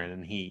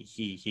 and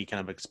he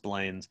kind of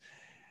explains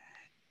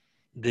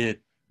the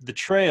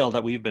trail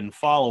that we've been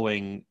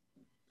following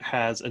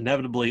has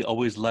inevitably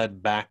always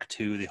led back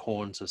to the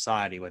Horn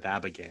Society with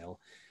Abigail.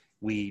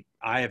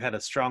 I have had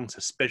a strong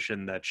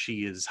suspicion that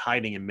she is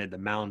hiding amid the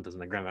mountains,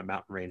 and the Grand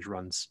Mountain Range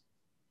runs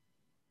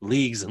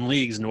leagues and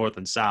leagues north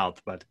and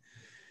south, but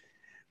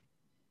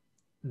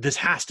this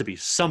has to be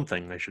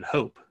something, I should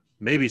hope.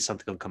 Maybe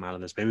something will come out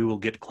of this. Maybe we'll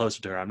get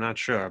closer to her. I'm not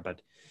sure,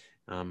 but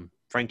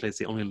frankly, it's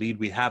the only lead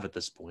we have at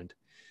this point.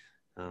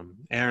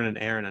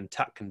 Aaron and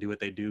Tuck can do what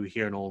they do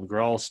here in Old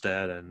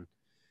Gralstead and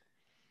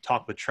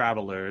talk with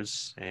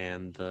travelers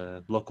and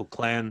the local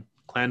clan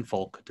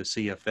folk to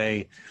see if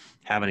they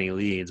have any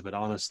leads. But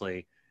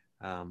honestly,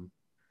 I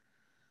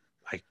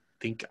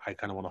think I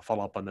kind of want to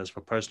follow up on this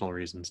for personal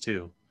reasons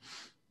too.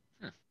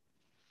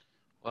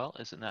 Well,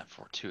 isn't that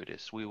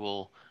fortuitous? We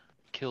will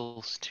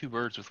kill two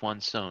birds with one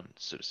stone,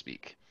 so to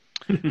speak.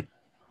 With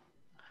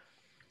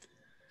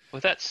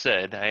that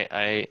said,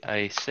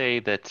 I say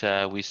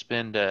that we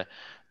spend the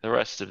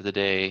rest of the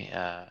day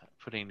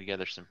putting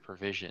together some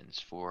provisions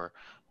for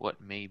what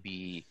may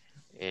be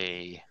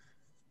a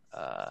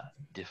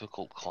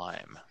difficult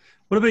climb.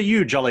 What about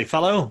you, jolly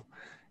fellow?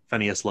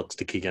 Phineas looks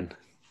to Keegan.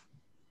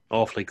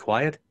 Awfully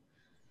quiet.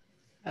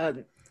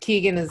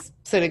 Keegan is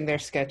sitting there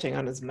sketching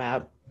on his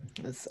map,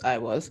 as I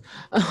was,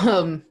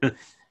 and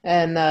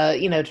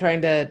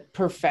trying to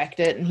perfect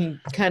it. And he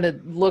kind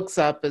of looks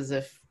up as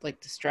if like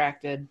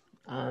distracted,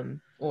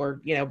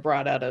 or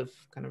brought out of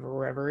kind of a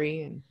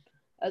reverie. And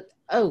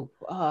I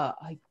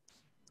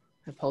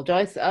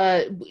apologize.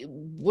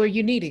 Were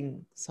you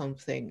needing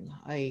something?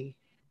 I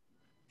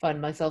find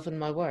myself in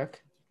my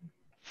work.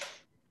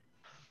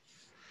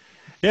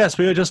 Yes,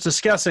 we were just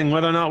discussing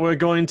whether or not we're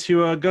going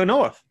to go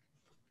north.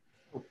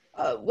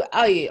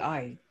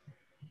 I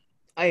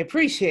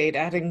appreciate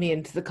adding me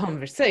into the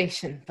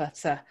conversation,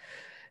 but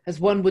as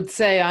one would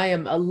say, I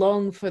am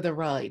along for the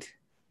ride.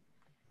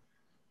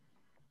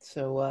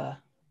 So,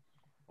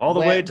 all the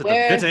way to the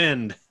bitter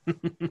end.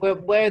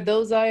 where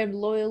those I am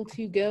loyal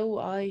to go,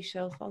 I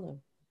shall follow.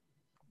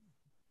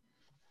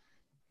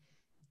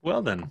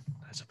 Well then,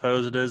 I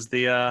suppose it is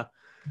the 1,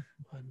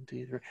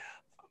 2, 3.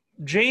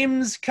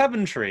 James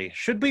Coventry.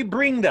 Should we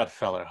bring that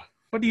fellow?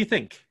 What do you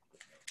think?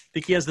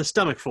 Think he has the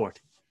stomach for it?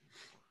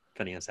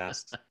 Phineas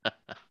asks.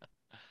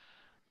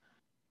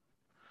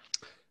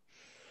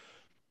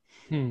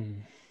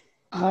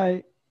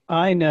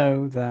 I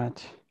know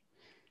that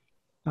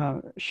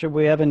should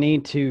we ever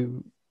need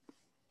to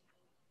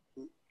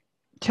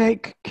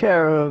take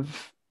care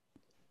of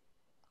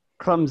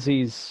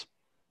Clumsy's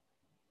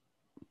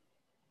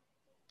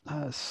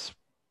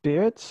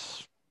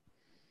spirits,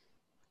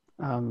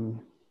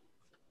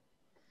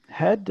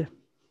 head.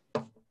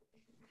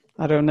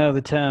 I don't know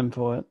the term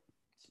for it.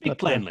 Speak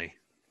plainly.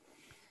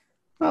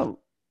 Well,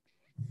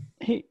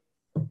 he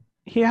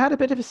had a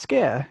bit of a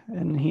scare,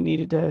 and he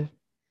needed to,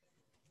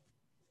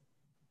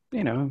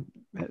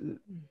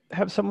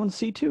 have someone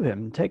see to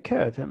him, take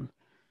care of him.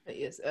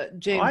 Yes,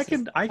 James.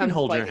 I can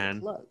hold your quite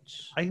hand.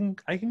 clutch. I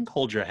can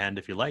hold your hand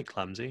if you like,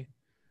 Clumsy.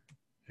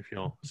 If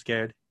you're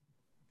scared.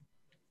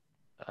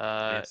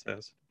 Phineas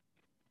says.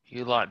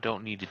 You lot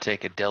don't need to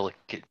take a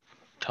delicate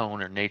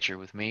tone or nature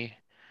with me.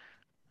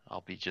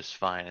 I'll be just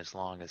fine as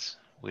long as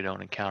we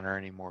don't encounter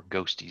any more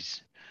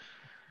ghosties.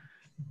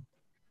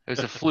 It was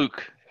a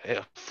fluke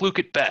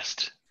at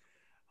best.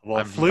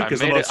 Well, fluke is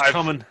the most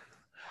common.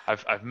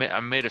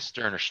 I'm made of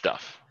sterner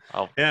stuff.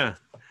 Yeah.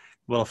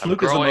 Well, a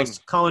fluke is the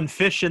most common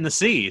fish in the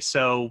sea,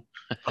 so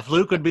a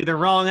fluke would be the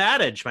wrong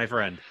adage, my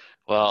friend.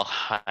 Well,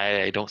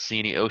 I don't see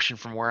any ocean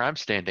from where I'm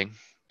standing,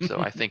 so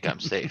I think I'm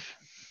safe.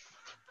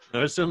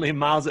 There's certainly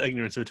miles of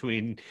ignorance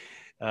between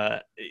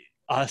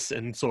us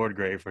and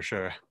Swordgrave, for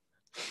sure.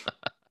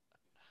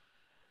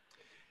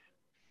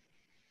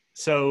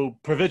 So,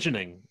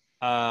 provisioning.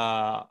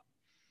 I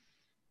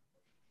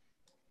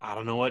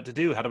don't know what to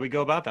do. How do we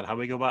go about that? How do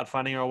we go about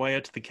finding our way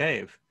out to the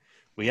cave?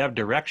 We have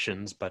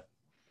directions, but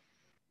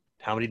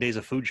how many days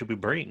of food should we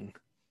bring?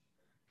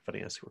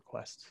 Phineas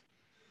requests.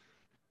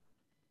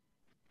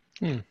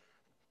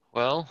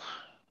 Well,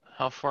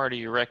 how far do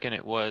you reckon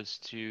it was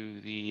to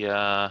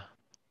the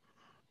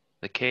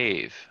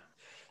cave?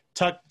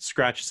 Tuck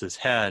scratches his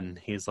head, and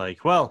he's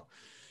like, well,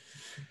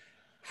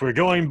 if we're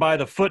going by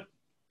the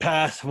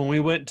footpath when we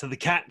went to the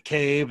cat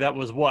cave, that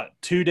was,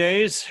 2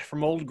 days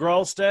from Old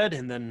Gralstead?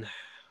 And then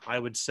I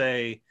would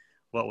say,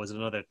 what was it,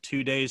 another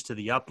 2 days to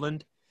the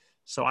upland?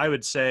 So I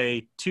would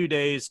say 2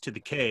 days to the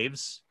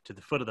caves, to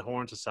the foot of the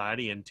Horn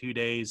Society, and 2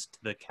 days to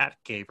the cat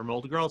cave from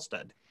Old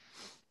Gralstead.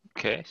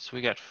 Okay, so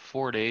we got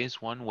 4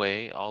 days one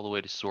way all the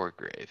way to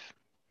Swordgrave.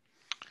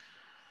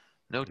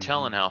 No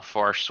telling how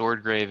far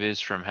Swordgrave is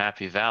from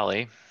Happy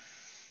Valley,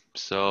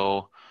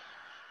 so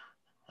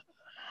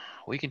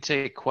we can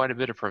take quite a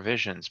bit of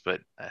provisions,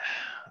 but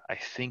I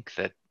think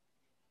that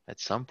at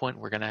some point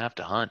we're going to have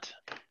to hunt.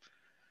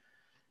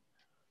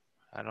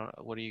 I don't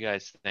know. What do you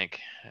guys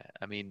think?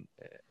 I mean,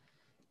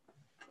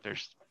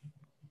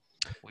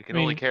 we can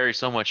only carry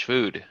so much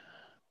food.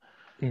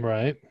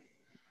 Right.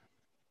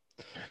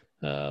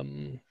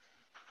 The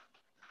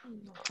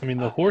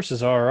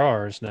horses are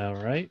ours now,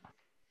 right?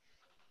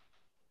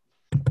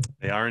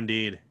 They are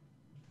indeed.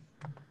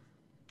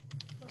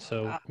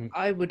 So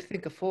I would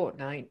think a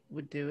fortnight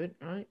would do it,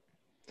 right?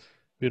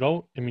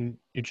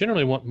 you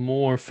generally want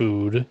more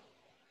food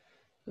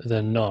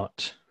than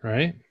not,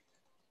 right?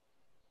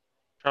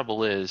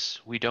 Trouble is,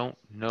 we don't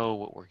know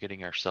what we're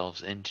getting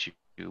ourselves into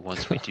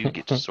once we do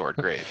get to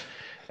Swordgrave.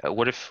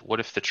 What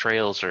if the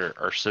trails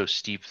are so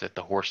steep that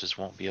the horses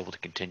won't be able to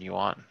continue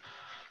on?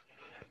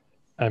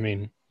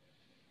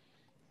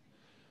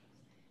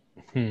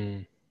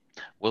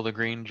 Will the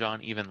Green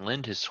John even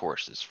lend his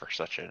horses for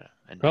such an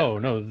endeavor? Oh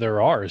no,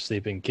 they're ours.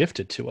 They've been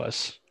gifted to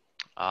us.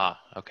 Ah,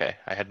 okay.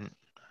 I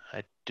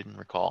didn't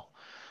recall.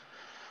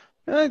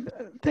 I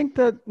think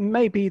that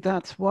maybe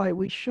that's why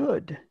we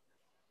should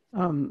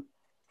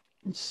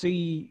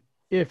see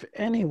if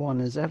anyone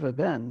has ever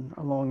been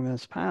along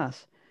this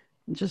path,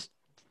 just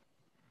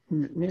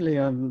merely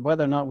on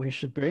whether or not we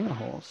should bring a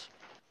horse.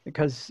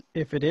 Because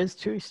if it is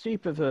too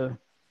steep of a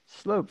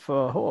slope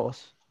for a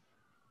horse,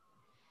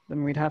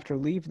 then we'd have to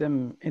leave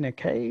them in a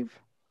cave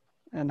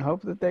and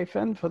hope that they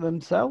fend for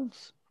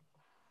themselves.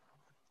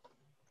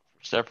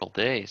 Several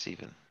days,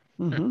 even.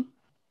 Mm-hmm.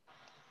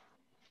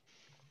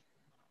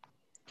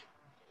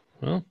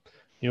 Well,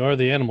 you are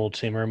the animal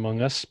tamer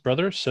among us,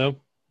 brother, so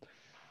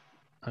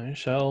I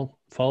shall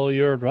follow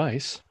your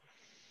advice.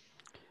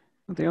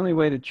 The only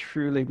way to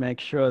truly make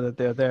sure that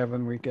they're there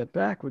when we get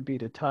back would be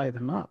to tie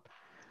them up.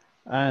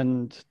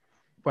 And,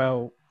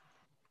 well,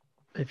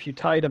 if you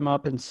tied them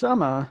up in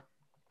summer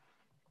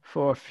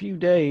for a few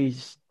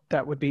days,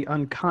 that would be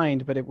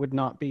unkind, but it would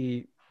not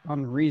be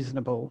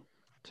unreasonable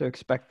to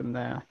expect them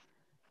there.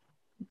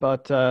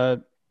 But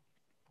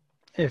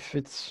if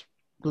it's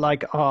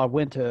like our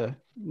winter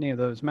near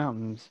those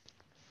mountains,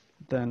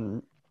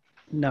 then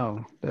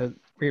no,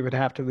 we would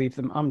have to leave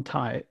them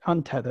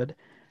untethered,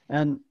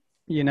 and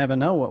you never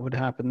know what would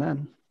happen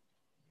then.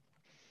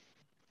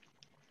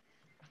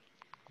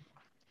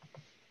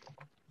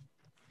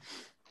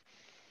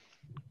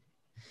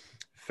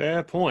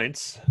 Fair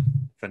points,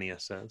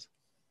 Phineas says.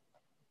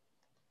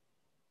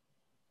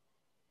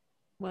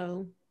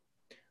 Well,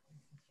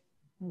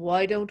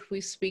 why don't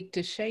we speak to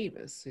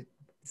Seamus? It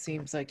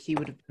seems like he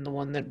would have been the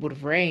one that would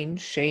have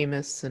ranged.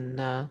 Seamus and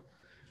the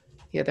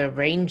other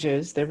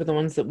rangers, they were the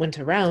ones that went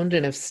around,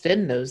 and if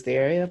Sten knows the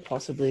area,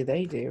 possibly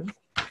they do.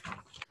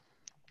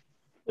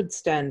 Would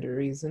stand to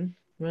reason,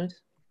 right?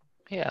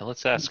 Yeah,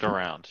 let's ask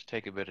around.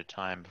 Take a bit of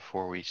time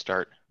before we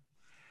start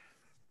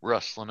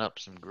rustling up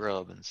some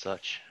grub and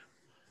such.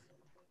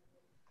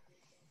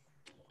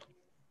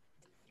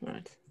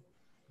 Right.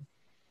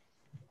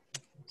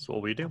 That's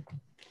what we do.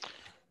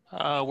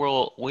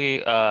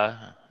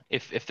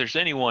 If there's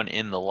anyone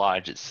in the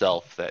lodge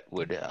itself that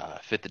would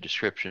fit the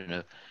description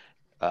of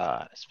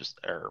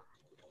or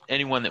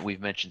anyone that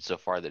we've mentioned so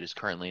far that is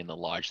currently in the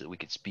lodge that we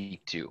could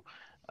speak to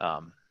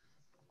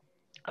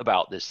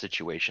about this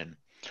situation,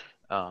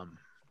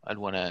 I'd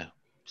want to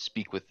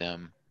speak with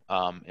them.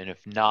 And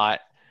if not,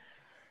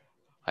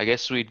 I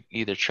guess we'd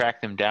either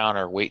track them down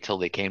or wait till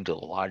they came to the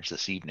lodge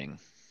this evening.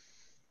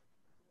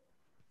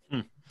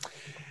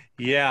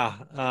 Yeah.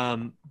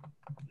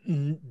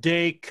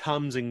 Day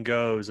comes and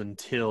goes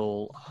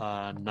until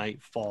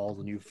night falls,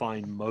 and you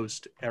find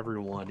most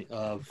everyone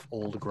of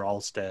Old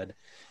Gralstead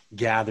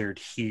gathered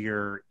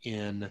here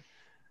in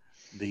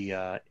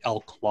the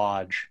Elk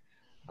Lodge,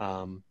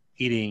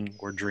 eating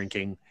or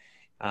drinking.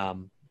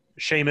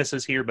 Seamus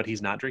is here, but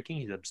he's not drinking.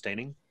 He's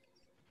abstaining.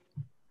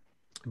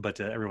 But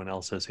everyone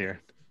else is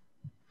here.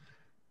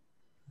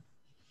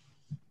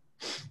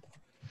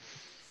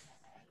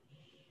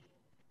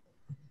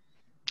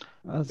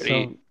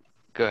 So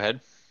Go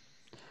ahead.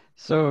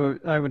 So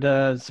I would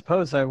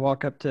suppose I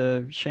walk up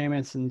to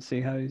Seamus and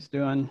see how he's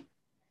doing.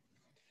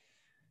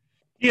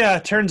 Yeah,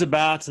 turns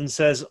about and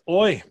says,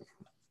 "Oi,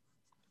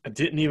 I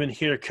didn't even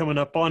hear it coming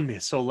up on me.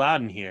 It's so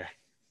loud in here."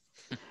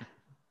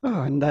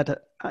 Oh, and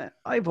that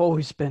I've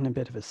always been a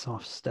bit of a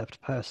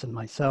soft-stepped person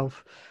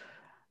myself.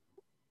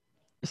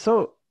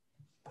 So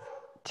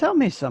tell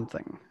me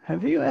something.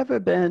 Have you ever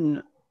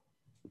been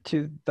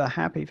to the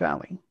Happy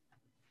Valley?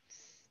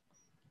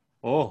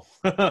 Oh,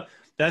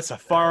 that's a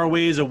far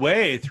ways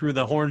away through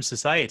the Horn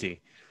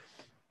Society.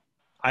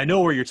 I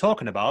know where you're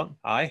talking about.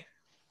 I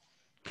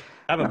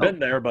haven't been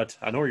there, but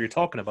I know where you're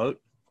talking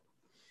about.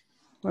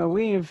 Well,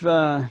 we've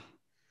found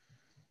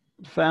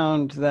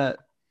that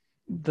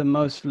the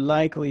most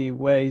likely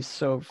way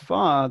so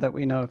far that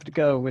we know of to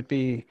go would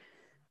be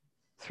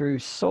through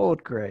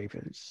Swordgrave.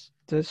 Is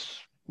this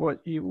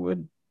what you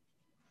would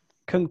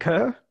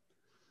concur?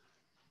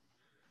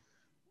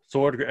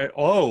 Swordgrave.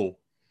 Oh,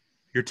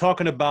 you're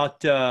talking about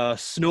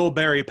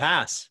Snowberry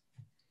Pass.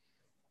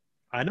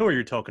 I know where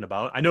you're talking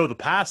about. I know the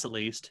pass, at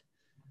least.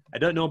 I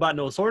don't know about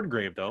no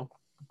Swordgrave, though.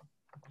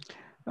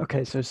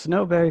 Okay, so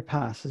Snowberry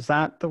Pass, is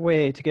that the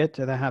way to get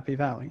to the Happy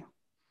Valley?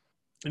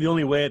 The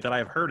only way that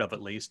I've heard of,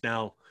 at least.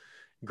 Now,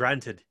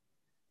 granted,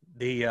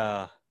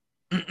 the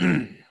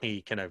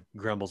he kind of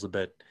grumbles a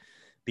bit.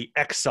 The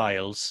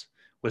exiles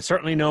would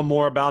certainly know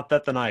more about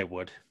that than I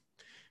would.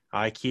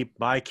 I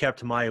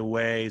kept my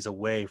ways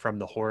away from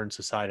the Horn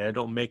Society. I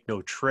don't make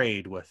no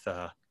trade with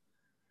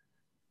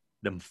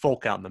them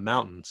folk out in the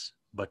mountains.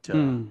 But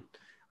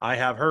I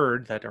have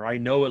heard that, or I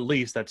know at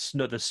least that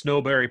the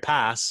Snowberry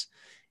Pass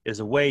is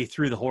a way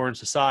through the Horn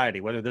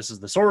Society. Whether this is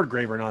the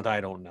Swordgrave or not,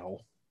 I don't know.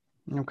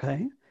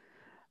 Okay.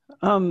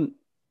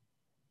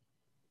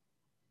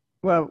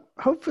 Well,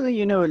 hopefully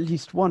you know at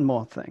least one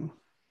more thing.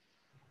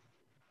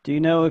 Do you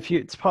know if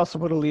it's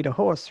possible to lead a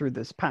horse through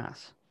this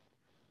pass?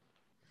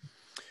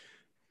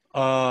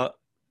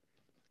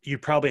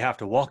 You'd probably have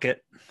to walk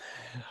it.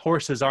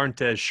 Horses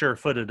aren't as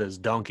sure-footed as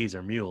donkeys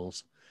or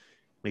mules,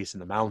 at least in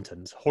the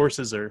mountains.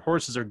 Horses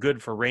are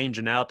good for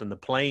ranging out in the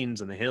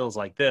plains and the hills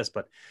like this,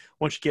 but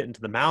once you get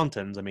into the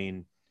mountains, I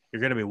mean,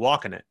 you're going to be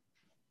walking it.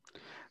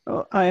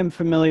 Well, I am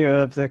familiar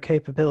of their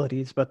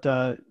capabilities, but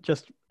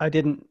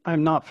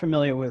I'm not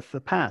familiar with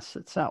the pass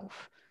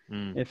itself.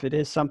 If it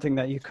is something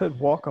that you could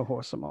walk a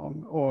horse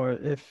along, or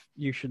if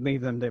you should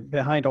leave them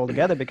behind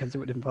altogether because it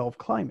would involve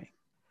climbing.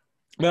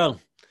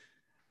 Well,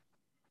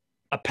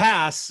 a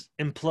pass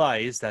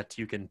implies that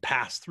you can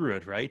pass through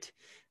it, right?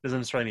 It doesn't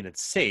necessarily mean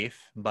it's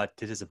safe, but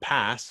it is a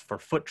pass for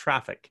foot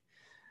traffic.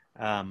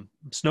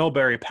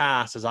 Snowberry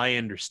Pass, as I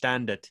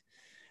understand it,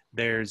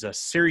 there's a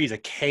series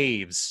of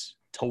caves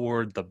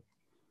toward the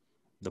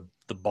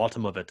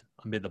bottom of it,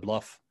 amid the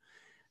bluff,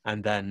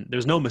 and then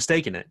there's no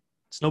mistaking it.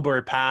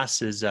 Snowberry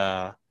Pass is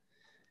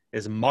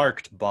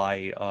marked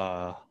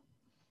by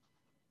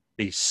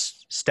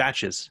these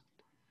statues,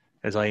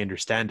 as I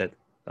understand it,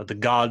 of the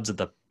gods of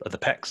the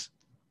Pecks.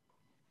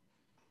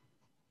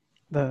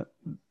 The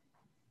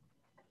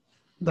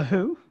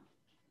who?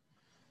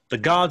 The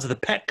gods of the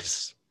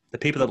Pecks, the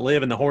people that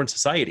live in the Horn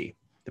Society.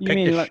 The You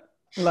mean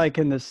like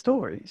in the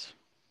stories?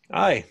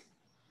 Aye.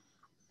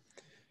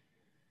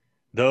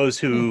 Those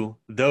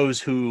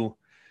tribes who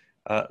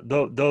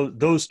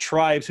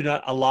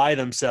not ally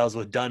themselves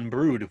with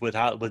Dunbrood, with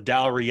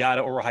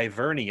Dalriata or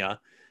Hivernia,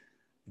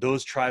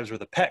 those tribes were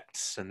the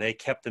Pects, and they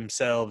kept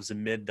themselves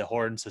amid the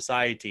Horn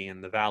Society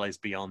and the valleys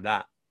beyond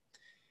that.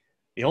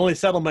 The only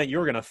settlement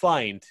you're going to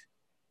find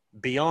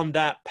beyond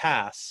that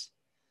pass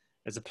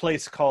There's a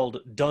place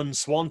called Dun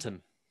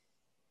Swanton.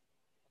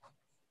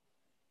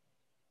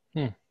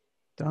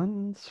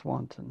 Dun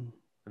Swanton.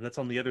 And that's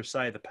on the other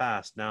side of the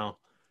pass. Now,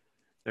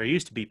 there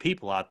used to be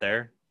people out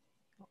there,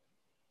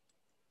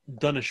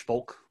 Dunnish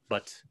folk,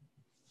 but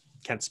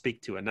can't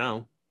speak to it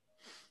now.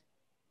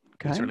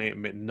 Okay.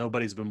 Certainly,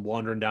 nobody's been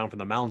wandering down from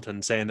the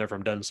mountain saying they're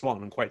from Dun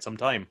Swanton in quite some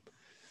time.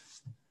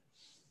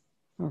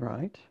 All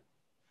right.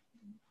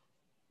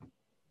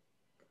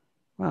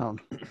 Well,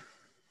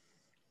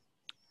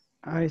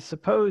 I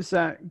suppose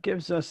that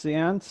gives us the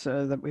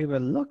answer that we were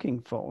looking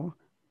for.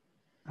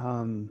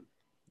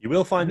 You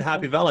will find the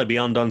Happy Valley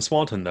beyond Dun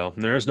Swanton, though.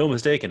 And there is no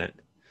mistaking it.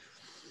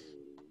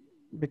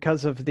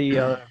 Because of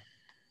the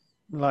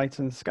lights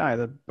in the sky,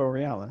 the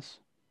Borealis.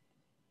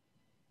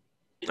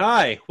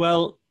 Aye,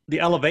 well, the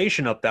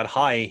elevation up that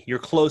high, you're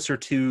closer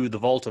to the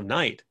Vault of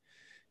Night.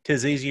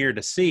 'Tis easier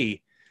to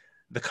see.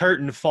 The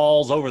curtain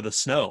falls over the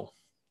snow.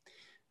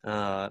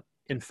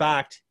 In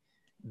fact,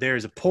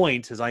 there's a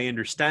point, as I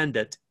understand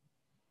it,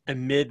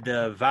 amid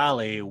the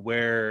valley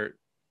where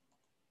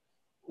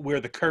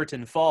the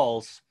curtain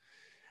falls,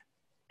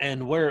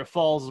 and where it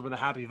falls is where the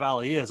Happy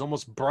Valley is,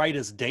 almost bright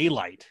as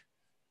daylight,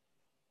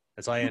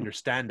 as I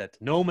understand it.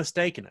 No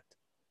mistaking it.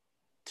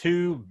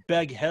 2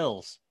 big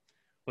hills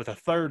with a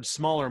third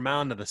smaller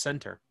mound in the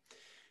center,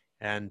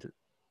 and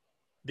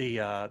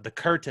the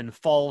curtain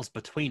falls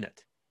between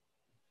it,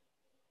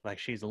 like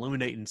she's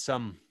illuminating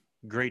some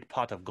great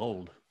pot of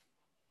gold.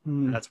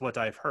 That's what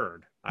I've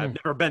heard. I've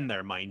never been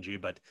there, mind you,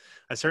 but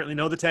I certainly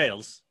know the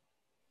tales.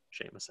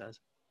 Seamus says.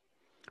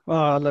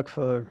 Well, I'll look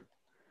for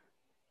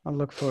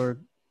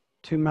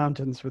 2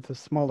 mountains with a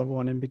smaller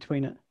one in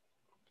between it.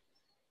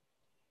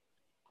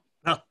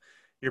 Well,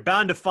 you're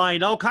bound to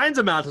find all kinds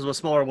of mountains with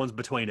smaller ones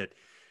between it.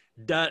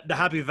 The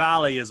Happy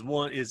Valley is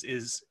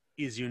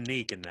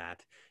unique in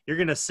that you're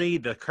going to see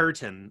the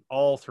curtain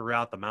all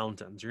throughout the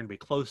mountains. You're going to be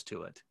close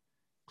to it,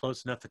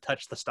 close enough to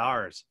touch the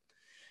stars.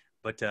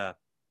 But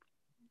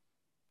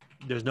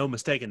there's no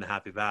mistake in the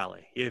Happy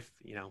Valley. If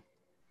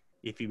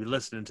you've been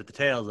listening to the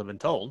tales I've been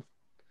told.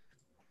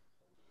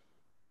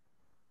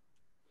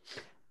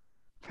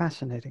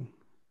 Fascinating.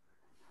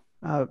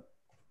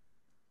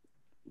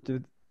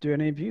 Do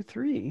any of you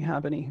 3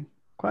 have any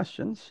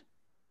questions?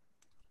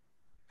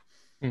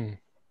 I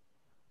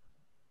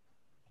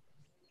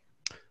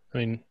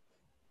mean,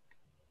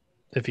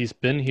 if he's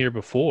been here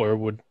before,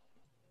 would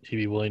he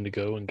be willing to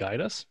go and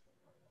guide us?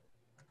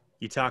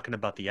 You talking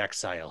about the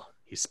exile?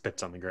 He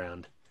spits on the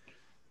ground.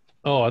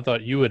 Oh, I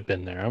thought you had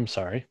been there. I'm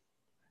sorry.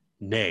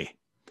 Nay.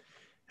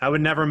 I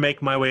would never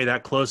make my way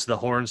that close to the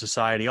Horn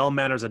Society. All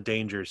manners of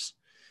dangers.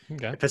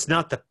 Okay. If it's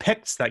not the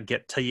Picts that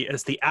get to you,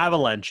 it's the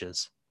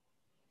avalanches.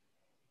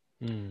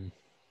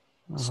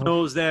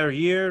 Snow's there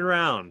year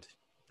round.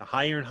 The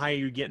higher and higher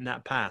you get in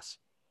that pass.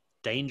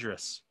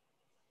 Dangerous.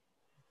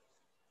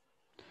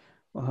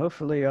 Well,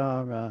 hopefully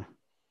our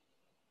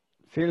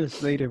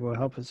fearless leader will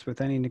help us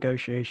with any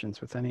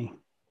negotiations with any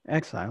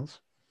exiles.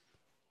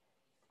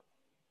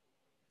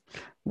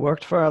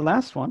 Worked for our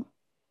last one.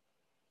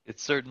 It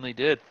certainly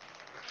did.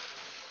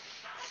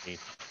 He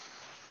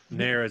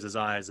narrows his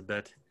eyes a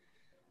bit.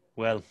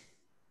 Well,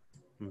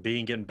 I'm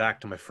getting back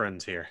to my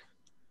friends here.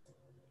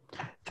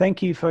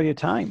 Thank you for your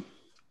time.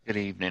 Good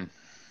evening.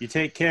 You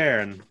take care,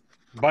 and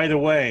by the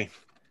way,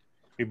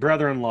 your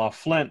brother-in-law,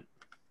 Flint,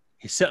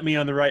 he set me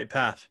on the right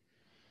path.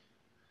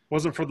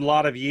 Wasn't for the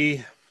lot of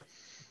ye.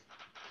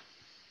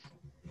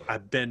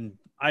 I'd been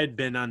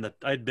in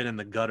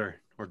the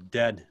gutter or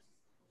dead.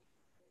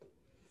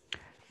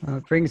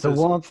 It brings a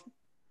warmth.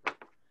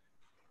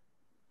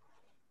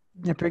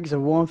 It brings a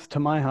warmth to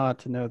my heart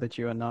to know that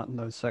you are not in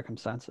those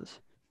circumstances.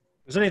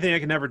 If there's anything I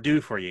can ever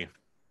do for you,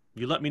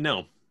 you let me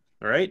know.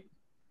 All right?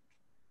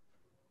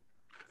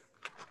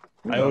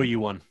 I owe you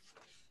one.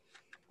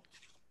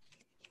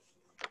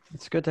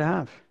 It's good to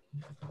have.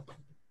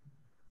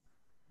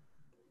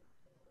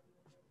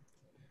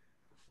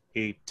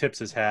 He tips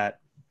his hat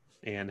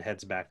and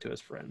heads back to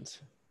his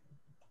friends.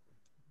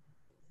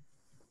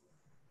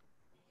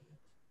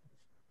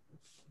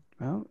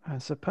 Well, I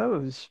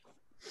suppose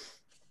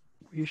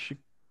we should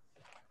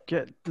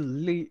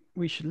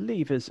we should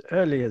leave as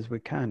early as we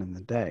can in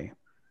the day.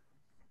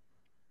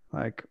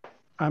 Like,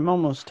 I'm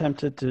almost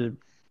tempted to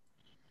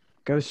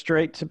go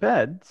straight to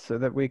bed so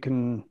that we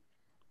can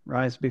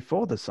rise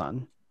before the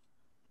sun.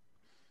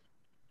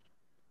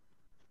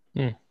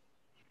 I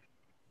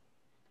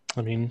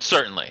mean,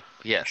 Certainly,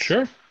 yes.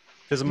 sure.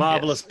 It's a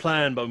marvelous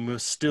plan, but we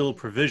must still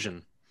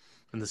provision.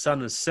 When the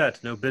sun is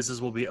set, no business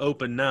will be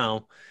open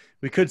now.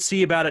 We could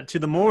see about it to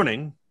the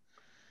morning.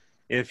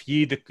 If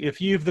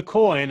you've the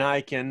coin,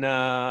 I can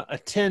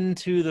attend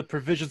to the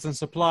provisions and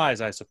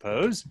supplies, I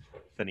suppose,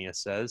 Phineas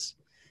says.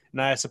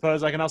 And I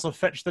suppose I can also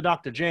fetch the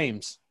Dr.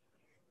 James.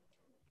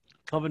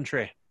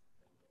 Coventry.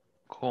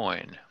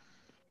 Coin.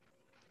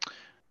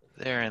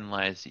 Therein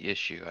lies the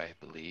issue, I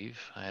believe.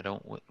 I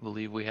don't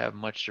believe we have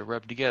much to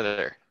rub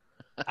together.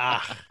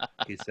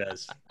 He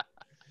says.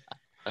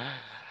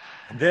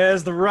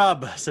 There's the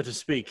rub, so to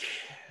speak.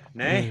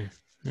 Nay?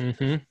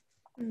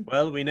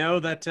 Well, we know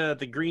that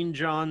the Green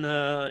John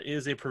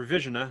is a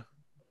provisioner.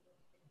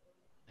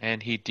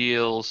 And he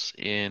deals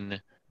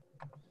in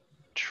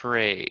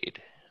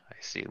trade. I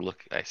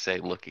say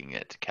looking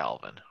at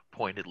Calvin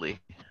pointedly.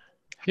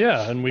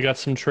 Yeah, and we got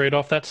some trade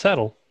off that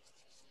saddle.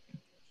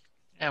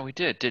 Yeah, we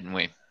did, didn't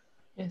we?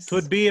 Yes. It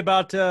would be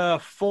about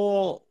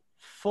four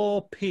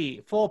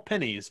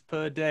pennies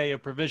per day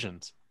of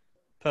provisions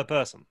per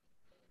person.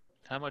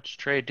 How much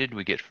trade did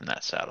we get from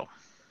that saddle?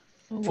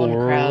 One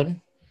For- crowd.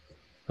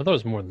 I thought it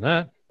was more than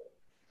that.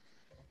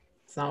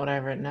 It's not what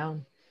I've written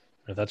down.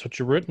 If that's what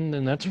you've written,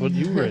 then that's what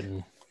you've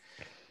written.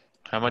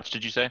 How much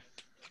did you say?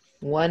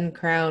 1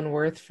 crown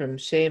worth from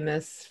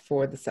Seamus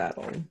for the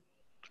saddle.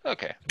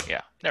 Okay,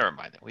 yeah, never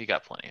mind that. We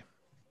got plenty.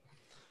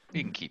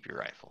 You can keep your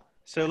rifle.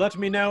 So let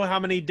me know how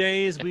many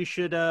days we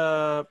should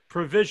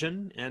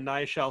provision, and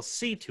I shall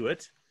see to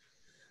it.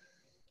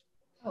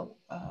 Oh,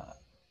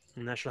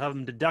 And I shall have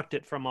him deduct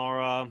it from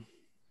our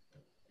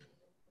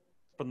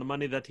from the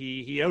money that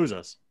he owes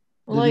us.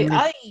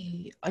 well,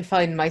 I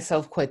find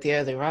myself quite the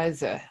early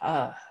riser.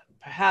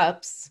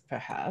 Perhaps,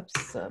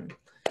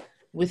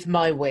 with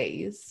my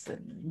ways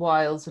and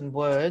wiles and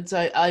words,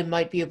 I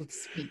might be able to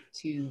speak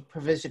to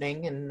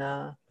provisioning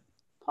and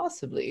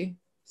possibly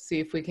see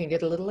if we can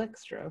get a little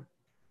extra.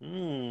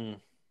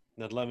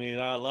 That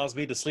allows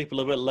me to sleep a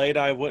little bit late.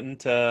 I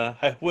wouldn't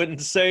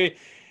say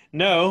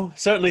no.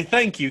 Certainly,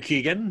 thank you,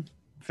 Keegan.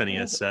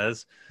 Phineas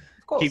says.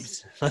 Of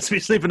course. Let's be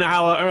sleeping an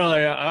hour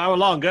earlier, an hour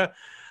longer.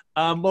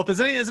 Well, if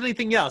there's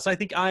anything else, I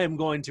think I am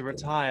going to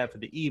retire for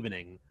the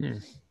evening.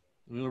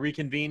 We'll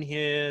reconvene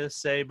here,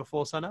 say,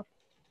 before sunup.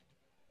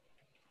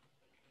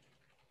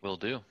 Will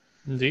do.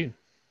 Indeed.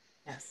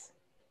 Yes.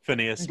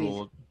 Phineas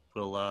Indeed.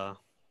 will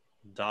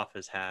doff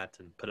his hat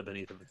and put it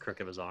beneath the crook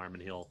of his arm,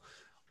 and he'll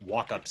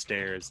walk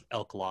upstairs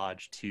Elk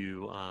Lodge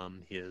to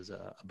his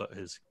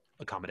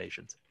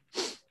accommodations.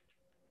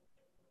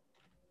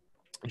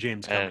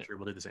 James Coventry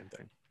will do the same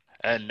thing.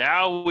 And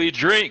now we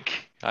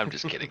drink. I'm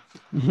just kidding.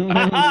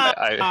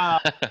 I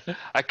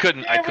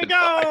couldn't. I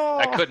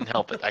couldn't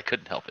help it. I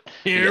couldn't help it.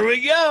 Here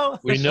we go.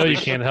 We know you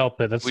can't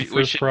help it. That's the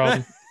first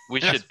problem.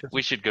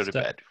 We should go to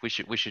bed. We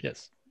should.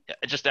 Yes. Yeah,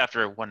 just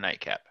after one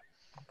nightcap.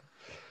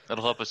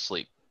 That'll help us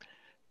sleep.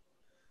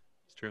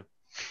 It's true.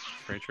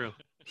 Very true.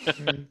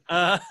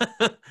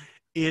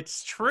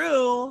 It's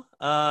true.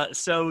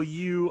 So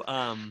you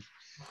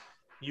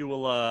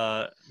will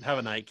have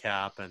a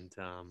nightcap and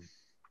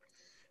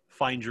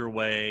find your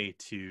way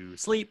to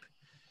sleep,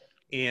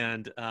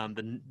 and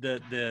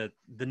the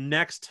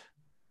next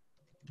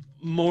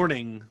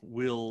morning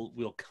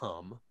will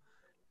come,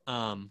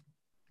 and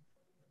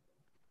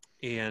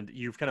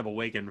you've kind of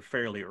awakened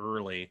fairly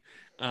early.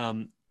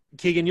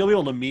 Keegan, you'll be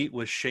able to meet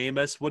with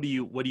Seamus. What do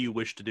you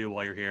wish to do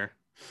while you're here?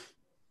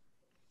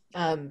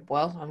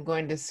 Well, I'm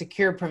going to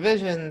secure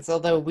provisions,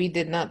 although we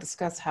did not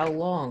discuss how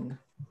long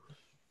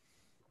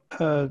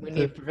we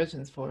need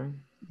provisions for.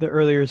 The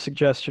earlier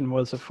suggestion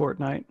was a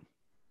fortnight.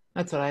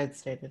 That's what I had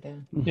stated, yeah.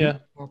 Yeah,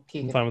 Well, I'm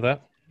Keegan. fine with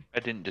that.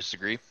 I didn't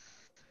disagree.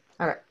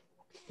 All right.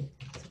 So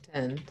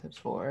 10 times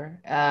 4.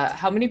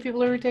 How many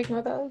people are we taking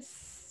with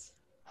us?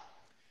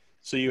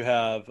 So you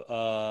have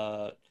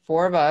 4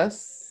 of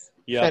us.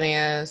 yeah,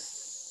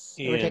 Phineas.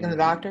 Are we taking the And-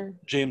 doctor?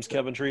 James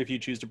Coventry, if you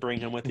choose to bring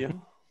him with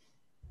you.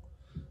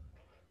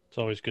 It's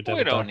always good to have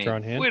We a don't doctor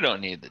on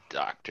hand. need the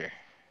doctor.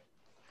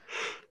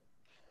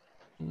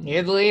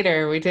 You're the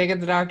leader. We taking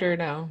the doctor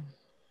now?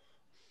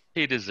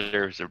 He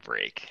deserves a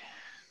break.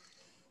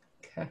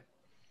 Okay.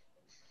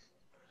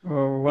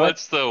 Or what?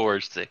 What's the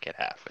worst that could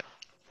happen?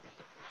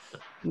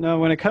 No,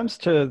 when it comes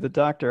to the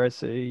doctor, I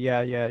say,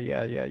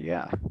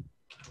 yeah.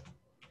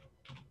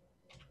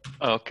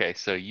 Okay,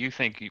 so you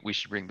think we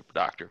should bring the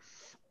doctor?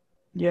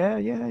 Yeah.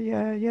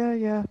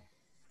 I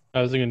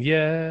was thinking,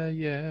 yeah.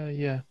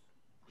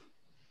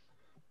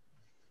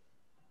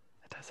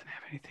 That doesn't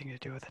have anything to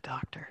do with the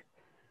doctor.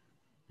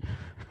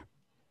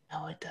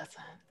 No, it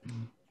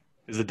doesn't.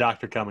 Is the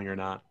doctor coming or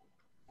not?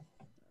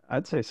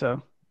 I'd say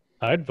so.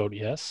 I'd vote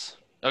yes.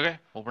 Okay,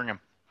 we'll bring him.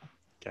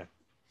 Okay.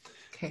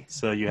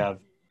 So you have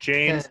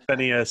James,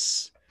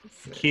 Phineas,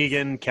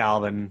 Keegan,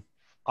 Calvin,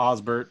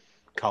 Osbert,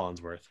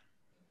 Collinsworth.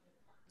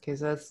 Okay,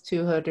 so that's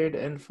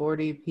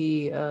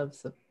 240p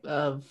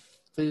of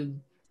food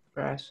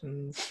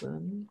rations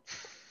then.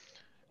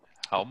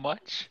 How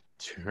much?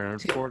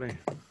 240.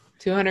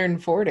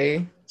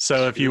 240.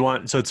 So if you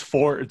want, so it's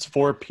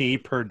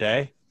 4p per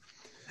day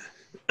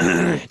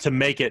to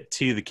make it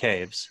to the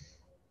caves,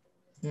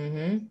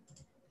 Mm-hmm.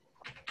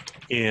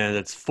 and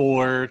it's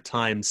 4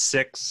 times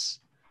 6.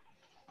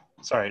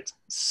 Sorry, it's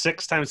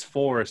 6 times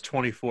 4 is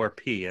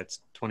 24p.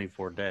 It's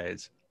 24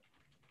 days.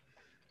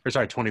 Or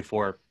sorry,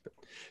 24.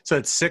 So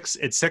it's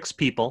six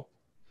people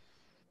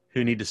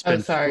who need to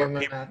spend sorry, 4p,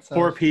 my math's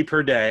 4p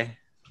per day,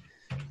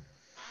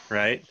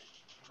 right?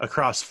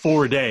 Across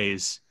 4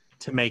 days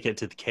to make it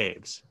to the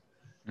caves.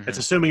 It's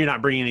assuming you're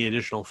not bringing any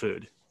additional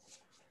food.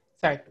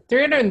 Sorry,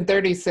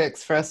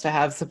 336 for us to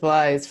have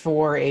supplies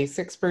for a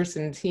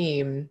 6-person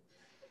team,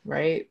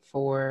 right?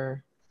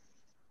 For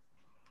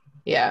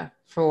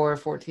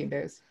 14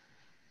 days.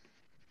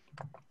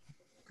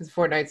 Because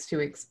fortnight's 2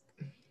 weeks.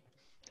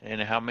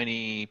 And how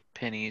many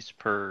pennies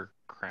per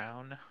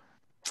crown?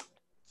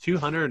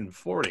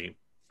 240.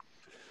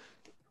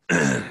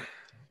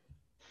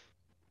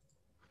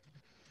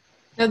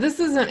 Now this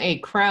isn't a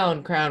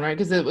crown, right?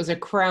 Because it was a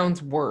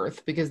crown's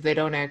worth, because they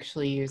don't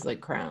actually use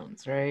like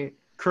crowns, right?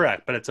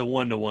 Correct, but it's a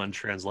 1-to-1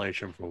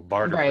 translation from a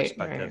barter Right,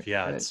 perspective. right,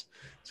 Yeah, but- it's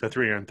so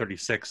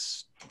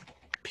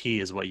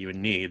 336p is what you would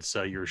need.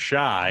 So you're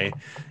shy,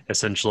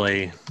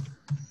 essentially.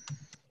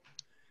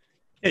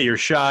 Yeah, you're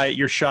shy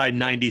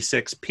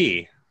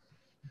 96p,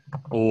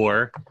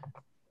 or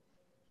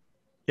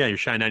yeah, you're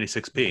shy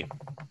 96p.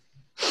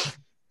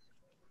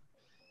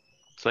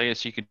 So I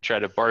guess you could try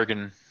to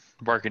bargain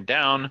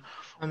down,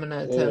 I'm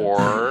gonna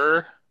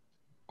attempt.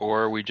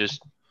 or we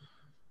just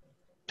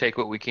take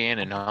what we can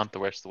and hunt the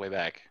rest of the way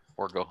back,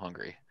 or go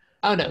hungry.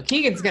 Oh no,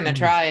 Keegan's gonna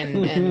try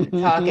and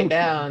talk it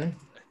down.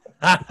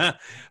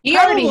 He Probably-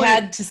 already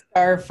had to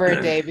starve for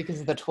a day because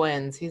of the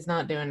twins. He's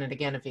not doing it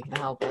again if he can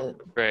help it.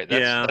 Right.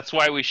 Yeah. That's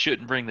why we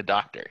shouldn't bring the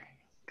doctor,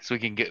 because we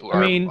can get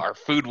mean- our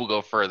food will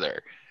go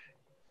further.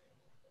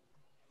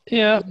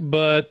 Yeah,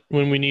 but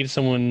when we need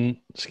someone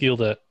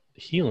skilled at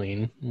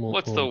healing,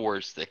 What's the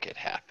worst that could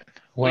happen?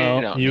 We well,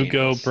 don't you need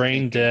go no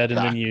brain stinking dead and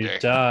then you doctor.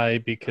 die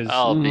because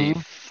I'll be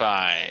Mhm.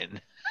 fine.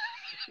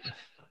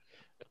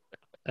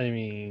 I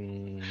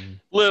mean,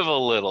 Live a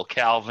little,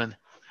 Calvin.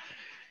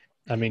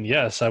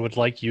 yes, I would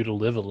like you to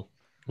live a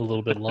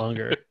little bit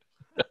longer.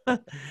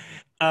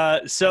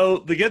 So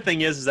the good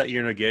thing is that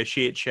your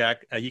negotiate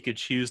check, you could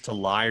choose to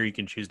lie or you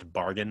can choose to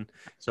bargain.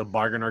 So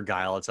bargain or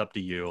guile, it's up to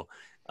you.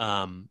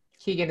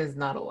 Keegan is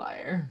not a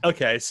liar.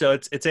 Okay, so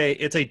it's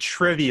a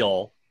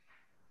trivial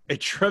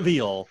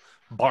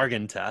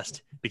bargain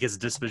test because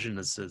disposition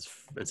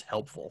is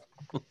helpful.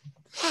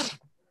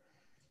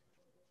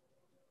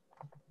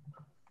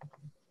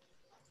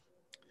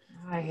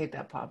 I hate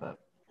that pop-up.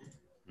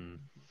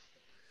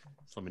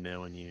 Just let me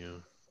know when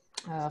you.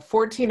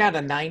 14 out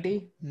of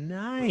 90.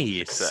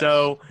 Nice. Success.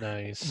 So,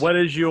 Nice. what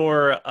is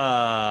your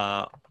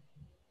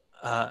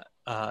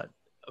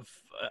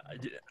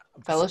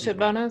Fellowship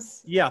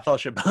bonus? Yeah,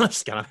 fellowship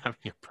bonus. God, I'm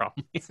having a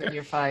problem. So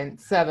you're fine.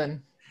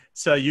 7.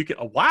 So you can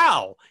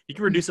you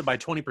can reduce it by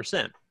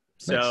 20%.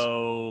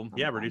 So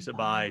yeah, reduce it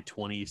by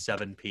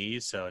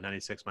 27p. So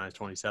 96 minus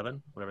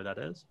 27, whatever that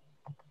is.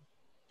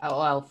 Oh,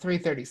 well,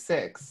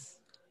 336.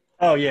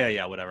 Oh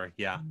yeah, whatever.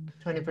 Yeah,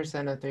 20%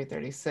 of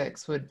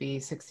 336 would be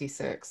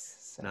 66.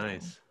 So.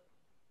 nice.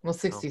 Well,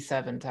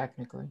 67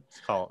 technically. Let's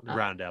call it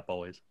round up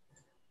always.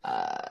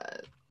 Uh,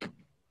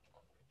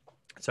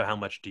 So how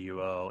much do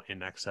you owe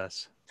in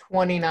excess?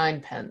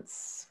 29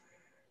 pence.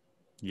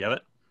 You have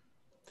it.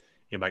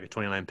 You back at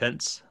 29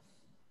 pence.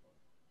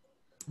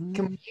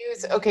 Can we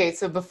use? Okay,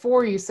 so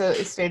before you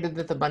stated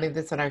that the money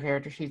that's on our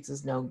character sheets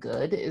is no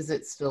good. Is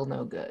it still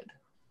no good?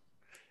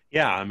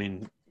 Yeah, I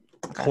mean,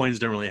 coins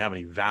don't really have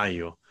any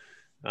value.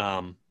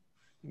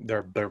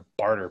 They're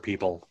barter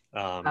people.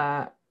 All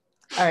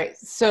right,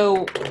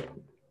 so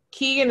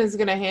Keegan is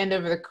going to hand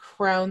over the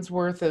crown's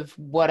worth of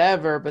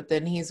whatever, but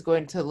then he's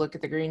going to look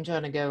at the Green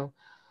John and go,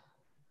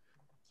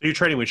 So you're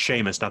trading with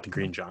Seamus, not the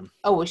Green John.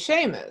 "Oh, with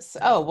Seamus.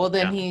 Oh, well,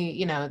 then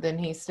Yeah. then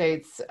he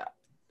states,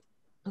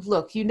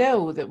 look, you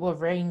know that we're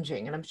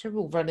ranging, and I'm sure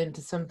we'll run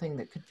into something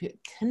that could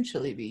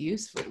potentially be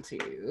useful to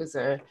you. Is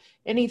there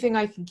anything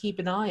I can keep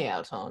an eye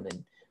out on?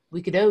 And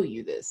we could owe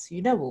you this.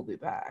 You know we'll be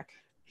back."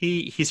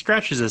 He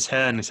scratches his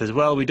head and he says,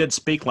 "Well, we did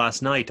speak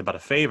last night about a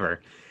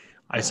favor.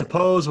 I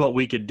suppose what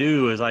we could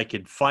do is I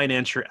could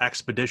finance your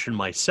expedition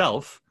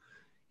myself,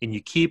 and you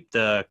keep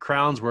the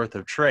crown's worth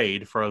of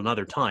trade for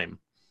another time,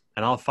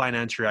 and I'll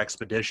finance your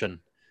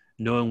expedition,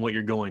 knowing what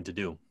you're going to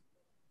do."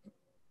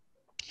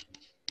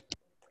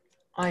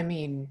 I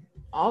mean,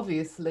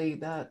 obviously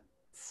that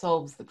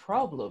solves the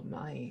problem.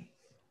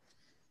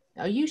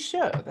 Are you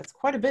sure? That's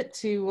quite a bit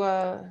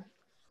to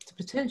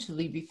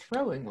potentially be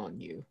throwing on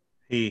you.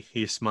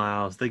 He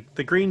smiles. The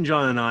Green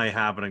John and I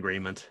have an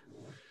agreement.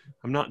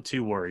 I'm not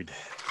too worried.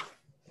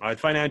 I'd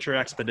finance your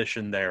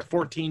expedition there.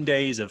 14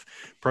 days of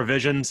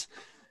provisions.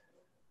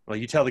 Well,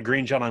 you tell the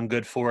Green John I'm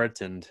good for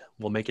it, and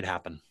we'll make it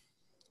happen.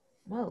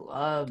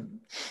 Well,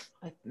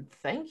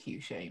 thank you,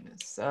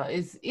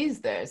 Seamus.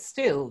 Is there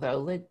still though?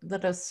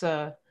 Let us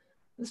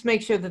let's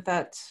make sure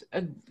that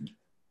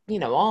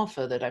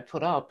offer that I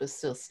put up is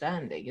still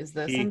standing. Is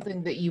there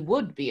something that you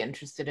would be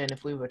interested in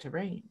if we were to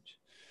range?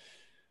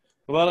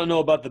 Well, I don't know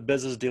about the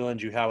business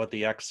dealings you have with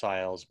the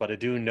exiles, but I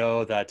do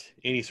know that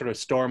any sort of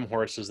storm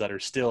horses that are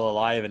still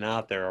alive and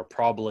out there are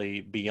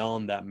probably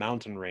beyond that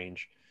mountain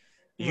range.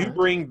 You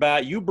bring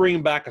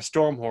back a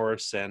storm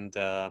horse, and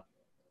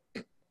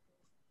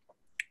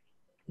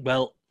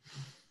well,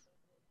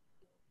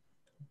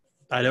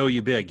 I'd owe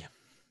you big,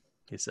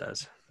 he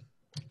says.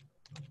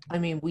 I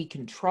mean, we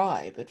can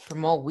try, but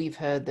from all we've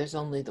heard, there's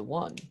only the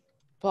one.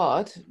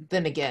 But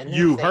then again,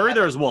 You heard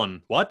there's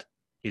one. What?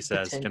 He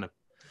says, kind of.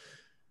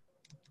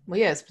 Well,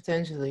 yes,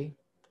 potentially.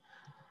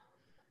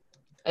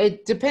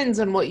 It depends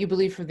on what you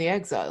believe from the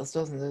exiles,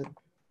 doesn't it?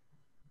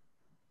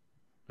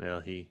 Well,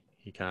 he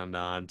kind of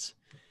nods.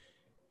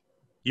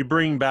 You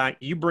bring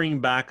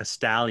back a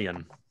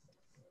stallion,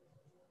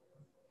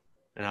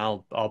 and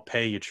I'll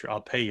pay you.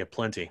 I'll pay you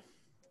plenty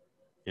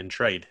in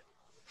trade.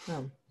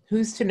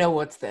 Who's to know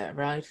what's there,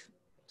 right?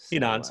 He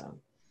nods.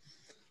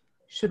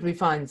 Should we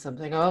find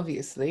something,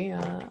 obviously,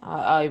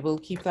 I will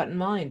keep that in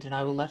mind, and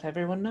I will let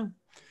everyone know.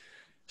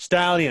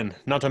 Stallion,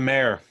 not a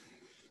mare.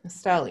 A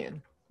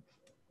stallion.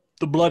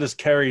 The blood is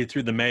carried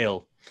through the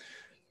male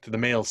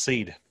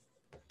seed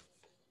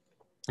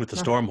with the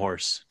storm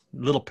horse.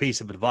 Little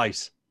piece of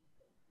advice.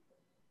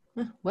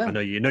 Well, I know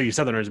you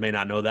Southerners may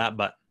not know that,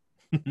 but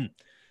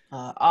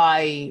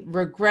I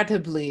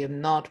regrettably am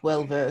not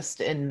well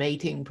versed in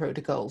mating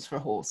protocols for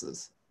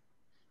horses.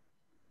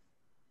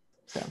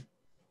 So,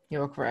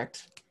 you're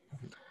correct.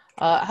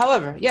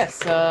 However,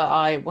 yes,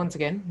 I once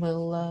again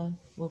will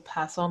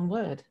pass on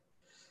word.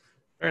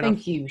 fair enough.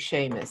 Thank you,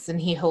 Seamus. And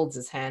he holds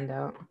his hand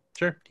out.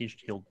 Sure,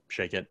 he'll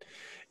shake it.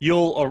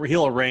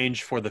 He'll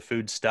arrange for the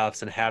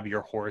foodstuffs and have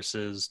your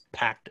horses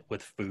packed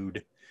with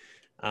food.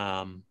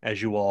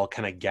 As you all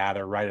kind of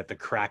gather right at the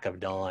crack of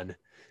dawn,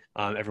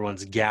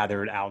 everyone's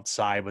gathered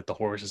outside with the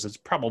horses. It's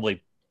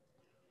probably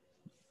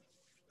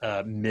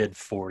mid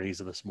 40s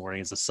of this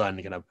morning as the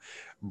sun kind of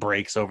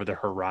breaks over the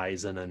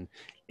horizon, and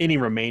any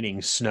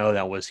remaining snow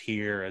that was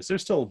here, as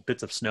there's still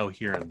bits of snow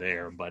here and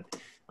there, but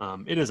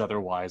it is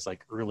otherwise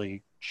like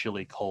early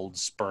chilly cold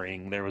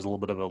spring. There was a little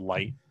bit of a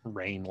light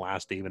rain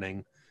last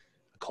evening,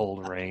 a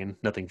cold rain.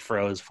 Nothing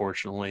froze,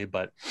 fortunately,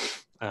 but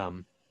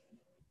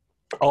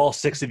all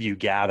 6 of you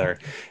gather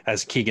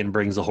as Keegan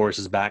brings the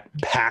horses back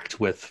packed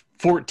with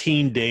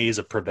 14 days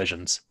of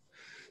provisions.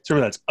 So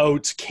that's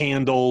oats,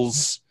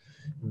 candles,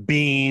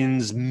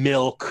 beans,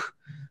 milk,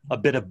 a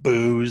bit of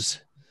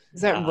booze.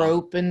 Is that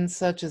rope and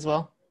such as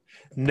well?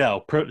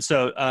 No.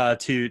 So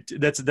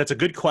that's a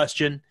good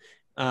question.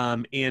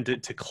 And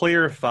to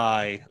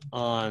clarify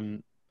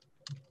on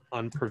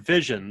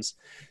provisions,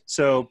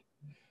 so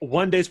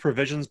 1 day's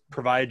provisions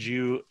provide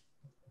you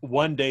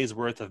 1 day's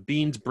worth of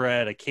beans,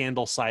 bread, a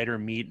candle, cider,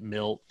 meat,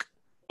 milk,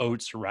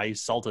 oats,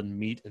 rice, salted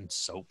meat, and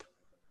soap.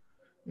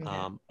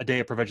 Okay. A day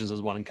of provisions is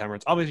one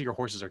encumbrance. Obviously, your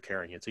horses are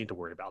carrying it, so you need to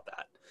worry about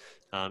that.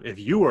 If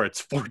you were, it's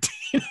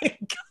 14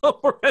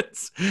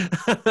 encumbrance.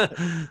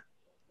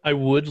 I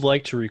would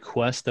like to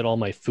request that all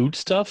my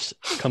foodstuffs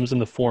comes in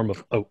the form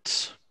of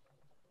oats.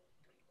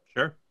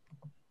 Sure.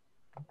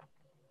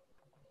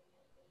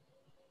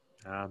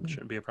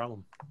 Shouldn't be a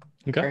problem.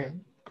 Okay,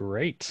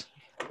 great.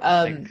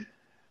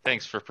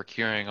 Thanks for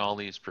procuring all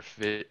these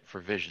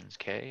provisions,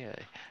 Kay.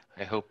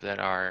 I hope that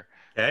our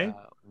Okay.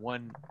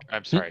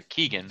 I'm sorry,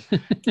 Keegan.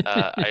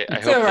 I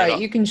It's hope all right.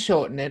 that You can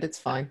shorten it. It's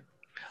fine.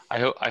 I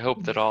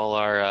hope that all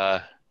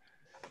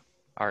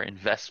our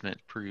investment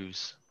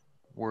proves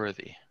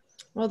worthy.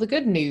 Well, the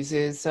good news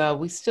is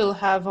we still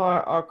have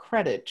our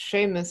credit.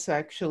 Seamus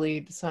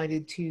actually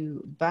decided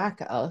to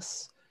back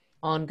us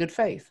on good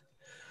faith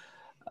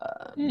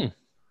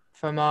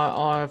from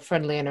our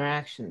friendly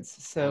interactions.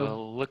 So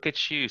Well, look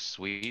at you,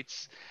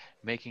 Sweets,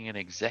 making an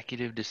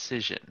executive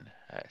decision.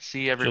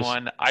 See,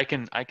 everyone, I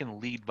can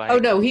lead by. Oh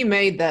no, he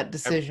made that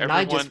decision.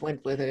 I just Everyone-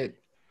 went with it.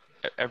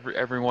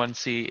 Everyone,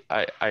 see,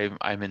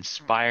 I'm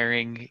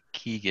inspiring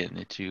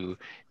Keegan to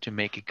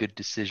make good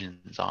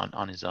decisions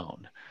on his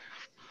own.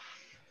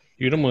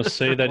 You'd almost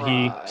say that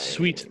he Right.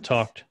 sweet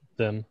talked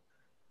them.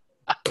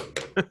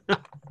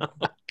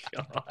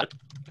 God.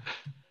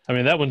 I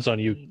mean, that one's on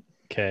you,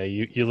 Kay.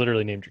 You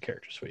literally named your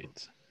character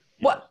Sweets.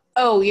 What?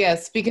 Oh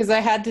yes, because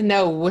I had to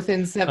know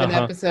within 7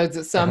 Uh-huh. episodes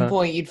at some Uh-huh.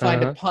 point you'd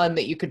find a Uh-huh. pun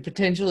that you could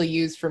potentially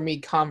use for me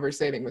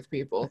conversating with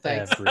people.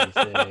 Thanks. Everything.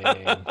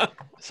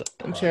 It's a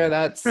I'm pun. sure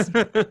that's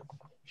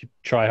If you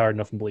try hard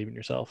enough and believe in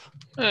yourself.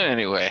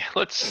 Anyway,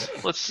 let's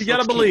You gotta let's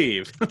keep-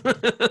 believe.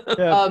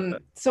 Yeah,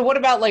 so what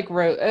about like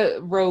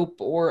rope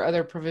or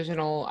other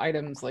provisional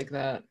items like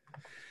that?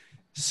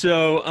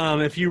 So,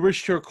 if you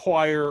wish to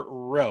acquire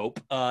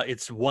rope,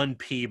 it's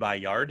 1p by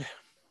yard.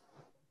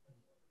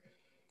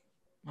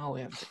 Oh,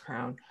 we have the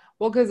crown.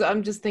 Well, because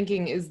I'm just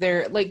thinking, is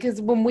there like, because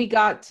when we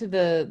got to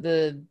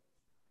the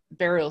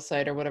burial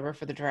site or whatever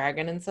for the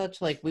dragon and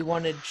such, like we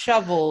wanted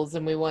shovels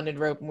and we wanted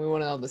rope and we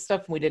wanted all this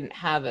stuff and we didn't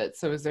have it.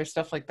 So is there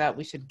stuff like that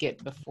we should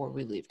get before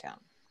we leave town?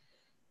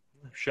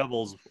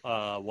 Shovels,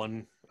 a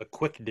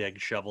quick dig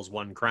shovels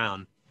 1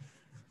 crown.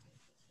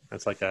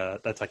 That's like a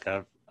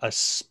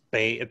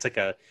spade. It's like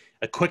a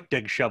quick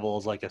dig shovel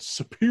is like a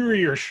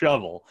superior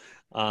shovel.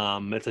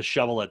 It's a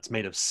shovel that's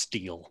made of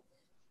steel.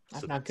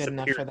 I'm not good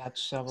enough for that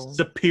shovel.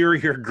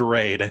 Superior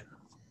grade.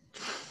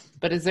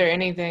 But is there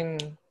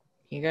anything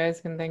you guys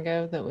can think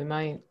of that we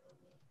might,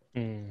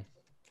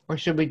 or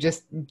should we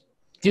just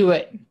do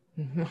it?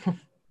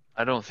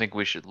 I don't think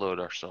we should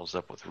load ourselves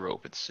up with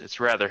rope. It's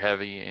rather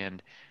heavy,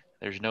 and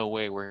there's no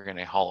way we're going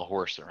to haul a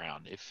horse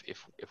around.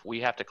 If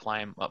we have to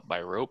climb up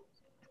by rope,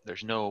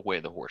 there's no way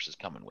the horse is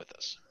coming with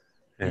us.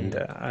 And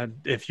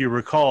if you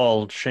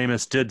recall,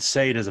 Seamus did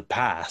say it is a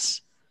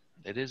pass,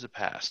 It is a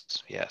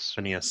pass, yes.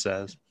 Phineas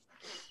says.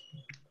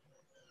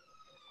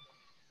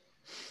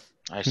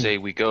 I say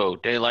we go.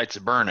 Daylight's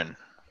burning.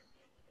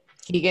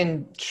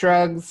 Keegan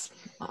shrugs,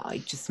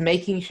 just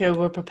making sure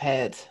we're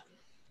prepared.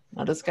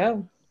 Let us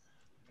go.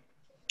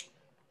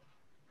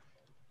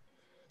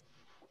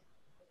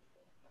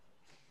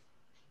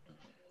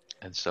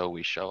 And so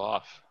we show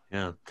off.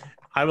 Yeah.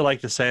 I would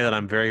like to say that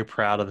I'm very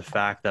proud of the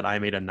fact that I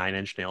made a Nine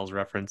Inch Nails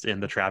reference in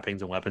the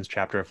Trappings and Weapons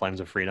chapter of Flames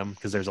of Freedom,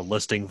 because there's a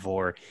listing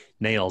for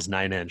nails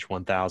 9-inch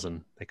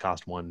 1,000. They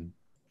cost 1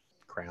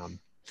 crown.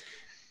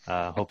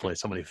 Hopefully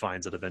somebody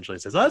finds it eventually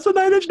and says, that's a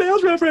Nine Inch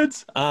Nails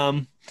reference.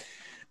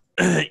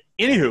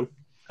 Anywho,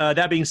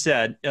 that being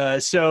said,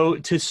 so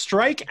to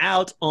strike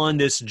out on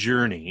this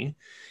journey,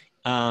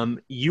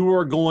 you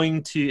are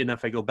going to, and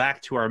if I go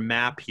back to our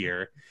map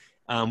here,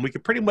 we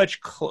pretty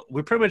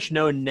much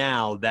know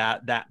now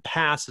that that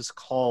pass is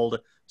called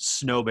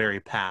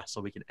Snowberry Pass,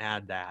 so we can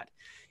add that.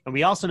 And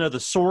we also know the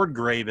Sword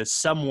Grave is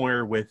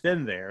somewhere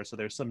within there, so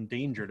there's some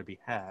danger to be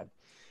had.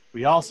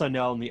 We also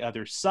know on the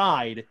other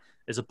side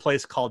is a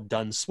place called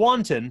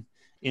Dunswanton,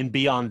 and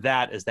beyond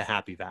that is the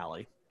Happy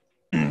Valley.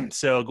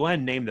 So go ahead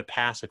and name the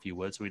pass if you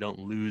would, so we don't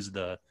lose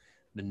the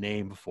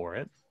name for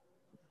it.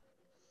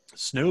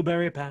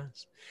 Snowberry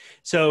Pass.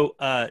 So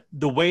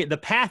the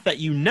path that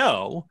you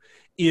know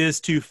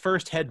is to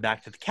first head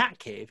back to the Cat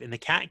Cave, and the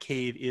Cat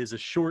Cave is a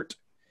short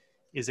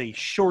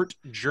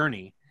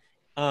journey.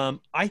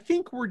 I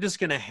think we're just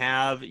gonna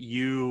have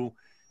you.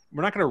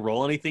 We're not gonna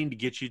roll anything to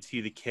get you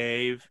to the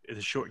cave,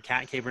 the short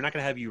Cat Cave. We're not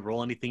gonna have you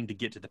roll anything to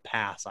get to the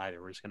pass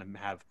either. We're just gonna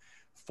have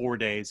 4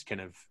 days,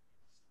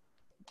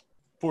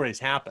 4 days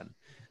happen.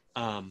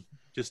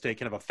 Just a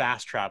kind of a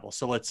fast travel.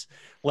 So let's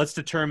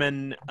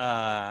determine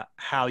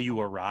how you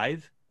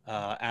arrive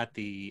at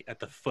the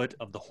foot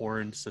of the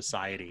Horned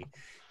Society.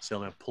 So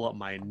I'm going to pull up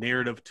my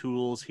narrative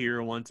tools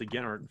here once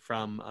again,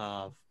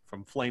 from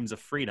Flames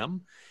of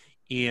Freedom,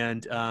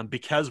 and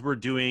because we're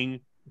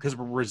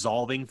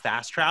resolving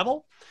fast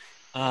travel,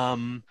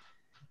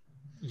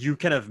 you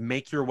kind of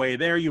make your way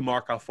there. You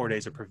mark off 4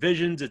 days of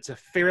provisions. It's a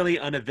fairly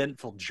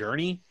uneventful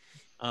journey.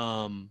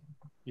 Sun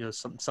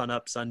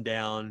up,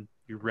 sundown.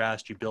 You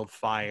rest, you build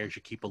fires,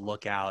 you keep a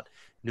lookout,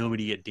 no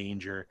immediate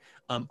danger.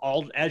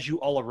 As you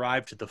all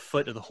arrive to the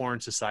foot of the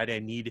Horned Society, I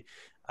need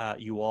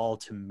you all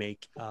to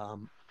make a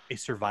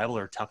survival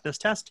or toughness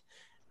test.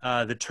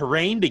 The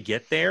terrain to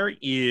get there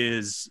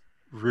is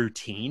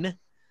routine.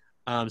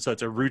 So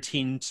it's a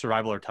routine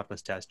survival or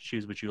toughness test.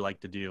 Choose what you like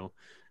to do.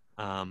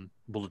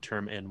 We'll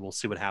determine, and we'll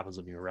see what happens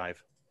when you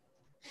arrive.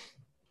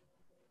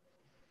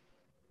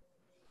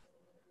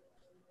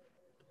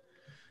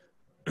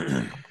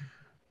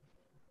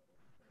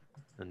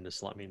 And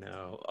just let me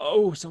know.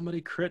 Oh, somebody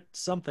crit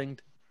something.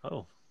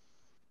 Oh.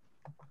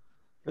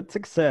 Good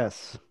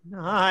success.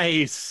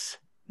 Nice.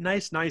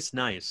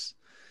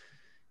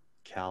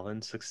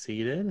 Calvin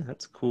succeeded.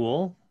 That's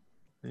cool.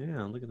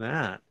 Yeah, look at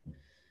that.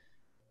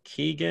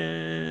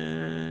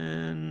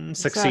 Keegan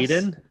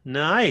succeeded.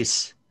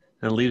 Nice.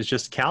 And it leaves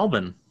just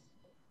Calvin.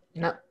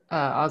 No,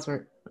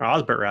 Osbert. Or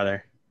Osbert,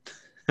 rather.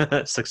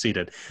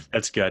 Succeeded.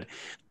 That's good.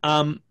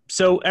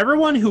 So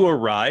everyone who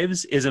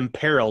arrives is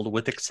imperiled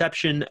with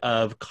exception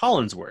of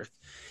Collinsworth.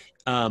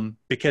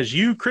 Because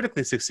you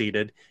critically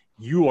succeeded,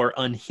 you are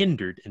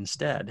unhindered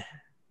instead.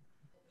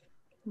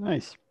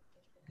 Nice.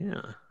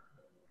 Yeah.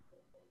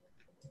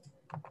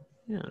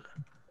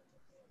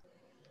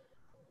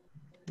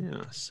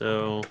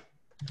 So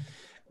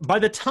by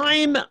the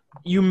time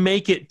you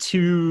make it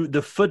to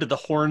the foot of the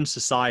Horned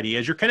Society,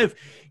 as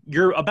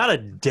you're about a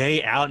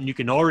day out, and you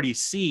can already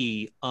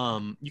see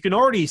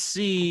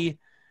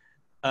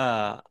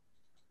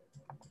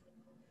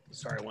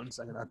sorry, 1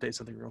 second, update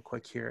something real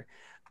quick here.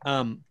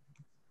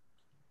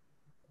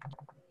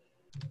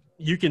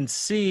 You can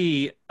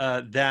see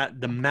that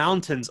the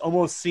mountains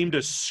almost seem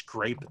to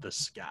scrape the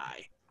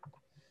sky.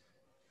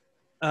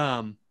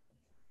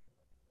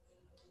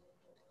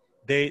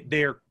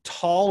 They're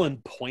tall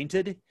and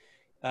pointed.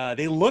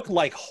 They look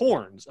like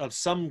horns of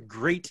some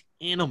great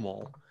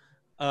animal.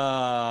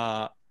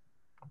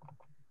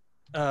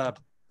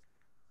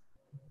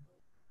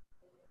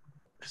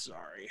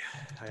 Sorry,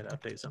 I had to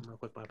update something real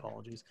quick. My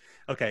apologies.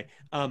 Okay.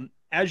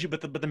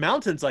 But the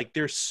mountains, like,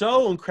 they're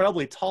so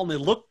incredibly tall, and they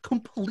look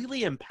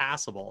completely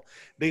impassable.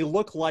 They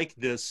look like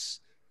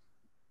this,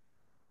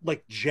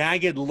 like,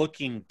 jagged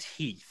looking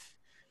teeth.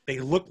 They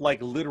look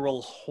like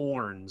literal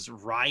horns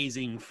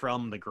rising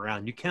from the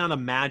ground. You cannot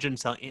imagine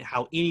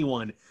how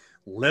anyone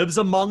lives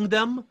among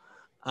them,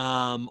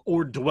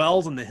 or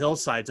dwells on the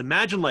hillsides.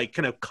 Imagine, like,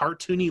 kind of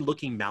cartoony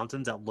looking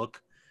mountains that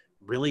look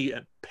really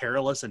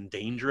perilous and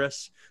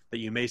dangerous that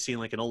you may see in,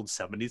 like, an old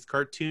 70s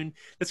cartoon.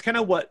 That's kind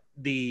of what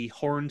the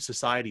Horned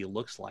Society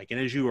looks like.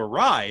 And as you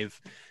arrive,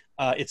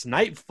 it's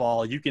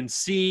nightfall. You can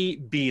see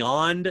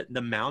beyond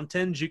the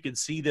mountains. You can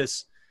see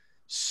this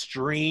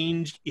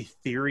strange,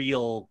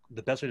 ethereal,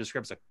 the best way to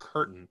describe it is a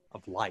curtain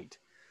of light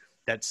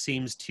that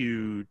seems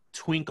to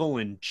twinkle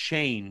and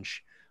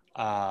change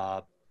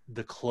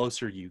the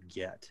closer you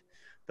get.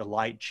 The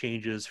light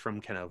changes from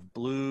kind of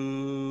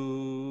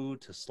blue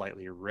to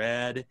slightly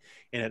red,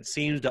 and it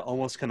seems to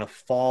almost kind of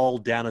fall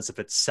down as if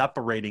it's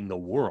separating the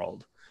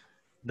world.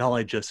 not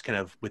only just kind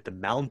of with the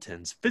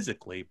mountains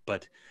physically,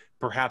 but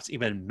perhaps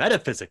even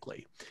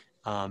metaphysically,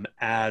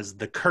 as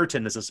the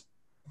curtain, as it's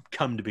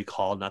come to be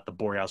called, not the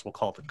Borealis, we'll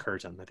call it the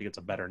curtain. I think it's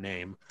a better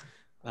name.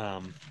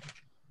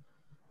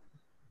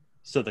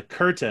 So the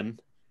curtain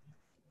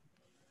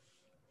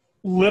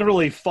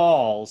literally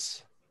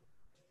falls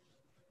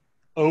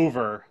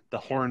over the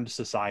Horned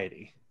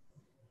Society.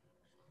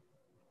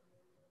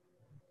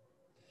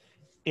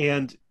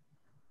 And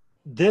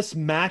this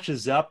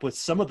matches up with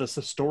some of the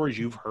stories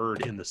you've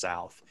heard in the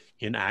South,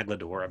 in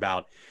Aglador,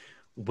 about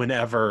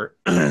whenever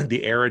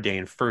the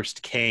Eridane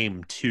first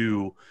came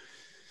to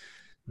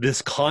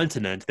this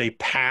continent, they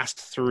passed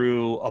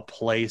through a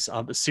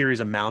series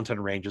of mountain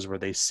ranges where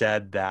they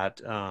said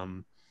that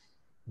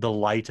the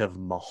light of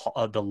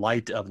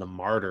the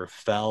martyr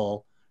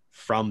fell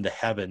from the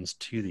heavens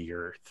to the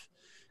earth,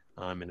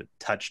 and it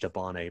touched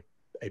upon a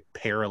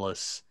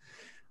perilous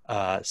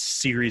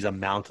series of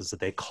mountains that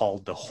they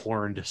called the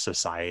Horned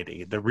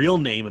Society. The real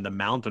name of the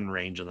mountain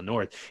range in the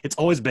north, it's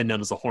always been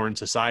known as the Horned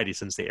Society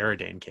since the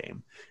Eridane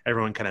came.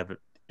 Everyone kind of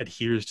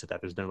adheres to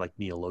that. There's no like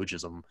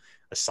neologism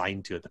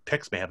assigned to it. The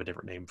Picts may have a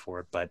different name for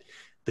it, but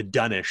the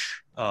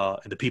Dunnish and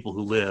the people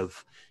who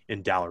live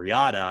in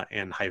Dalriada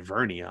and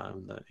Hivernia,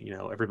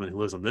 everyone who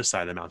lives on this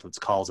side of the mountains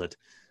calls it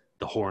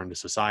the Horned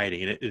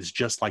Society. And it is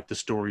just like the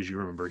stories you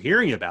remember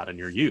hearing about in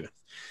your youth.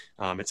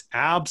 It's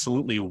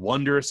absolutely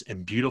wondrous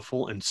and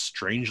beautiful and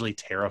strangely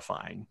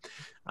terrifying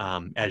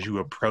as you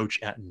approach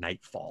at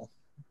nightfall.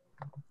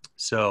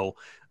 So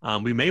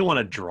we may want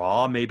to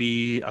draw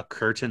maybe a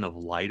curtain of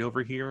light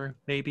over here,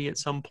 maybe at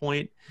some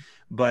point,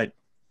 but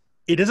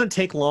it doesn't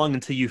take long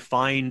until you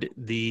find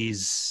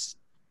this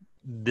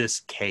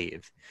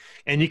cave.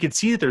 And you can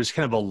see that there's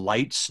kind of a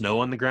light snow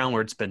on the ground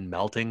where it's been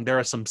melting. There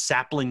are some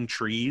sapling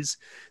trees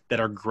that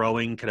are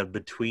growing kind of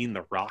between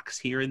the rocks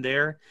here and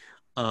there.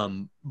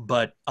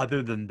 But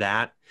other than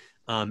that,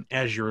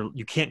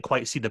 you can't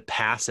quite see the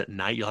pass at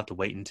night. You'll have to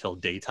wait until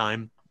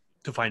daytime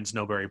to find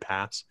Snowberry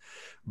Pass.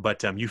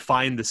 But you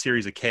find the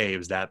series of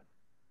caves that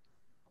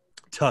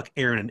Tuck,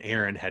 Aaron, and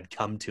Aaron had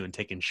come to and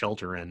taken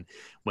shelter in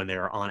when they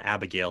were on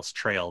Abigail's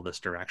trail this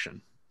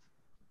direction.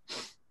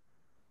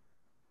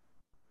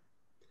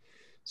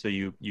 So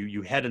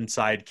you head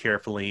inside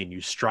carefully and you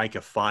strike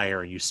a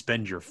fire and you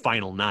spend your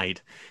final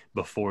night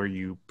before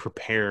you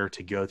prepare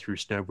to go through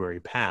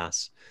Snowberry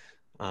Pass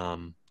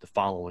the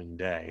following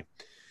day.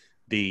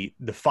 The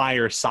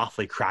fire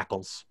softly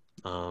crackles.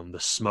 The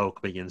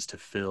smoke begins to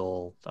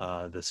fill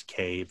this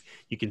cave.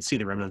 You can see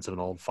the remnants of an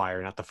old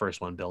fire, not the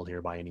first one built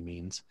here by any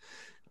means.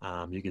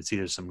 You can see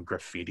there's some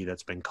graffiti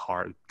that's been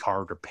carved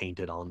or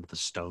painted onto the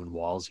stone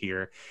walls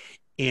here.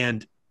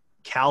 And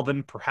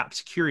Calvin,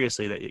 perhaps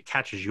curiously, that it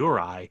catches your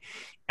eye,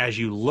 as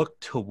you look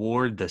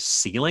toward the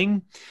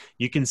ceiling,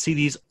 you can see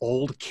these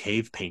old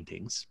cave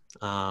paintings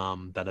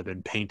that have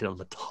been painted on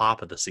the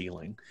top of the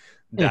ceiling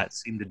that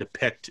seem to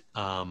depict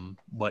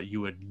what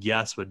you would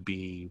guess would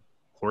be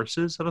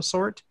horses of a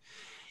sort,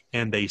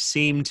 and they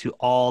seem to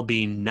all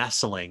be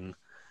nestling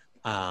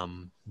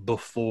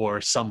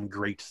before some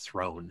great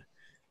throne,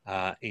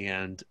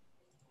 and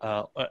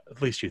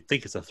at least you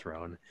think it's a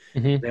throne.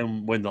 Mm-hmm.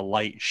 Then when the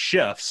light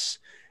shifts,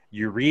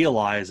 you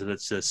realize that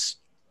it's this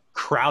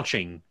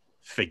crouching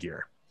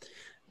figure,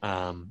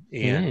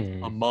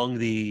 and among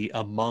the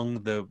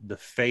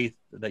faith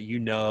that you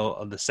know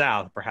of the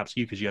South, perhaps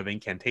you, because you have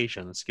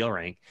incantation and skill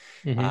rank,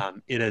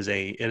 it is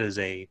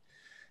a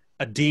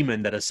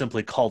demon that is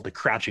simply called the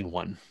Crouching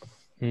One.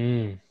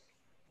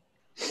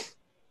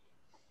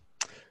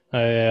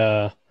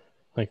 I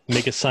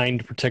make a sign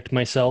to protect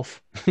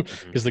myself,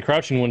 because the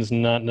Crouching One is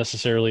not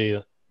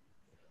necessarily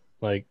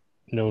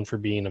known for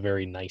being a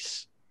very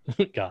nice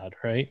god,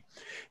 right?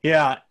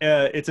 Yeah,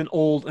 it's an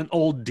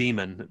old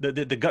demon.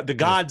 The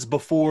gods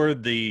before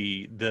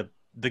the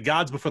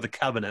gods before the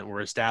covenant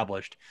were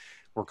established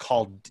were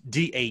called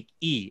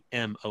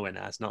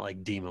Daemons, not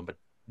like demon, but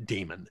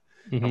demon.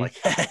 I'm like,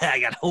 I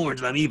got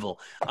horns, I'm evil.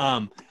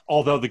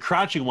 Although the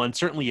Crouching One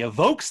certainly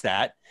evokes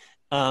that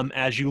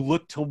as you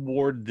look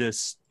toward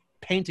this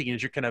painting,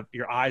 as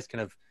your eyes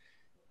kind of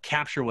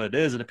capture what it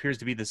is. It appears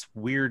to be this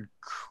weird,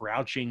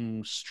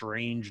 crouching,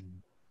 strange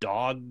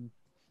dog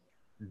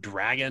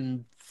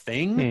dragon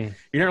thing.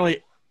 You're not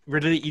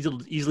really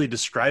easily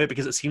describe it,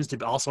 because it seems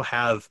to also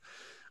have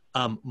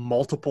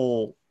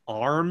multiple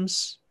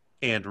arms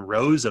and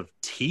rows of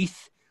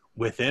teeth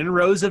within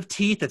rows of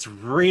teeth. It's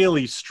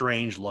really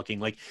strange looking.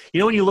 When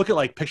you look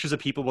at pictures of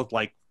people with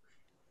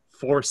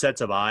 4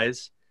 sets of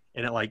eyes,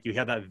 and you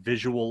have that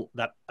visual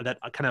that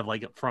kind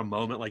of for a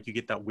moment, you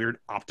get that weird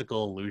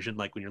optical illusion,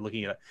 when you're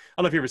looking at I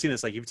don't know if you've ever seen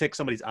this, you take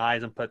somebody's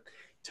eyes and put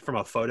from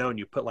a photo, and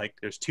you put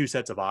there's 2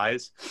 sets of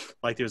eyes,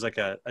 there's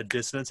a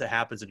dissonance that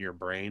happens in your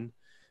brain.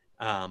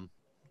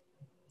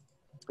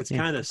 It's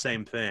kind of the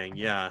same thing.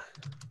 Yeah,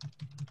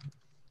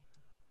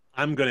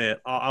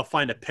 I'll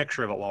find a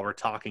picture of it while we're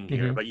talking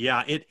here. But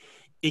yeah, it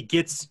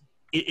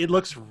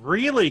looks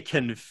really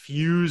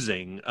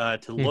confusing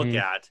to look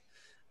at.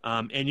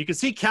 And you can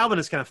see Calvin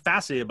is kind of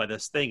fascinated by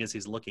this thing as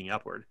he's looking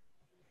upward.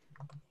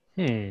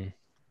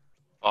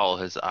 Follow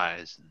his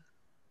eyes and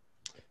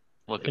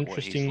look at what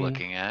he's Interesting.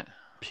 looking at.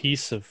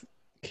 Piece of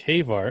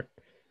cave art.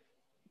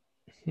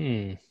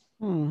 That's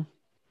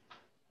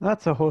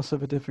a horse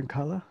of a different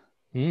color.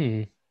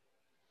 Indeed.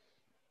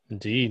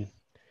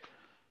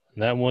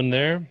 That one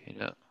there, You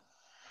know,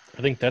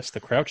 I think that's the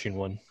crouching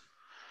one.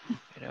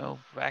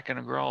 back in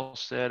old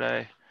Gralstad,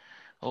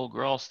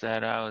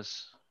 I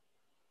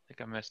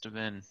think I must have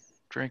been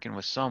drinking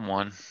with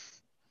someone.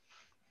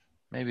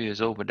 Maybe it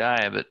was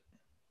Obadiah, but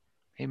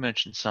he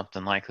mentioned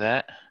something like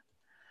that.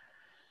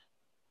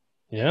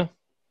 Yeah.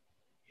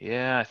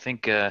 Yeah, I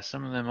think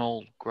some of them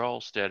old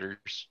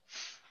Gralsteaders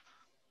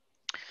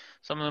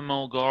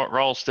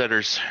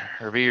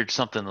revered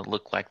something that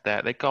looked like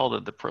that. They called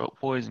it the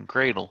poison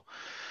cradle,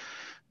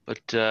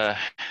 but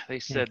they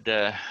said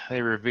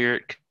they revere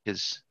it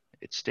because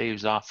it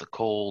staves off the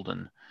cold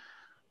and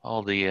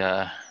all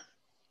the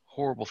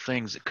horrible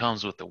things that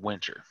comes with the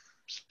winter.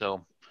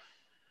 So,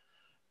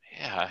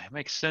 yeah, it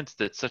makes sense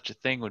that such a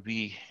thing would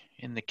be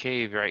in the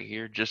cave right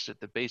here, just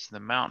at the base of the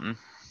mountain.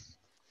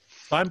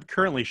 So I'm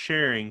currently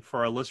sharing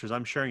for our listeners.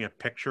 I'm sharing a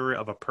picture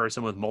of a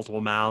person with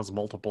multiple mouths,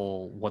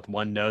 with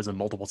one nose, and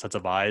multiple sets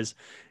of eyes.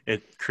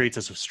 It creates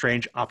this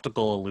strange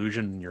optical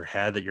illusion in your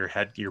head that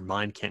your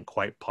mind can't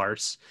quite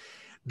parse.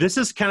 This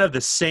is kind of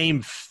the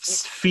same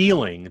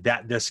feeling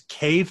that this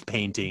cave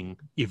painting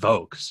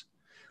evokes.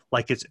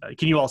 Like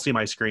can you all see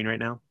my screen right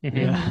now?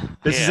 Mhm.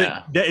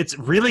 Yeah. It's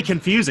really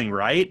confusing,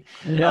 right?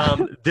 Yeah.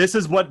 This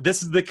is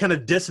the kind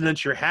of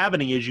dissonance you're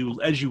having as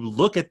you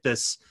look at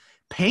this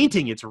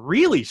painting. It's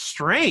really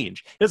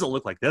strange. It doesn't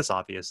look like this,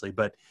 obviously,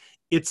 but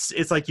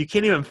it's like you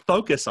can't even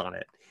focus on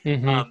it.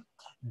 Mhm.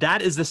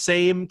 That is the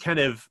same kind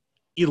of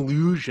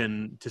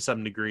illusion to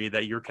some degree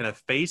that you're kind of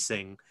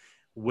facing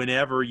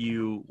whenever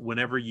you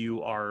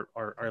are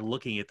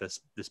looking at this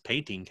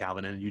painting,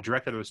 Calvin, and you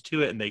direct others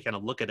to it and they kind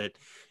of look at it,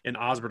 and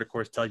Osbert of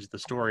course tells you the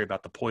story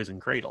about the poison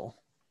cradle.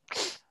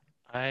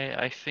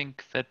 I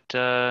think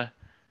that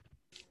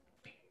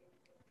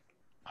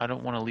I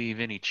don't want to leave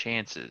any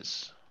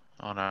chances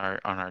on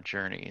our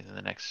journey in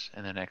the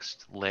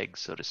next leg,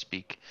 so to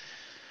speak.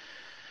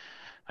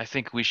 I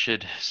think we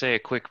should say a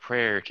quick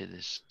prayer to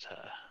this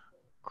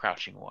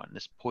crouching one,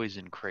 this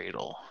poison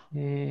cradle.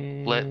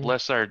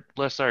 Bless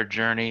our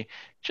journey,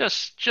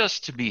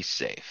 just to be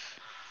safe.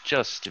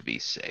 Just to be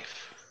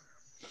safe.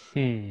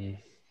 And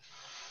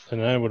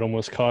I would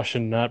almost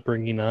caution not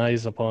bringing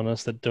eyes upon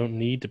us that don't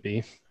need to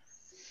be.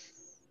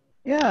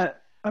 Yeah.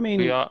 I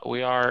mean,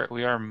 We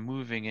are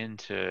moving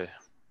into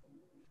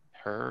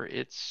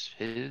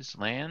his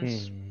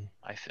lands.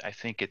 I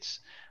think it's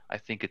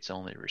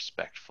only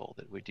respectful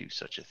that we do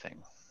such a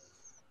thing.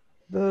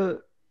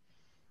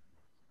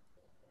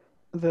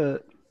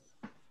 the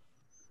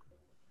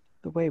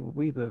way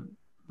we were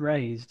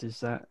raised is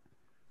that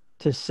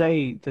to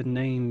say the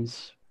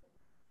names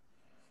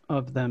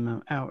of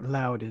them out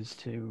loud is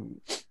to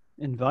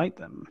invite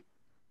them,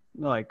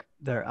 like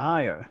their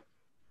ire,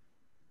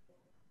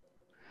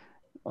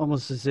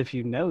 almost as if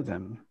you know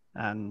them.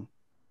 And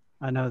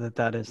I know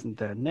that isn't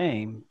their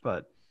name,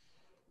 but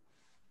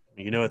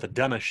You know what the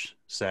Danish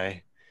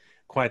say?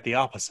 Quite the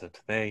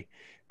opposite. They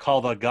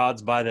call the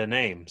gods by their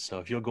name. So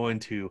if you're going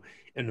to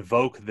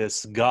invoke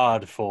this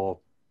god for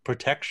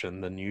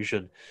protection, then you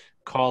should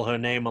call her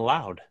name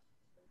aloud,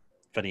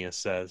 Phineas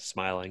says,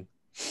 smiling.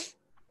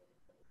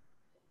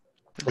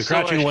 The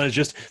crouching one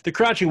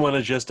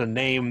is just a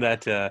name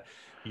that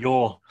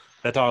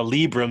our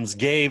Librams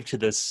gave to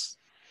this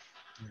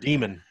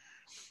demon.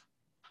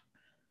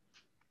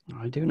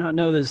 I do not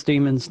know this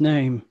demon's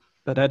name,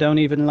 but I don't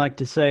even like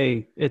to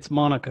say it's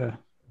Monica.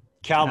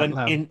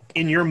 Calvin,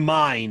 in your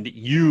mind,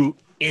 you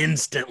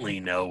instantly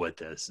know what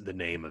the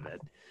name of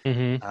it.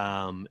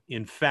 Mm-hmm.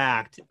 In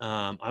fact,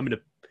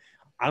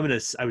 I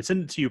would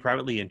send it to you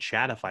privately in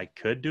chat if I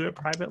could do it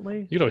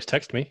privately. You could always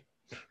text me.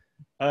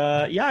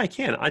 Yeah, I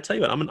can. I tell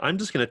you what, I'm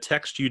just gonna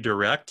text you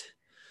direct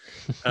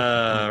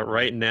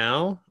right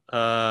now.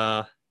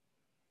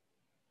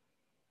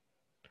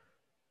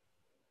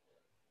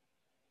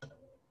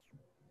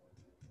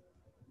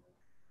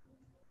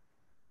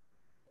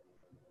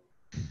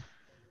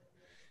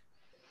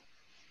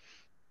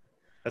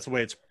 That's the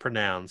way it's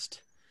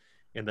pronounced.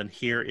 And then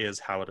here is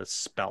how it is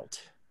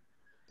spelt.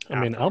 I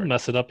mean, I'll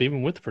mess it up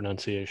even with the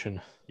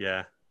pronunciation.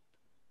 Yeah.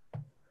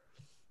 So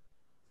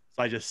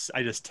I just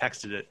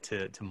texted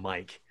it to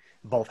Mike,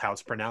 both how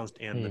it's pronounced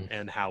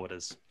and how it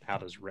is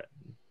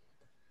written.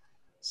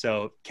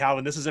 So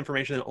Calvin, this is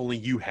information that only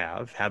you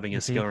have. Having a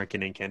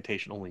Skilrican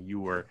incantation, only you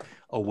were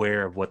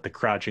aware of what the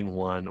Crouching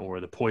One or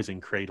the Poison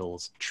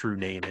Cradle's true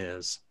name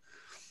is.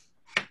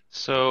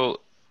 So,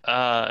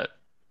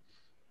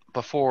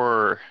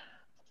 before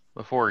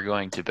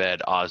going to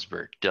bed,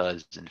 Osbert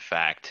does in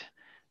fact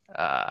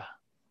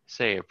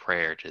say a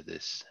prayer to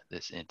this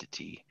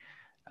entity,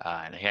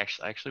 and I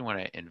actually want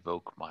to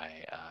invoke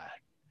my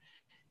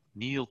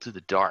kneel to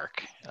the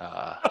dark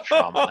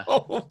trauma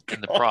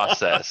in the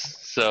process.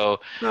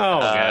 So,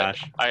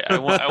 gosh, I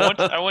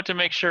want to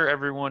make sure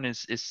everyone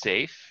is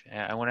safe.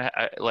 I want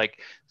to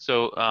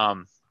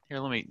Here,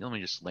 let me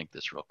just link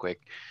this real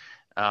quick.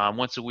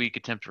 Once a week,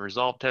 attempt to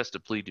resolve test to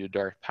plead to a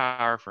dark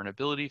power for an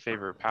ability.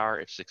 Favor of power.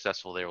 If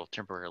successful, they will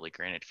temporarily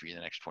grant it for you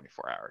the next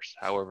 24 hours.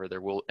 However, there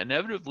will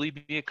inevitably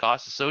be a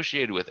cost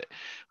associated with it,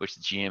 which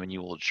the GM and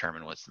you will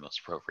determine what's the most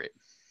appropriate.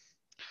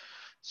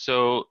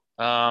 So,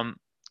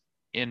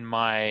 in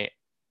my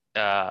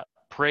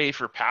pray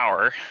for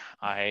power,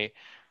 I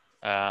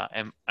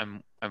I'm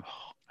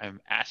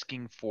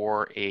asking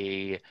for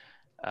a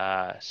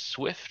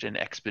swift and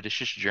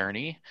expeditious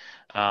journey.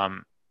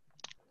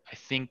 I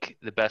think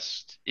the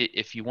best,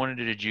 if you wanted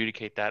to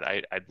adjudicate that,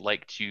 I'd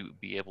like to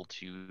be able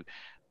to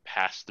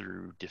pass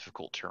through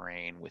difficult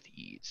terrain with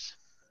ease.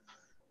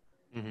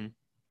 Mm-hmm.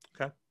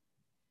 Okay.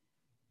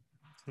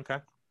 Okay.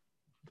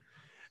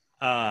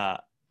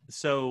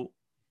 So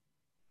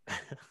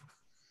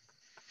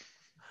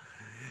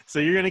so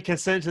you're going to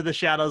consent to the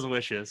Shadow's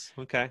wishes.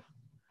 Okay.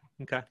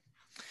 Okay.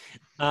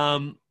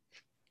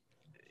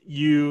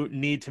 You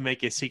need to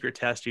make a secret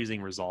test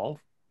using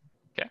resolve.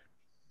 Okay.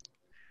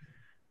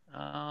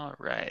 All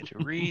right.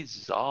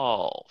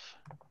 Resolve.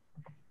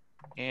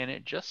 And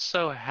it just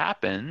so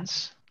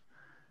happens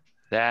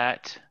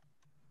that,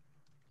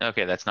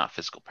 okay, that's not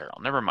physical peril.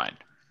 Never mind.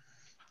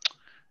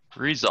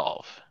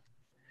 Resolve.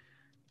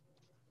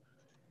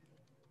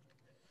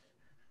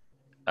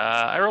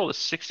 I rolled a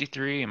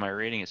 63 and my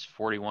rating is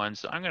 41,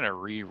 so I'm going to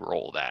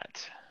re-roll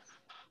that.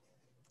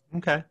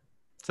 Okay.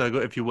 So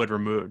if you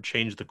would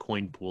change the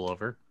coin pool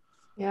over.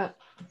 Yeah.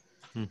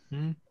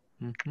 Mm-hmm.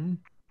 Mm-hmm.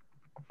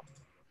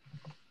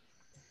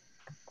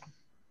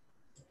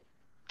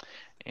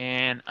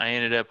 And I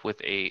ended up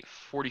with a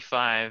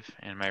 45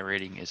 and my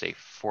rating is a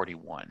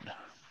 41.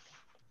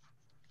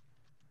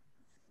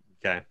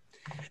 Okay.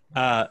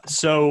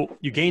 So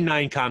you gain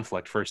 9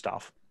 conflict first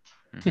off.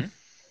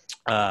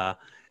 Mm-hmm.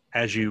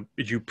 As you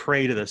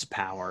pray to this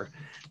power.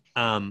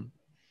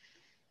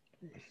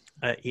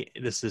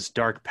 This is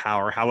dark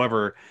power.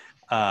 However,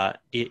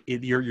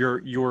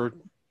 your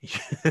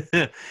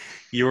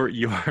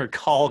your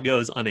call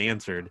goes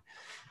unanswered.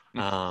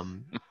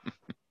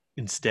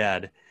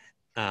 Instead,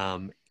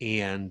 and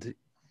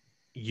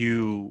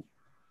you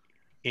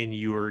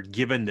are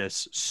given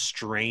this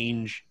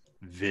strange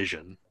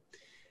vision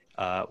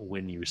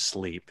when you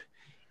sleep,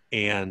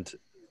 and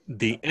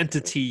the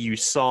entity you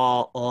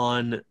saw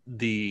on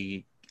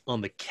the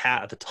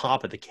at the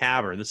top of the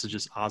cavern. This is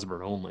just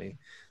Osborne only.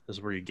 This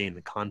is where you gain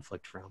the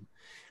conflict from.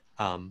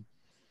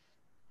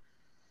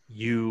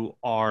 You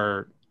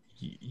are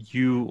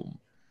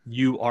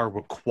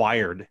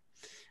required.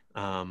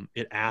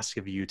 It asks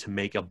of you to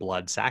make a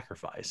blood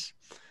sacrifice,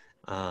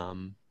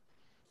 and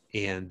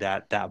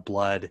that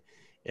blood,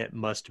 it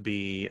must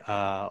be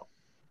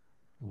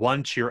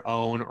once your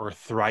own or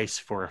thrice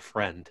for a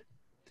friend.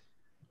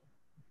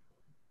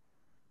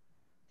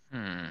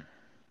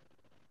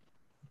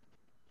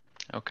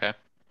 Okay.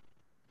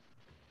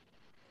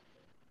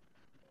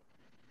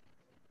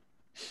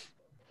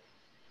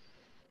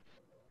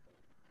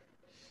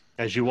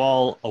 As you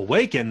all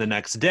awaken the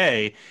next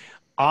day,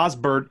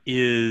 Osbert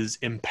is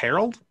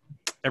imperiled.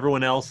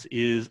 Everyone else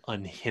is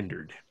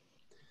unhindered.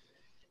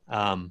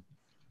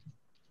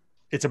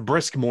 It's a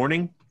brisk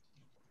morning.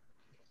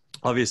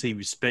 Obviously,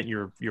 you spent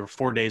your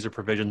 4 days of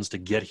provisions to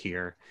get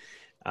here.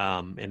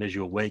 And as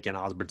you awaken,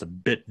 Osbert's a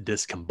bit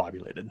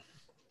discombobulated.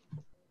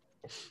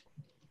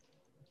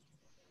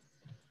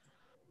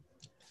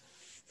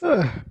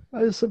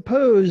 I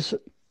suppose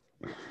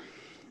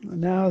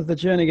now the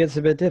journey gets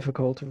a bit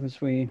difficult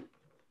as we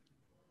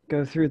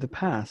go through the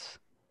pass.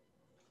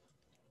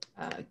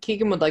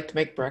 Keegan would like to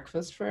make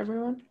breakfast for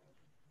everyone.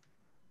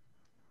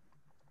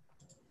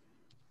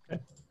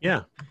 Okay.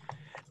 Yeah.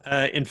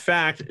 In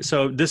fact,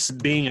 so this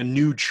being a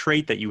new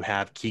trait that you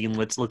have, Keegan,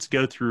 let's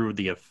go through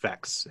the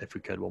effects, if we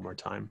could, one more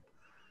time.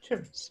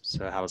 Sure.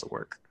 So how does it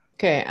work?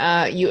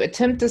 Okay. You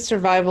attempt a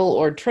survival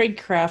or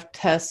tradecraft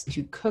test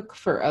to cook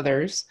for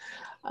others.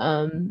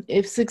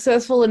 If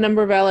successful, a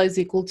number of allies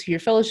equal to your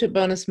fellowship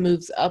bonus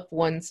moves up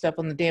 1 step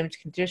on the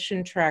damage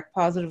condition track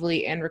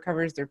positively and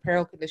recovers their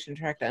peril condition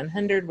track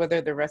unhindered, whether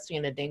they're resting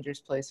in a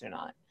dangerous place or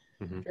not.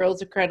 Mm-hmm. If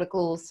rolls a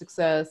critical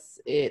success,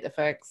 it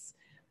affects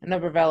a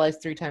number of allies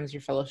 3 times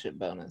your fellowship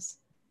bonus.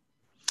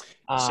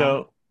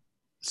 So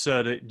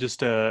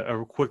just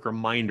a quick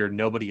reminder: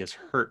 nobody is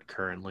hurt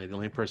currently. The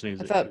only person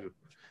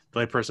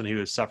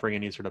who is suffering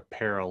any sort of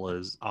peril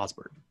is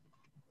Osbert.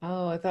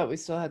 Oh, I thought we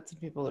still had some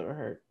people that were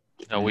hurt.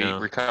 No, we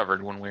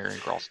recovered when we were in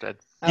Gralstead.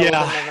 Oh,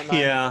 well, then never mind.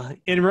 Yeah.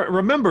 And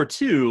remember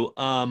too,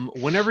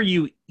 whenever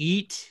you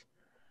eat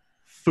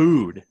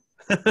food,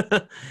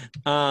 let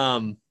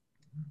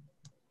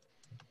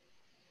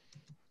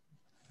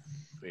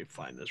me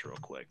find this real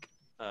quick.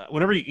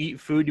 Whenever you eat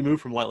food, you move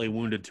from lightly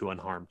wounded to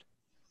unharmed.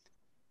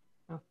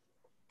 Oh.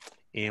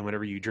 And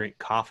whenever you drink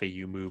coffee,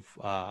 you move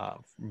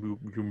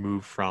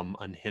from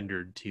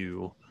unhindered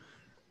to,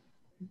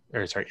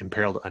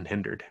 imperiled to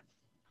unhindered.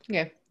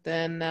 Okay,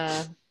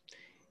 then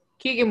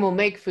Keegan will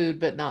make food,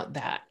 but not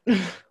that.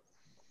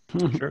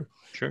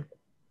 Sure.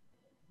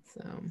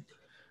 So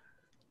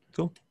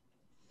cool.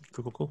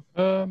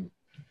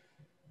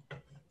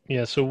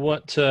 Yeah. So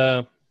what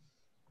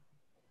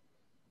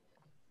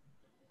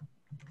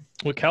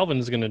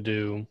Calvin's going to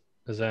do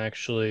is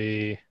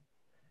actually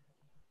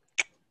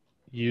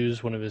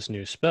use one of his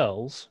new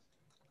spells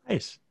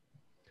Nice.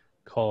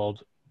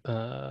 called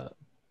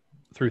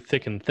Through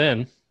Thick and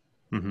Thin,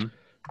 Mm-hmm.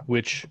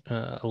 which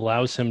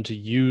allows him to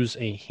use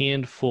a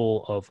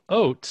handful of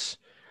oats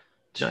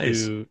to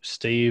Nice.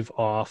 stave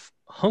off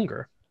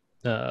hunger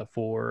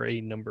for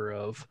a number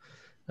of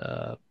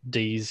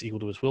days equal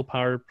to his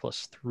willpower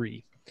plus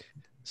 3.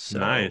 So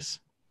Nice.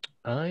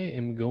 I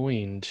am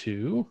going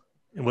to.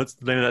 And what's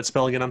the name of that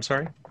spell again? I'm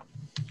sorry.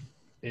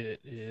 It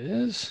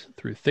is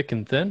Through Thick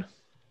and Thin.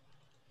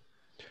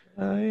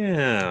 Oh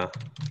yeah.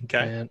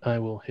 Okay. And I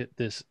will hit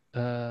this.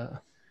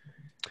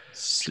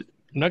 S-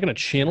 I'm not going to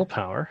channel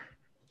power.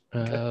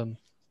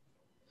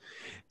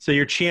 So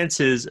your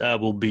chances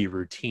will be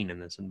routine in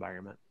this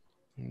environment.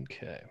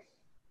 Okay.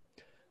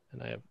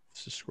 And I have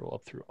to scroll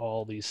up through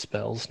all these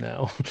spells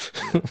now.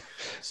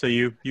 So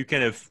you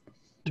kind of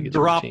To get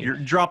the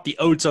routine. drop the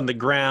oats on the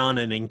ground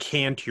and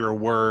incant your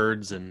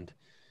words, and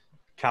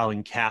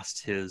Calvin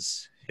casts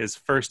his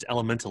first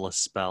elementalist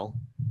spell.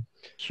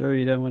 Sure,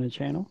 you don't want to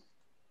channel?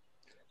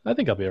 I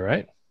think I'll be all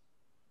right.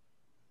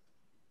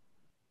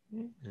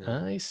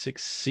 I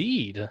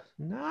succeed.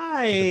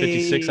 Nice.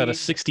 56 out of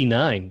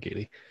 69,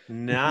 Katie.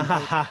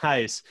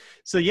 Nice.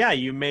 So yeah,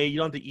 you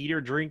don't have to eat or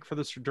drink for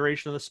the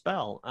duration of the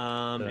spell.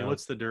 And So-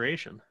 what's the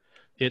duration?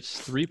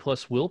 It's 3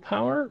 plus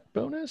willpower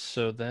bonus,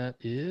 so that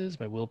is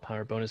my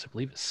willpower bonus. I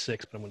believe it's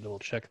 6, but I'm going to double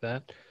check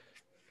that.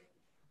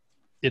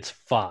 It's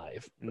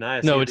 5.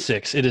 Nice. No, it's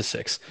 6. It is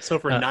 6. So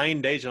for uh,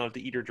 9 days, you don't have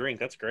to eat or drink.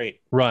 That's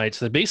great. Right.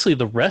 So basically,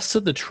 the rest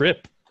of the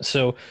trip.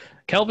 So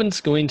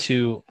Calvin's going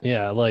to,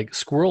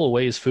 squirrel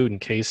away his food in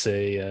case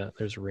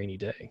there's a rainy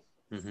day.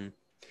 Mm-hmm.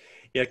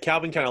 Yeah,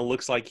 Calvin kind of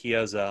looks like he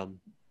has a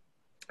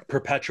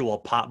perpetual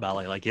pot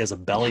belly, like he has a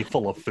belly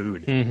full of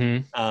food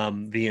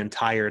Mm-hmm. the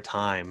entire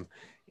time.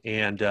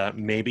 And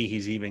maybe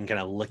he's even kind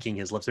of licking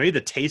his lips. Maybe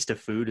the taste of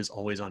food is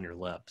always on your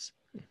lips.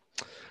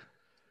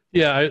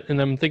 Yeah,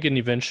 and I'm thinking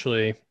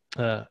eventually,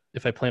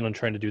 if I plan on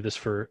trying to do this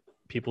for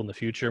people in the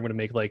future, I'm going to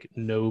make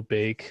no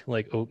bake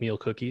oatmeal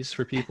cookies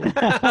for people.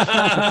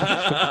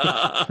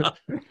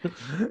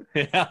 Yeah,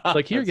 Here,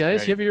 that's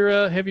guys, great. have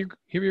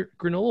your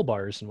granola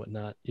bars and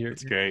whatnot.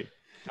 That's great.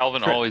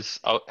 Calvin always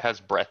has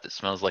breath that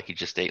smells like he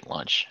just ate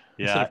lunch.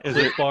 Yeah, Instead of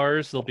Cliff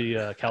bars, there'll be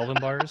Calvin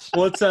bars.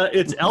 well,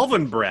 it's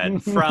elven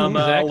bread from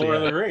Exactly, Lord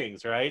of yeah. the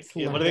Rings, right? It's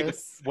Yeah,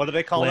 Limbus. what do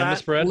they call Lambus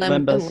that? bread.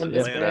 Limbus,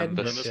 Limbus yeah. bread.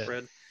 Limbus. Limbus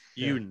bread.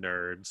 You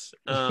nerds.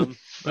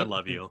 I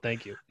love you.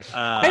 Thank you.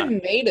 I've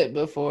made it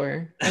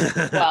before.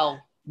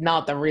 Well,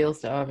 not the real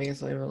stuff,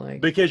 obviously,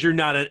 but Because you're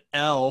not an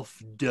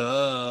elf,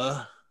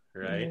 duh.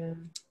 Right?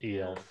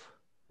 yeah. Elf.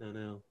 I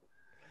know.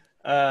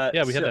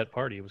 Yeah, we had that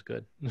party. It was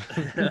good.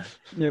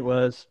 It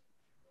was.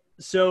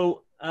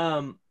 So,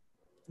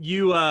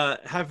 you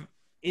have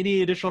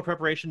any additional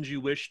preparations you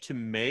wish to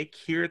make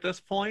here at this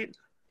point?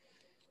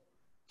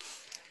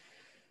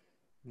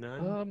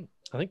 None.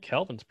 I think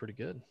Calvin's pretty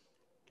good.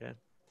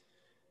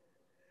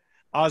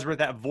 Osbert,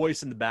 that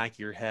voice in the back of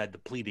your head, the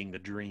pleading, the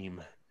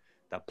dream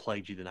that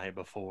plagued you the night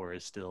before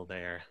is still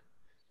there.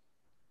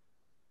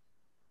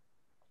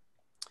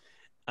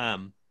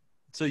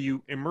 So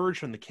you emerge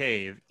from the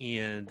cave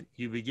and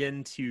you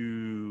begin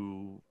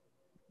to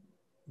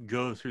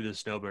go through the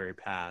Snowberry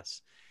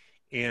Pass.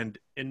 And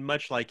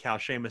much like how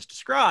Seamus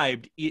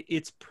described,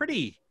 it's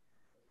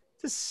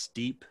a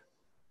steep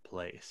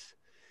place.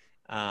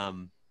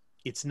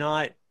 It's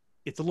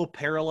a little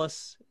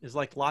perilous. There's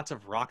lots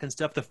of rock and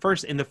stuff. The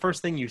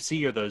first thing you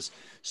see are those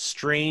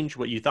strange,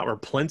 what you thought were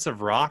plinths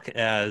of rock,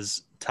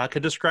 as Tuck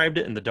had described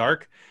it in the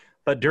dark.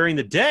 But during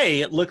the day,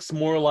 it looks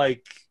more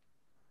like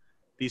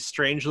these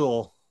strange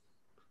little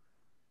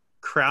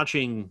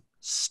crouching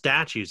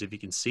statues. If you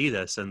can see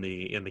this in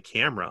the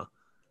camera,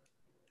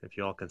 if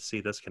you all can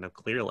see this kind of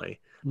clearly,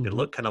 they Mhm.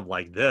 look kind of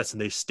like this,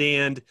 and they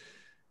stand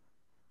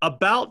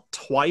about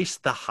twice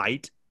the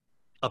height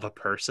of a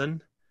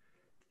person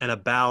and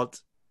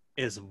about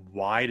as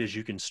wide as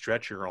you can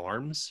stretch your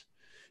arms.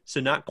 So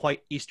not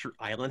quite Easter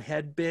Island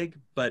head big,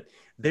 but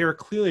they are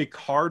clearly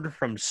carved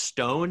from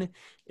stone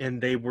and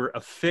they were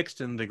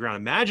affixed in the ground.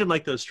 Imagine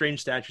those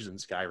strange statues in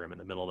Skyrim in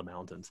the middle of the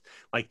mountains.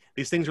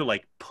 These things are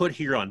put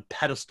here on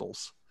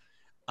pedestals.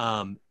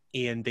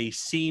 And they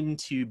seem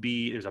to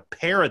be, there's a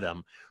pair of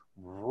them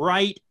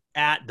right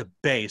at the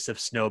base of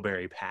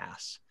Snowberry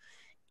Pass.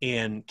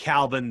 And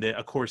Calvin,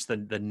 of course, the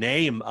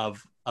name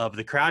of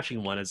the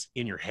crouching one is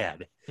in your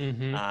head.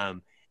 Mm-hmm.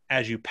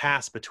 As you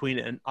pass between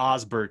it, and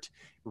Osbert,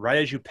 right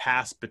as you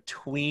pass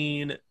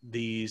between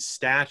these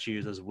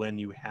statues is when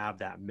you have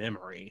that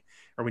memory,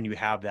 or when you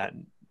have that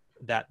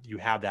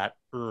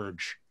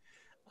urge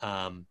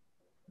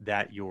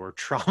that your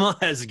trauma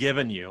has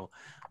given you,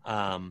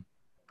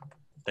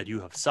 that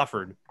you have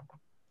suffered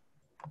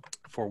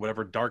for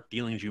whatever dark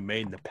dealings you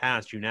made in the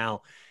past. You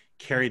now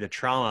carry the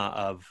trauma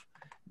of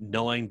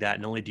knowing that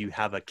not only do you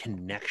have a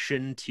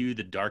connection to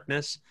the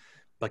darkness,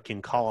 but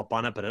can call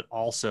upon it, but it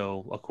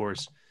also, of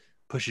course,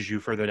 pushes you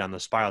further down the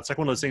spiral. It's like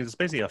one of those things. It's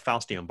basically a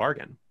Faustian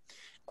bargain.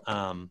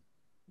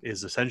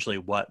 Is essentially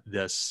what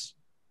this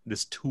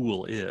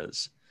tool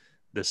is.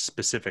 This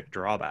specific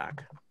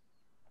drawback.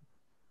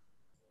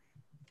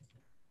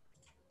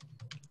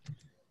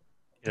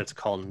 It's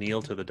called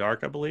Kneel to the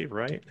Dark, I believe,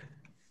 right?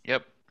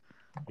 Yep.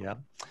 Yeah.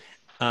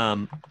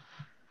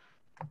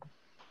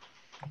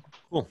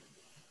 Cool.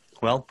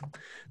 Well,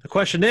 the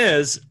question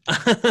is,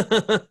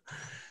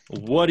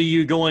 what are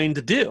you going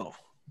to do?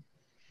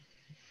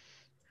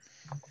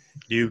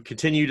 Do you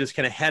continue just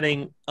kind of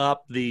heading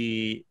up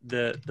the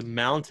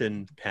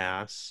mountain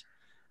pass?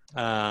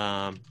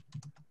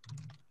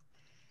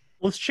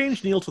 Let's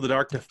change Kneel to the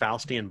Dark to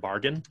Faustian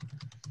Bargain.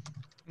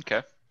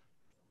 Okay.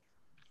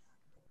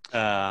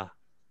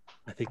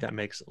 I think that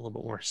makes a little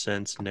bit more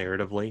sense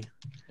narratively.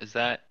 Is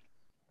that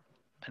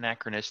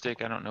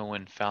anachronistic? I don't know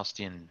when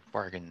Faustian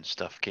bargain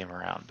stuff came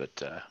around,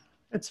 but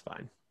It's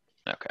fine.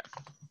 okay.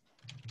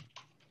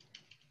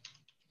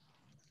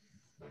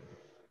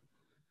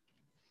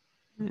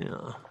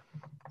 Yeah.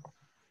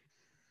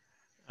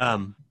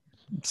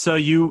 So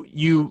you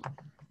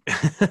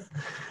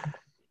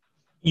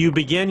you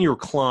begin your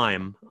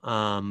climb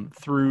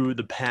through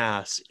the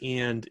pass,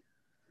 and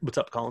what's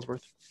up,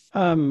 Collinsworth?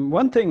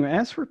 One thing,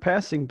 as we're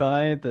passing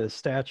by the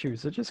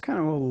statues, I just kind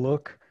of will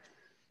look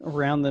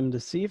around them to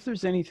see if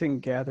there's anything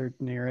gathered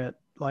near it,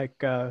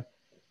 like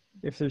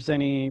if there's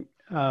any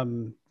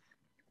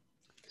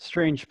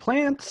strange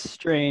plants,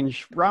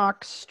 strange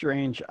rocks,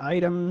 strange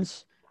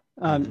items.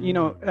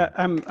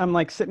 I'm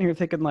like sitting here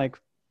thinking like,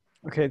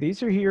 okay,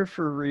 these are here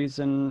for a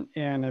reason,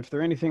 and if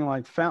they're anything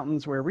like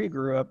fountains where we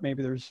grew up,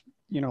 maybe there's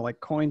like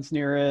coins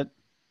near it,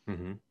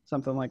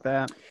 something like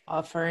that.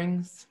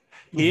 Offerings.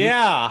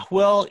 Yeah.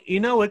 Well,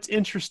 what's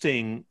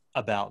interesting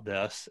about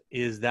this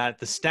is that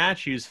the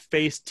statues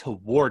face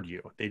toward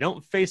you. They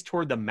don't face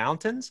toward the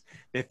mountains.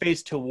 They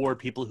face toward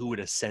people who would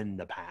ascend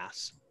the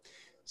pass.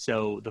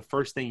 So the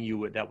first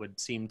thing that would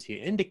seem to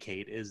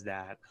indicate is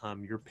that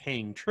you're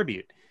paying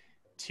tribute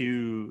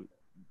to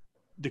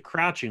the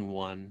Crouching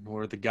One,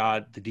 or the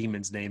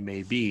demon's name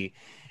may be.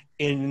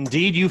 And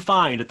indeed, you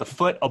find at the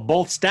foot of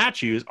both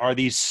statues are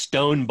these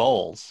stone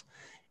bowls.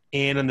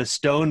 And in the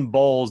stone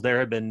bowls, there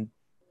have been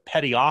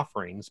petty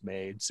offerings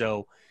made.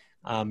 So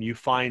you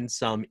find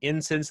some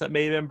incense that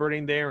may have been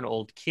burning there, an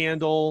old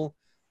candle,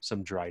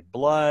 some dried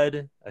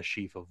blood, a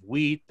sheaf of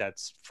wheat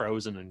that's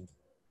frozen and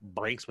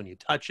breaks when you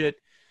touch it,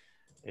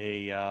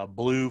 a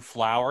blue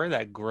flower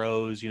that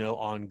grows,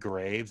 on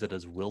graves that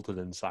is wilted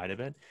inside of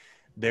it.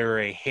 There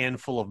are a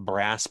handful of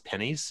brass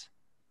pennies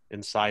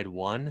inside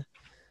one.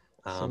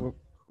 So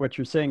what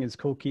you're saying is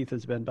Cool Keith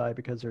has been by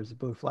because there's a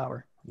blue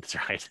flower. That's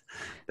right.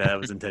 That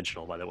was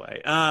intentional, by the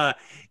way.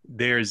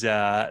 There's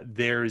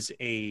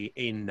a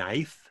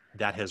knife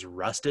that has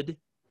rusted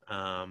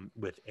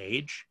with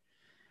age.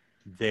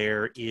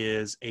 There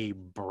is a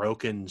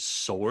broken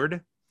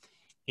sword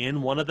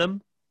in one of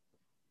them.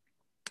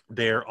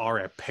 There are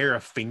a pair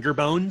of finger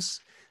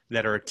bones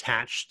that are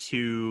attached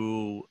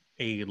to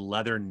a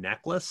leather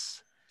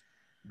necklace.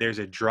 There's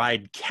a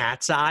dried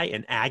cat's eye,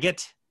 an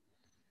agate,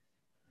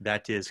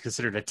 that is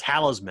considered a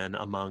talisman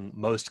among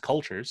most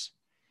cultures.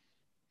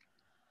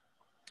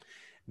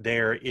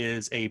 There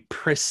is a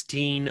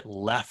pristine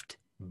left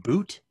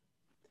boot,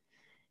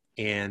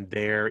 and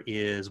there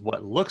is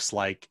what looks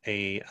like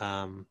a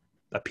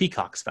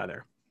peacock's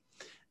feather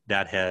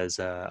that has,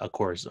 of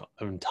course,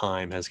 in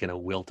time has kind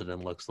of wilted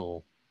and looks a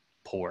little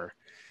poor.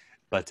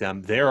 But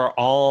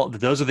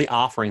those are the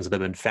offerings that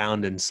have been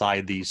found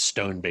inside these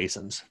stone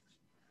basins.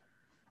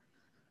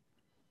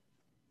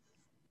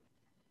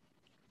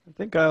 I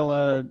think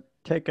I'll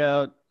take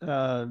out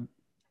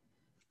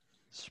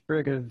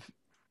sprig of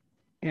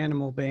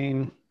animal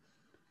bane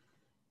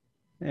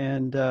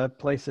and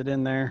place it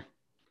in there.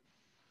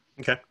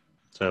 Okay,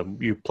 so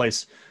you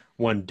place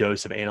one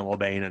dose of animal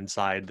bane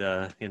inside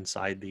the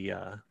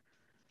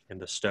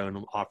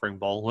stone offering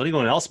bowl. Will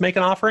anyone else make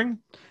an offering?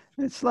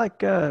 It's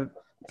like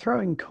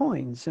throwing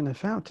coins in a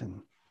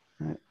fountain.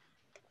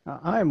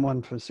 I'm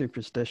one for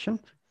superstition.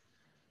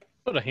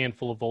 Put a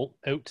handful of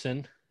oats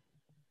in.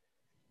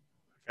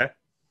 Okay.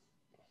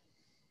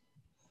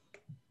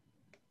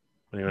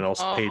 Anyone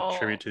else pay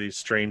tribute to these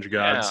strange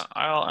gods?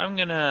 Yeah, I'm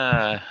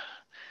gonna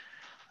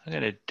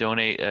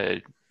donate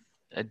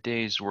a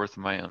day's worth of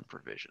my own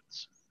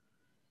provisions.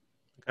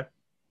 Okay.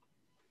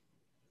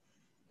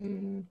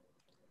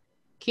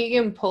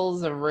 Keegan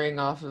pulls a ring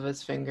off of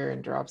his finger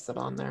and drops it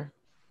on there.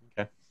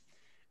 Okay.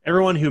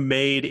 Everyone who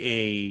made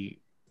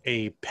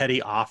a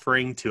petty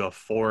offering to a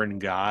foreign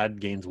god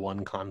gains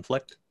one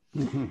conflict.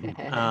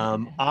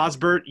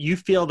 Osbert, you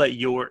feel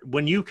that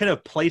when you kind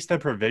of place the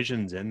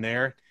provisions in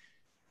there,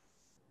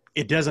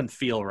 it doesn't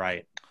feel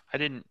right. I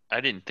didn't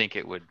think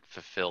it would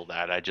fulfill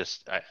that.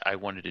 I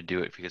wanted to do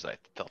it because I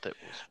felt it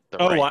was the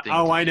right thing to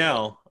I do.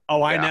 know.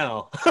 I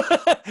know.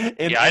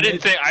 I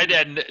didn't think I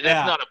did.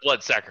 That's not a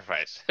blood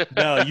sacrifice.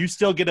 No, you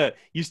still get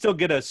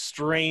a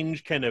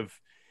strange kind of.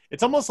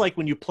 It's almost like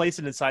when you place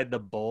it inside the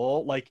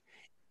bowl, like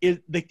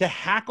the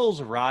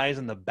hackles rise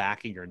in the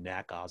back of your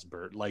neck,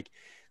 Osbert. Like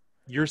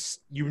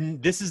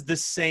this is the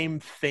same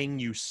thing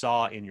you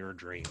saw in your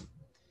dream.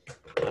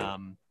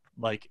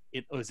 Like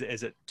it was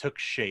as it took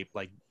shape,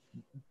 like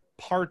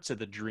parts of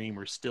the dream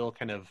were still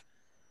kind of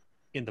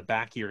in the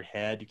back of your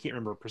head. You can't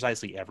remember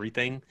precisely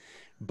everything,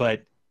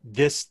 but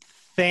this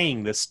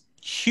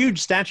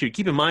huge statue,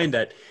 keep in mind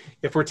that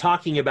if we're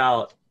talking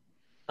about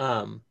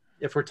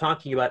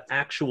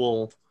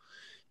actual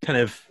kind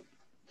of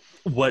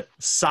what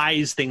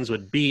size things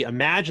would be,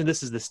 imagine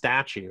this is the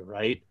statue,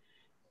 right?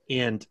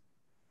 And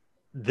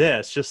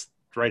this just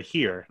right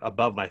here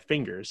above my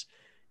fingers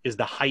is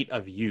the height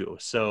of you.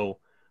 So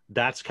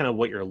that's kind of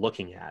what you're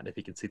looking at if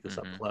you can see this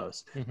up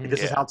close.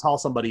 This is how tall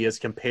somebody is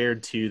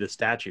compared to the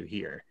statue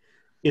here.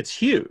 It's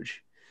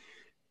huge.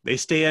 They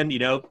stand,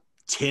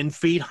 10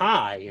 feet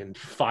high and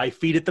 5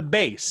 feet at the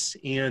base.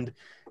 And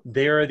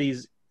there are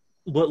these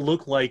what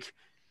look like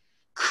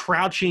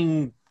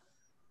crouching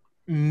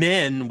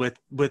men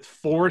with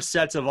 4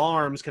 sets of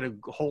arms, kind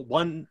of hold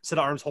one set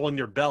of arms holding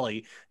their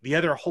belly, the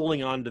other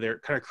holding on to their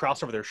kind of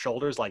crossed over their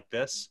shoulders like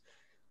this,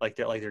 like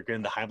they're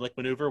doing the Heimlich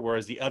maneuver,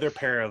 whereas the other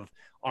pair of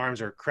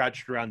arms are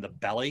crouched around the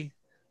belly,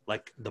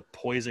 like the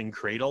poison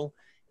cradle.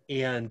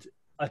 And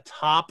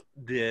atop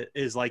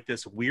is like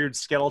this weird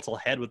skeletal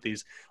head with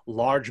these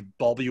large,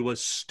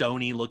 bulbous,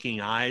 stony looking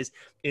eyes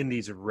in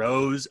these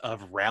rows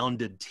of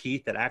rounded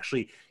teeth that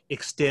actually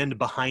extend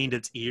behind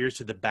its ears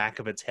to the back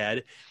of its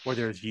head, where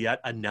there's yet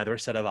another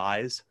set of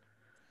eyes.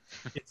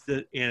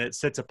 And it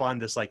sits upon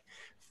this like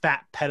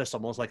fat pedestal,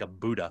 almost like a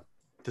Buddha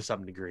to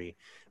some degree,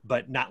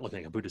 but not looking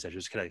like a Buddha statue.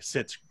 Just kind of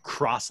sits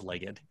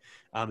cross-legged,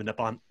 and up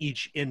on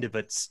each end of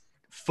its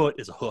foot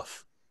is a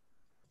hoof.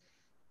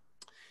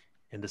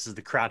 And this is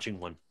the crouching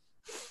one.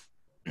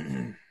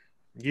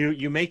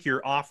 You make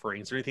your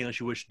offerings. Is there anything else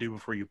you wish to do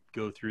before you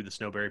go through the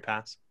Snowberry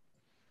Pass?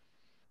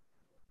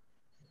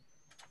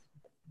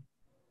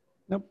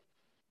 Nope.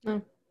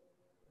 No.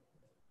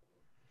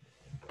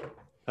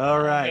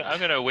 All right. I'm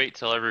gonna wait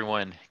till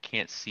everyone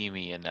can't see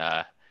me, and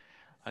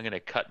I'm gonna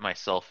cut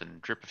myself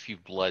and drip a few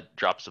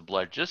drops of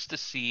blood just to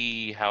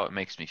see how it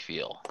makes me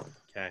feel.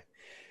 Okay.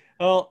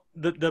 Well,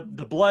 the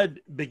blood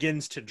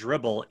begins to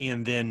dribble,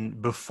 and then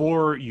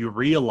before you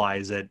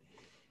realize it,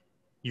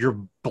 you're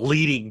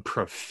bleeding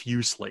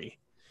profusely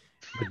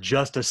with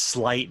just a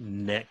slight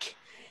nick.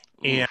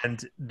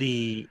 And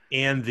the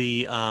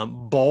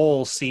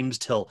bowl seems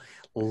to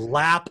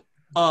lap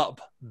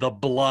up the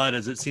blood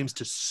as it seems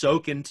to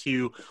soak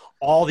into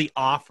all the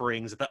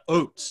offerings. The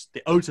oats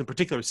in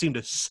particular seem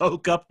to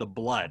soak up the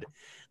blood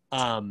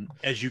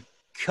as you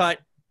cut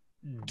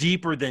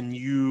deeper than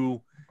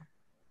you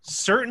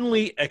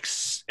certainly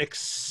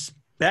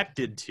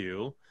expected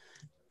to.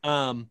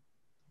 And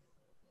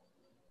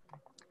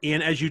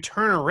as you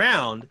turn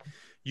around,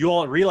 you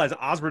all realize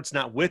Osbert's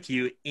not with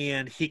you,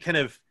 and he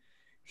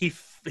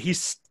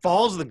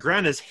falls to the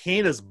ground. His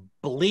hand is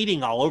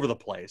bleeding all over the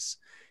place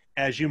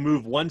as you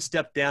move one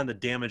step down the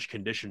damaged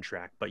condition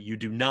track, but you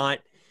do not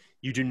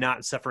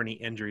suffer any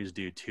injuries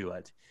due to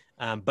it.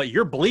 But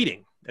you're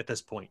bleeding at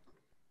this point.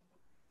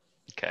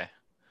 Okay.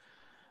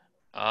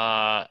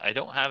 I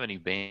don't have any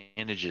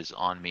bandages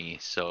on me,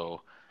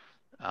 so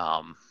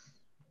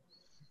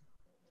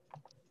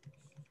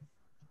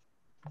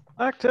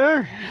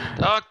Doctor.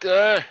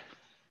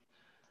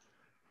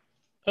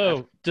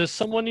 Oh, does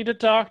someone need a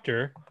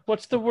doctor?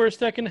 What's the worst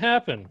that can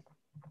happen?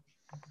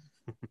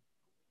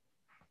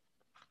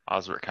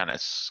 Osbert kind of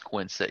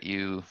squints at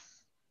you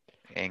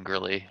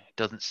angrily,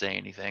 doesn't say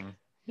anything.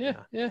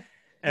 Yeah.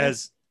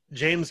 As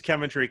James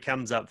Coventry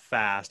comes up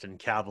fast, and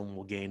Calvin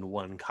will gain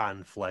 1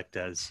 conflict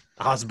as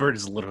Osbert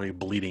is literally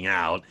bleeding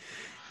out.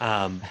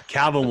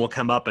 Calvin will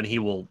come up, and he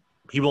won't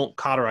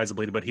cauterize the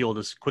bleeding, but he will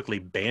just quickly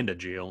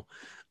bandage you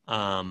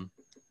to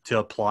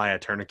apply a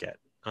tourniquet.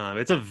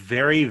 It's a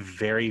very,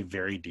 very,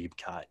 very deep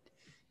cut,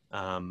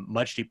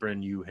 much deeper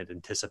than you had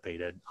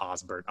anticipated,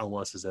 Osbert,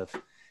 almost as if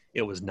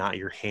it was not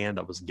your hand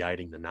that was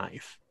guiding the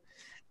knife.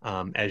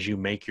 As you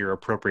make your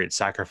appropriate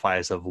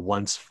sacrifice of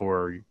once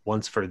for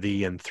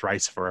thee and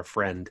thrice for a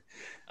friend.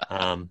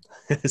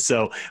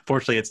 So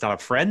fortunately it's not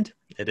a friend,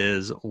 it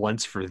is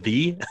once for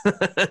thee.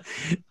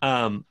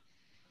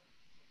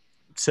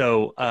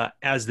 So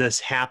as this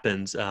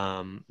happens,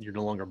 you're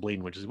no longer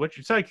bleeding, which is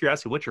just out of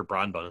curiosity, what's your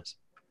brawn bonus?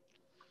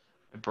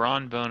 My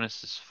brawn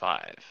bonus is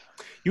 5.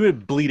 You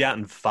would bleed out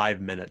in 5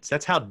 minutes.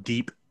 That's how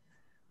deep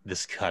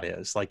this cut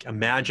is. Like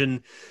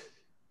imagine,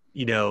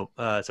 so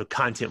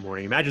content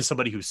warning. Imagine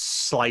somebody who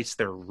sliced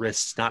their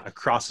wrists not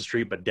across the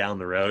street but down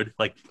the road.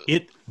 Like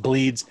it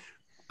bleeds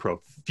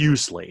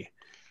profusely,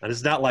 and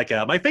it's not like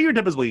my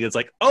fingertip is bleeding. It's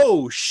like,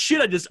 oh shit!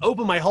 I just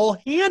opened my whole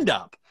hand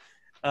up.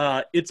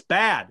 It's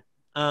bad.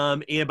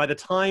 And by the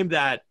time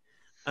that,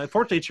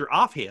 unfortunately, it's your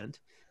offhand.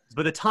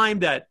 By the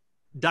time that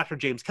Dr.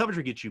 James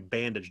Coventry gets you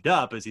bandaged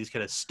up, as he's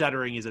kind of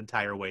stuttering his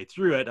entire way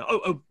through it.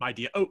 Oh, my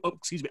dear. Oh,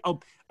 excuse me.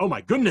 Oh,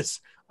 my goodness.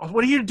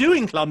 What are you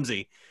doing,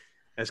 clumsy?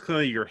 As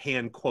clearly your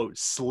hand, quote,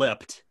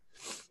 slipped.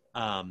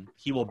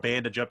 He will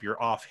bandage up your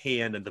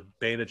offhand, and the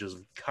bandage is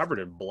covered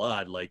in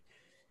blood. Like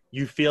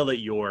you feel that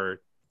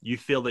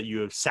you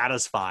have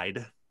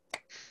satisfied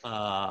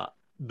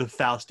the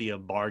Faustia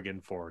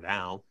bargain for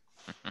now.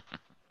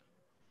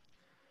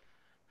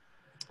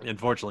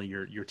 Unfortunately,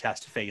 your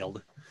test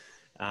failed.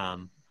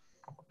 And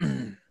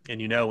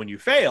when you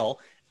fail,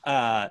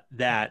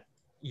 that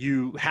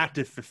you have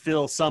to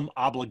fulfill some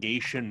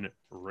obligation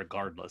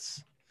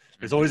regardless.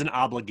 There's always an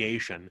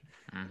obligation.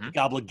 Mhm. The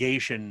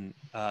obligation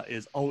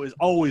is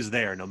always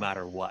there, no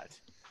matter what,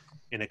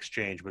 in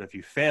exchange. But if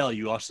you fail,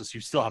 you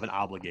still have an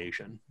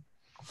obligation,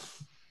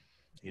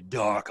 a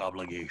dark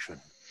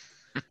obligation.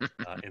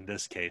 In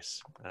this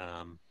case,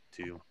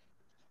 to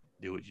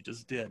do what you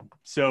just did.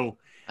 So,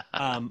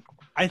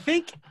 I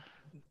think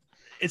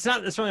it's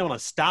not necessarily I want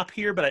to stop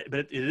here, but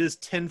it is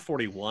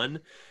 10:41,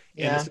 and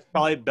Yeah. it's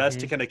probably best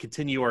to kind of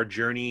continue our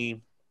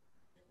journey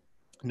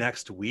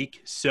next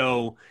week.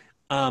 So,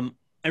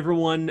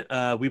 everyone,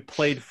 we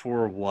played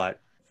for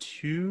what,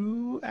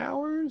 2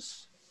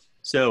 hours?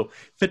 So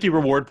 50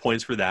 reward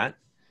points for that.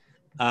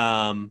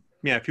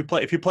 If you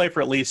play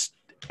for at least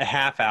a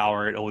half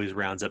hour, it always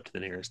rounds up to the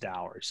nearest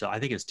hour. So I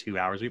think it's 2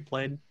 hours we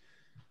played.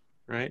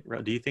 Right?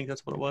 Do you think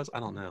that's what it was? I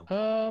don't know.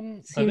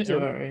 Seems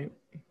about right.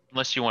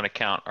 Unless you want to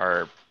count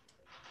our,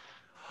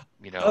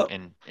 Oh.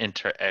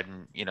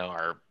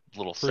 our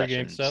little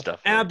Pre-game session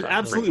stuff.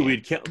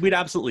 Absolutely, we'd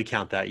absolutely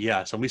count that.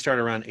 Yeah. So we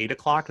started around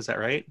 8:00. Is that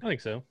right? I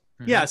think so.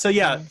 Yeah. So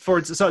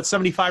it's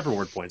 75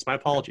 reward points. My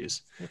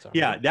apologies. That's all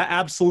Yeah, right. that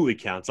absolutely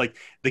counts. Like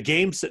the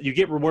games, you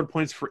get reward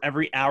points for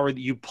every hour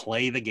that you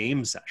play the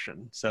game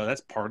session. So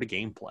that's part of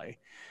gameplay.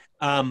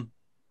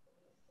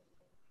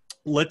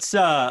 Let's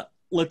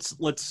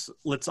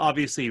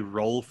obviously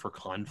roll for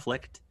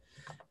conflict.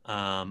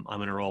 I'm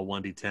gonna roll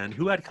 1d10.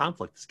 Who had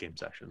conflict this game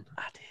session?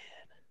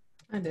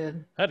 I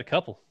did. I had a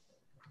couple.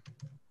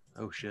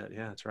 Oh shit!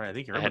 Yeah, that's right. I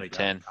think I had everybody got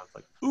 10.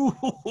 conflict.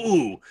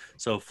 Ooh.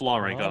 So flaw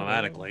rank Oh.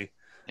 automatically.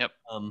 Yep.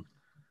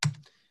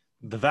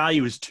 The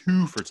value is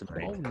 2 for Oh,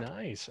 tonight.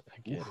 nice. I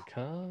get a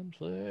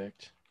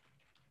conflict.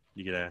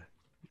 You get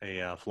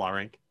a flaw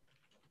rank.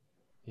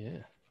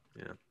 Yeah.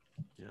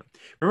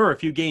 Remember,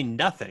 if you gain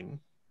nothing,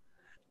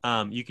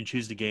 you can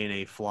choose to gain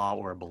a flaw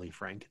or a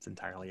belief rank. It's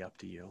entirely up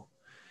to you.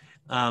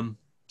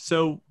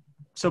 So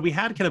we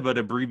had kind of an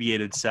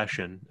abbreviated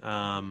session,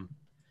 and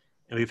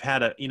we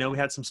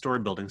had some story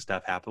building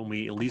stuff happen.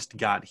 We at least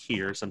got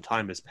here. Some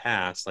time has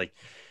passed. Like,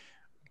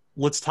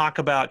 let's talk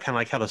about kind of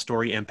like how the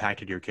story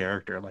impacted your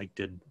character. Like,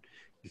 did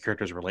your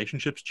character's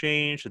relationships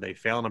change? Did they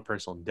fail in a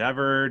personal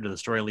endeavor? Did the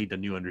story lead to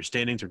new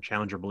understandings or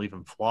challenge your belief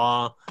in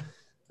flaw?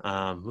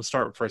 Let's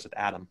start first with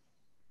Adam.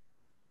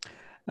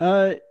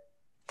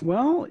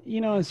 Well,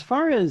 as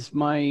far as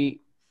my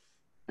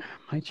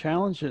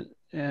challenge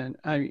and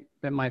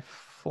my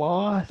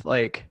flaw,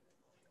 like,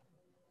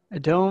 I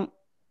don't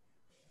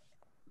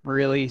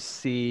really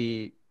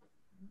see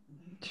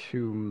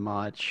too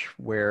much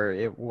where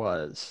it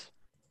was.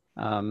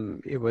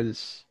 It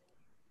was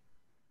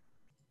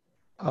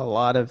a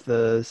lot of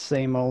the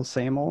same old,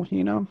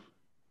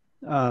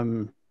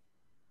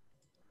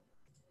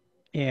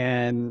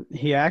 and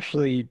he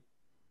actually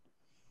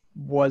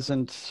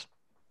wasn't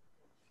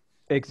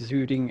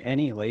exuding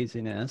any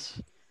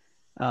laziness.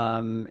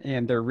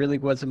 And there really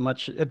wasn't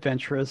much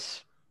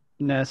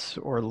adventurousness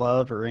or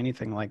love or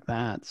anything like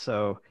that.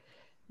 So,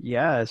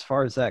 yeah, as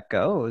far as that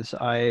goes,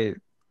 I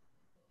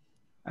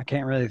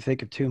can't really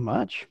think of too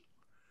much.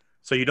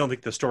 So you don't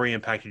think the story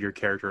impacted your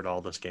character at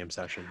all this game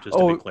session, just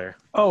to be clear?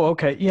 Oh,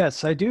 okay.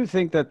 Yes, I do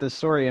think that the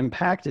story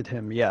impacted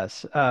him.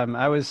 Yes.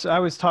 I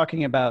was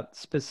talking about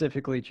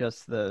specifically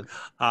just the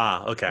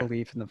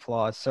belief in the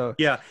flaws. So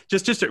yeah,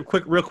 just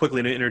real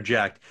quickly to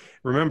interject.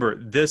 Remember,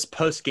 this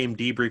post-game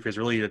debrief is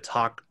really to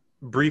talk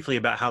briefly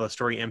about how the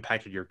story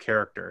impacted your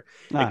character.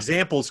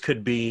 Examples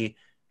could be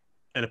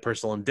in a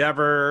personal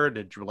endeavor,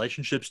 did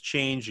relationships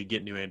change, you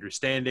get new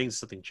understandings,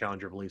 something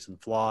challenge your beliefs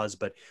and flaws,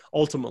 but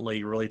ultimately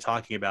you're really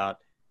talking about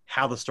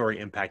how the story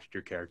impacted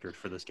your character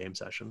for this game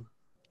session.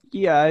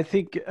 Yeah, I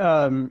think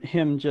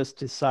him just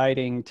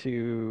deciding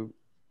to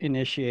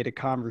initiate a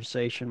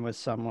conversation with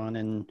someone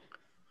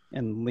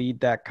and lead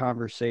that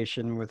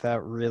conversation without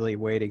really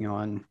waiting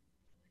on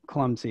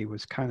Clumsy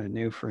was kind of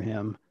new for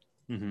him.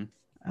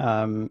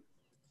 Mm-hmm.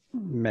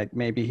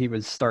 Maybe he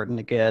was starting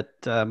to get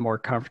more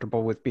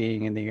comfortable with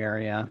being in the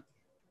area.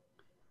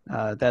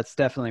 That's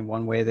definitely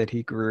one way that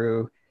he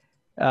grew.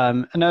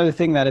 Another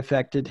thing that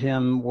affected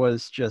him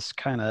was just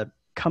kind of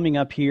coming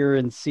up here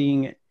and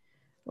seeing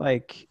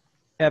like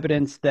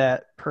evidence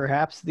that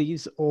perhaps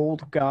these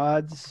old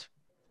gods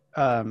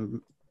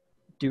do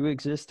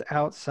exist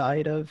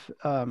outside of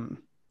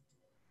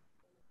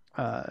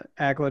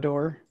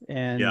Aglador,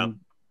 and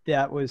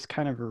that was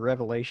kind of a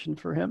revelation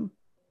for him.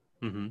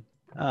 Mm-hmm.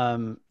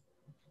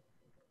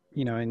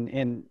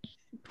 And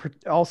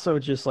also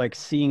just like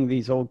seeing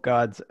these old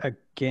gods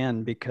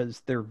again,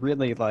 because they're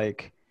really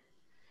like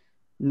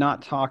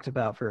not talked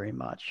about very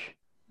much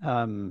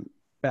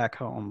back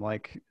home.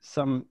 Like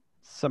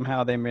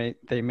somehow they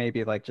may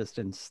be like just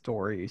in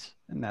stories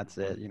and that's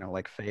it,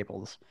 like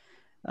fables.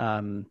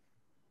 And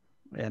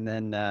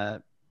then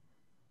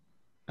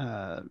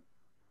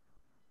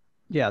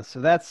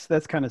so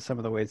that's kind of some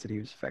of the ways that he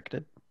was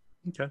affected.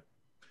 Okay.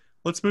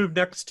 Let's move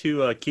next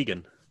to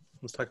Keegan.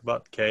 Let's talk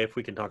about Kay. If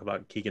we can talk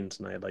about Keegan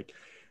tonight, like,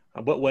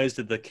 what ways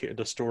did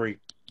the story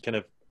kind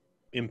of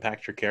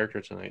impact your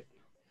character tonight?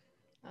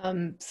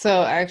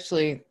 So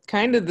actually,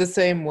 kind of the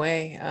same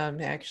way,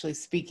 actually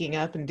speaking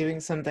up and doing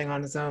something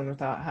on his own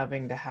without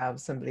having to have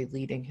somebody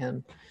leading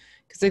him.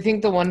 Because I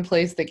think the one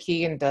place that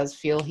Keegan does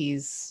feel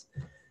he's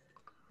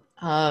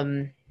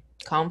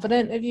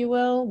confident, if you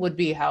will, would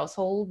be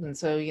household. And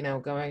so,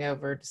 going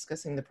over,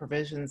 discussing the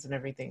provisions and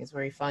everything is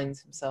where he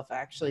finds himself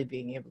actually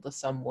being able to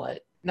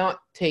somewhat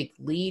not take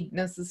lead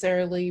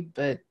necessarily,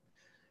 but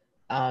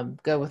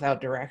go without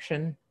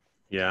direction.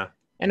 Yeah.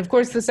 And of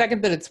course, the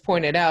second that it's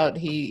pointed out,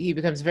 he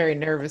becomes very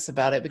nervous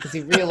about it because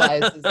he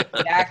realizes that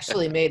he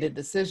actually made a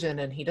decision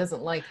and he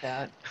doesn't like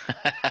that.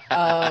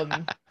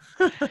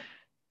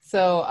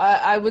 So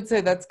I would say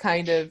that's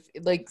kind of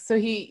like, so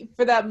he,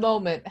 for that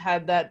moment,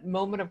 had that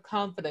moment of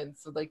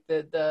confidence, like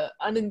the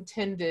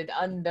unintended,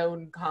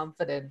 unknown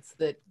confidence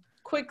that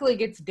quickly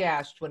gets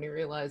dashed when he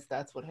realized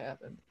that's what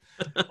happened.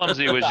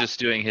 Clumsy was just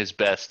doing his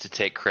best to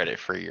take credit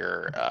for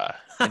your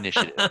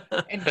initiative.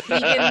 And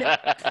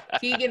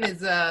Keegan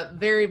is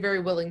very, very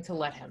willing to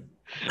let him.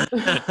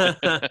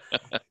 So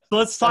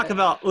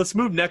let's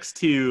move next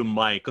to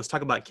Mike. Let's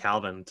talk about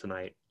Calvin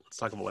tonight. Let's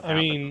talk about what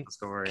happened in the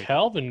story.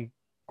 Calvin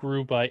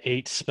grew by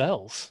 8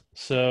 spells.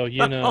 So,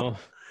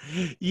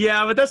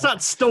 Yeah, but that's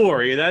not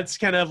story. That's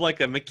kind of like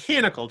a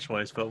mechanical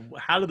choice. But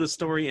how did the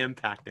story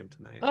impact him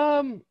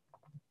tonight?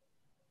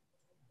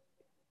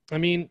 I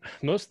mean,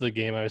 most of the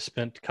game I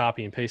spent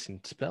copy and pasting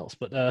spells,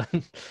 but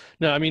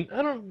no, I mean,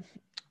 I don't.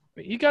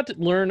 You got to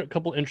learn a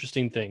couple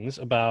interesting things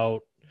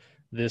about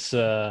this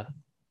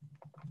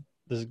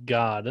this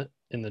god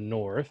in the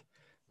north.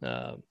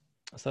 So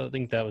I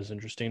think that was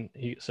interesting.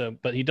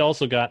 But he'd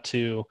also got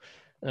to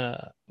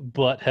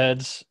butt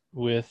heads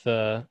with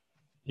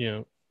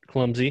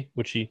Clumsy,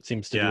 which he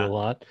seems to do a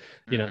lot.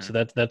 So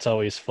that's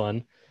always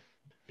fun.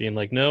 Being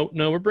like, no,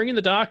 we're bringing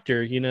the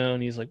doctor,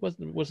 and he's like, what's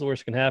the worst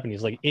that can happen?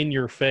 He's like, in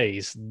your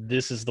face,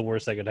 this is the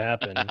worst that could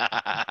happen.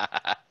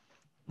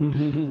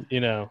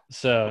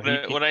 So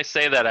when I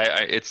say that,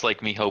 it's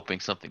like me hoping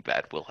something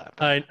bad will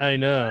happen. I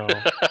know.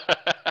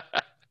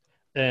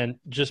 And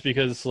just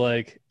because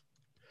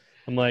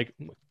I'm like,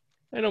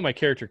 I know my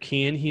character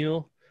can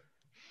heal,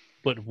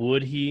 but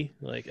would he?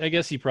 Like, I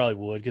guess he probably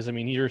would, because I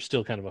mean, you're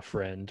still kind of a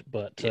friend,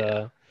 but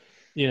I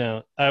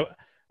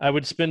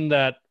would spend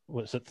that,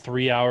 was it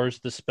 3 hours,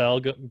 the spell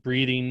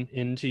breathing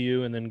into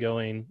you and then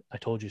going, I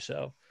told you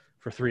so,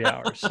 for 3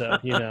 hours. So,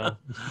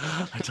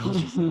 I told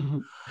you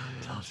so.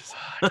 I told you so.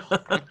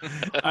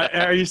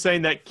 Are you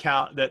saying that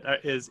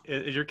is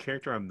your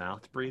character a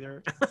mouth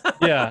breather?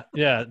 Yeah,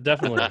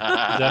 definitely.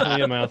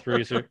 Definitely a mouth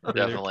breather.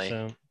 Definitely.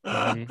 So,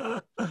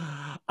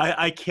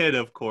 I kid,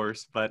 of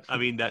course, but I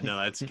mean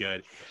that's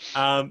good.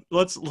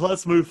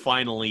 Let's move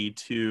finally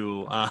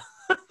to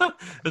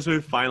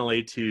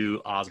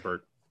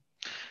Osbert.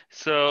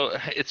 So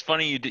it's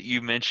funny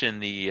you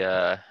mentioned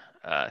the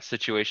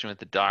situation with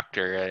the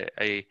doctor.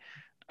 I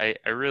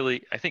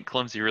think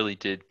Clumsy really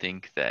did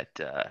think that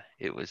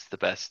it was the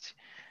best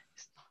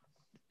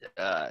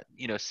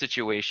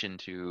situation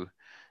to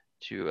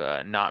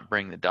not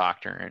bring the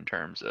doctor, in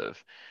terms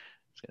of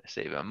it's going to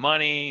save him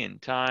money and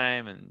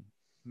time, and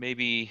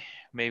maybe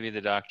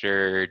the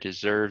doctor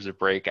deserves a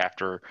break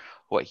after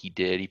what he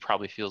did. He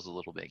probably feels a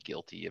little bit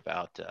guilty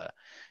about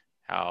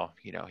how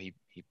he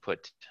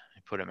put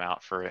him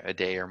out for a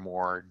day or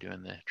more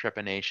doing the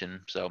trepanation.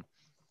 So,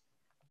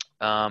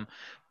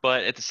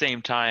 but at the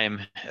same time,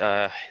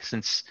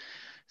 since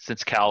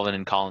Calvin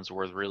and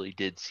Collinsworth really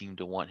did seem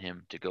to want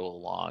him to go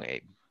along,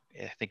 I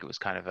think it was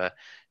kind of a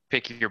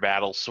pick your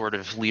battle sort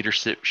of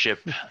leadership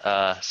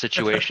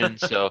situation.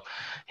 So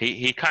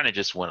he kind of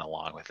just went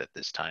along with it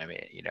this time.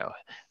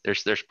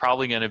 There's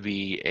probably going to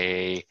be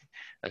a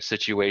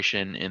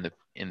situation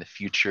in the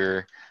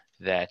future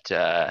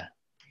that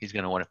he's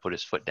going to want to put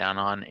his foot down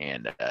on,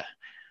 and it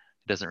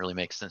doesn't really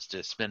make sense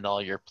to spend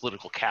all your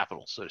political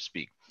capital, so to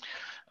speak.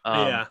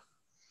 Yeah.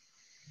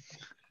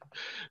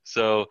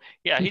 So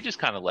he just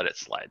kind of let it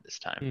slide this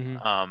time.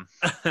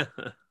 Mm-hmm.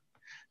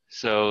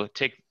 So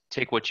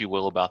take what you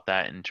will about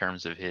that in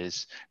terms of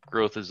his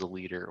growth as a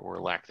leader or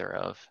lack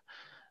thereof.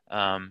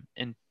 And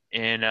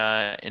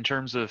in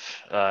terms of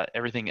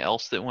everything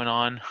else that went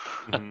on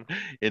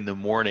in the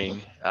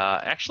morning,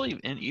 actually,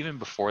 and even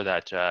before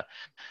that,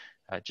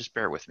 just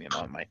bear with me a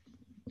moment. My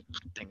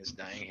thing is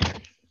dying here.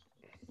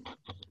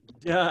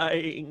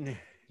 Dying.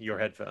 Your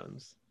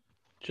headphones.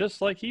 Just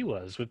like he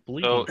was with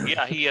bleeding. Oh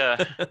yeah, he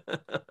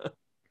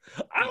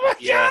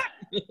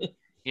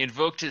he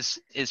invoked his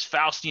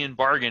Faustian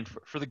bargain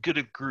for the good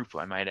of the group,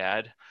 I might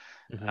add.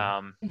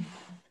 Mm-hmm.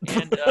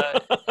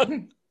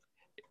 And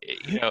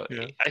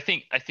I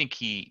think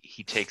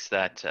he takes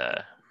that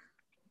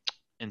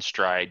in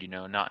stride.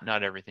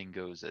 Not everything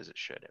goes as it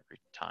should every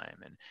time,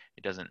 and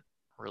he doesn't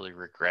really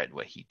regret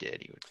what he did.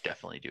 He would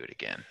definitely do it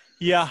again.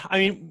 Yeah, I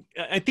mean,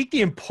 I think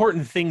the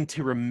important thing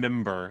to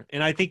remember,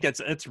 and I think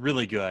that's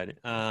really good.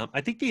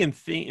 I think the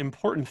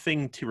important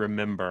thing to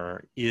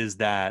remember is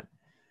that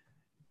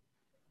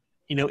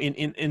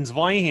in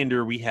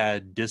Zweihander, we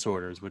had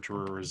disorders, which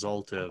were a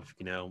result of,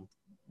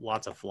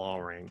 lots of flaw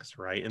ranks,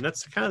 right? And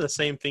that's kind of the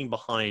same thing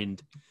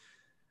behind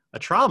a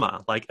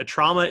trauma. Like a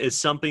trauma is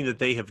something that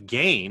they have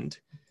gained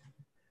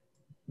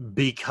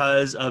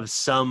because of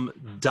some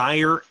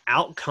dire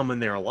outcome in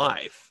their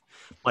life.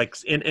 Like,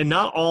 and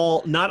not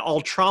all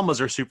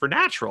traumas are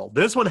supernatural.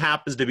 This one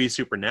happens to be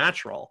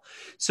supernatural.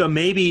 So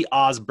maybe,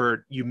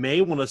 Osbert, you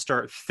may want to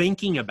start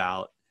thinking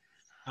about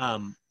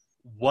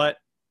what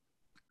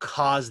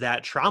caused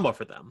that trauma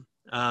for them.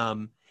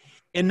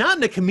 And not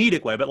in a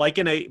comedic way, but like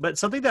but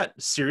something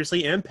that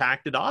seriously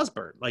impacted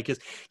Osbert. Like,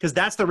 because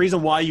that's the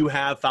reason why you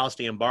have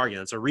Faustian Bargain.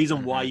 It's a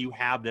reason why you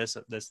have this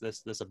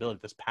ability,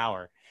 this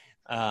power.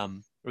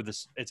 Or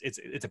this,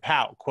 it's a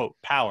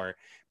power,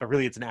 but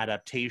really it's an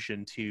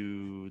adaptation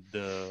to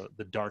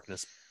the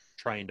darkness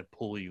trying to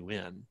pull you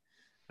in.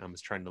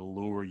 It's trying to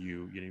lure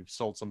you. You've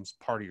sold some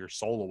part of your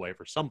soul away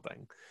for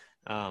something.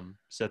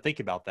 So think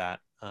about that.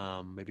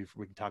 Maybe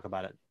we can talk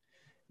about it.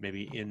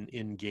 Maybe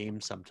in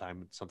game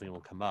sometime, something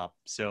will come up.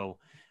 So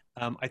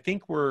I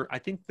think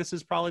this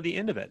is probably the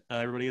end of it.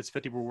 Everybody gets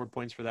 50 reward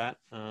points for that.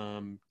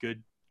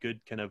 Good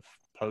kind of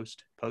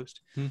post.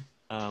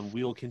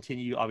 We will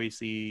continue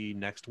obviously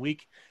next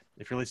week.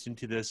 If you're listening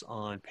to this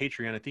on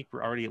Patreon, I think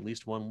we're already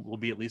we'll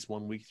be at least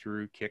 1 week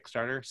through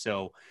Kickstarter.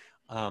 So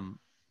I'm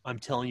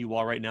telling you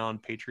all right now on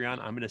Patreon,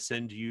 I'm going to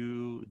send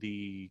you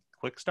the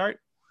quick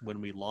start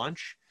when we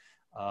launch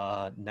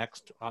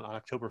next on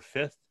October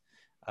 5th,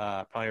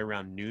 probably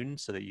around noon,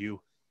 so that you,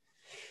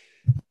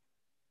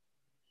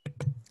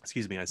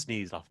 excuse me, I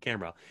sneezed off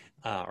camera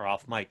or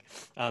off mic,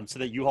 so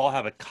that you all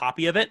have a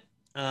copy of it.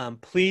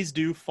 Please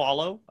do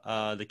follow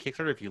the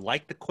Kickstarter. If you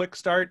like the quick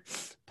start,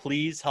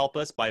 please help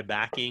us by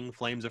backing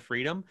Flames of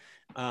Freedom.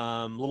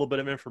 A little bit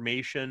of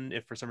information,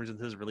 if for some reason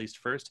this is released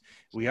first,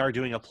 we are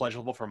doing a pledge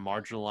level for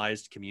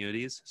marginalized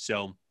communities.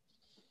 So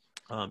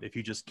if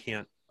you just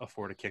can't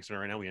afford a Kickstarter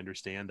right now, we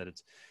understand that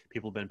it's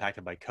people have been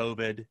impacted by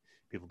COVID.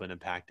 People have been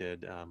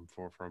impacted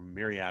for a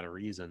myriad of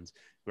reasons.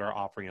 We are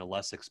offering a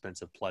less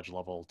expensive pledge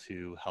level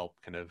to help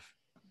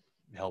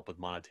with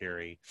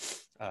monetary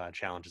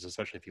challenges,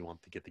 especially if you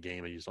want to get the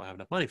game and you just don't have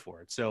enough money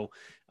for it. So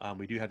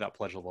we do have that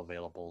pledge level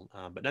available.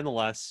 But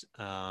nonetheless,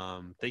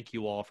 thank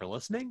you all for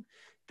listening.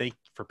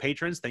 For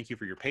patrons, thank you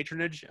for your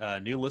patronage.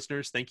 New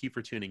listeners, thank you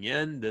for tuning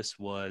in. This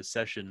was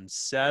session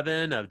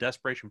 7 of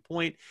Desperation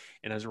Point.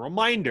 And as a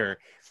reminder,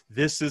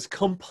 this is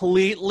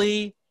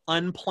completely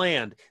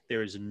unplanned.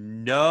 There is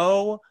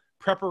no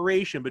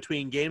preparation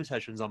between game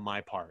sessions on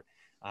my part.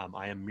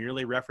 I am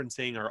merely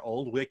referencing our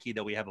old wiki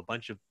that we have a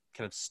bunch of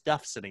kind of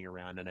stuff sitting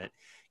around in it,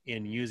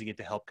 and using it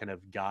to help kind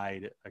of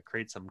guide,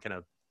 create some kind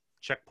of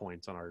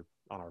checkpoints on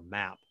our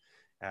map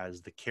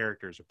as the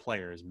characters or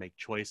players make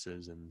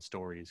choices and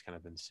stories kind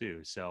of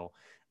ensue. So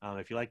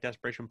if you like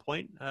Desperation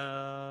Point,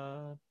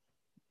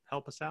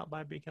 help us out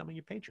by becoming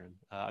a patron.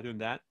 Other than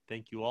that,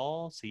 thank you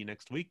all. See you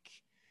next week,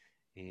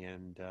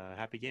 and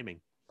happy gaming.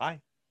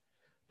 Bye.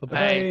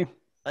 Bye-bye.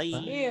 Bye.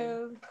 Thank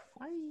you.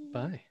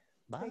 Bye.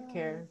 Bye. Take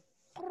care.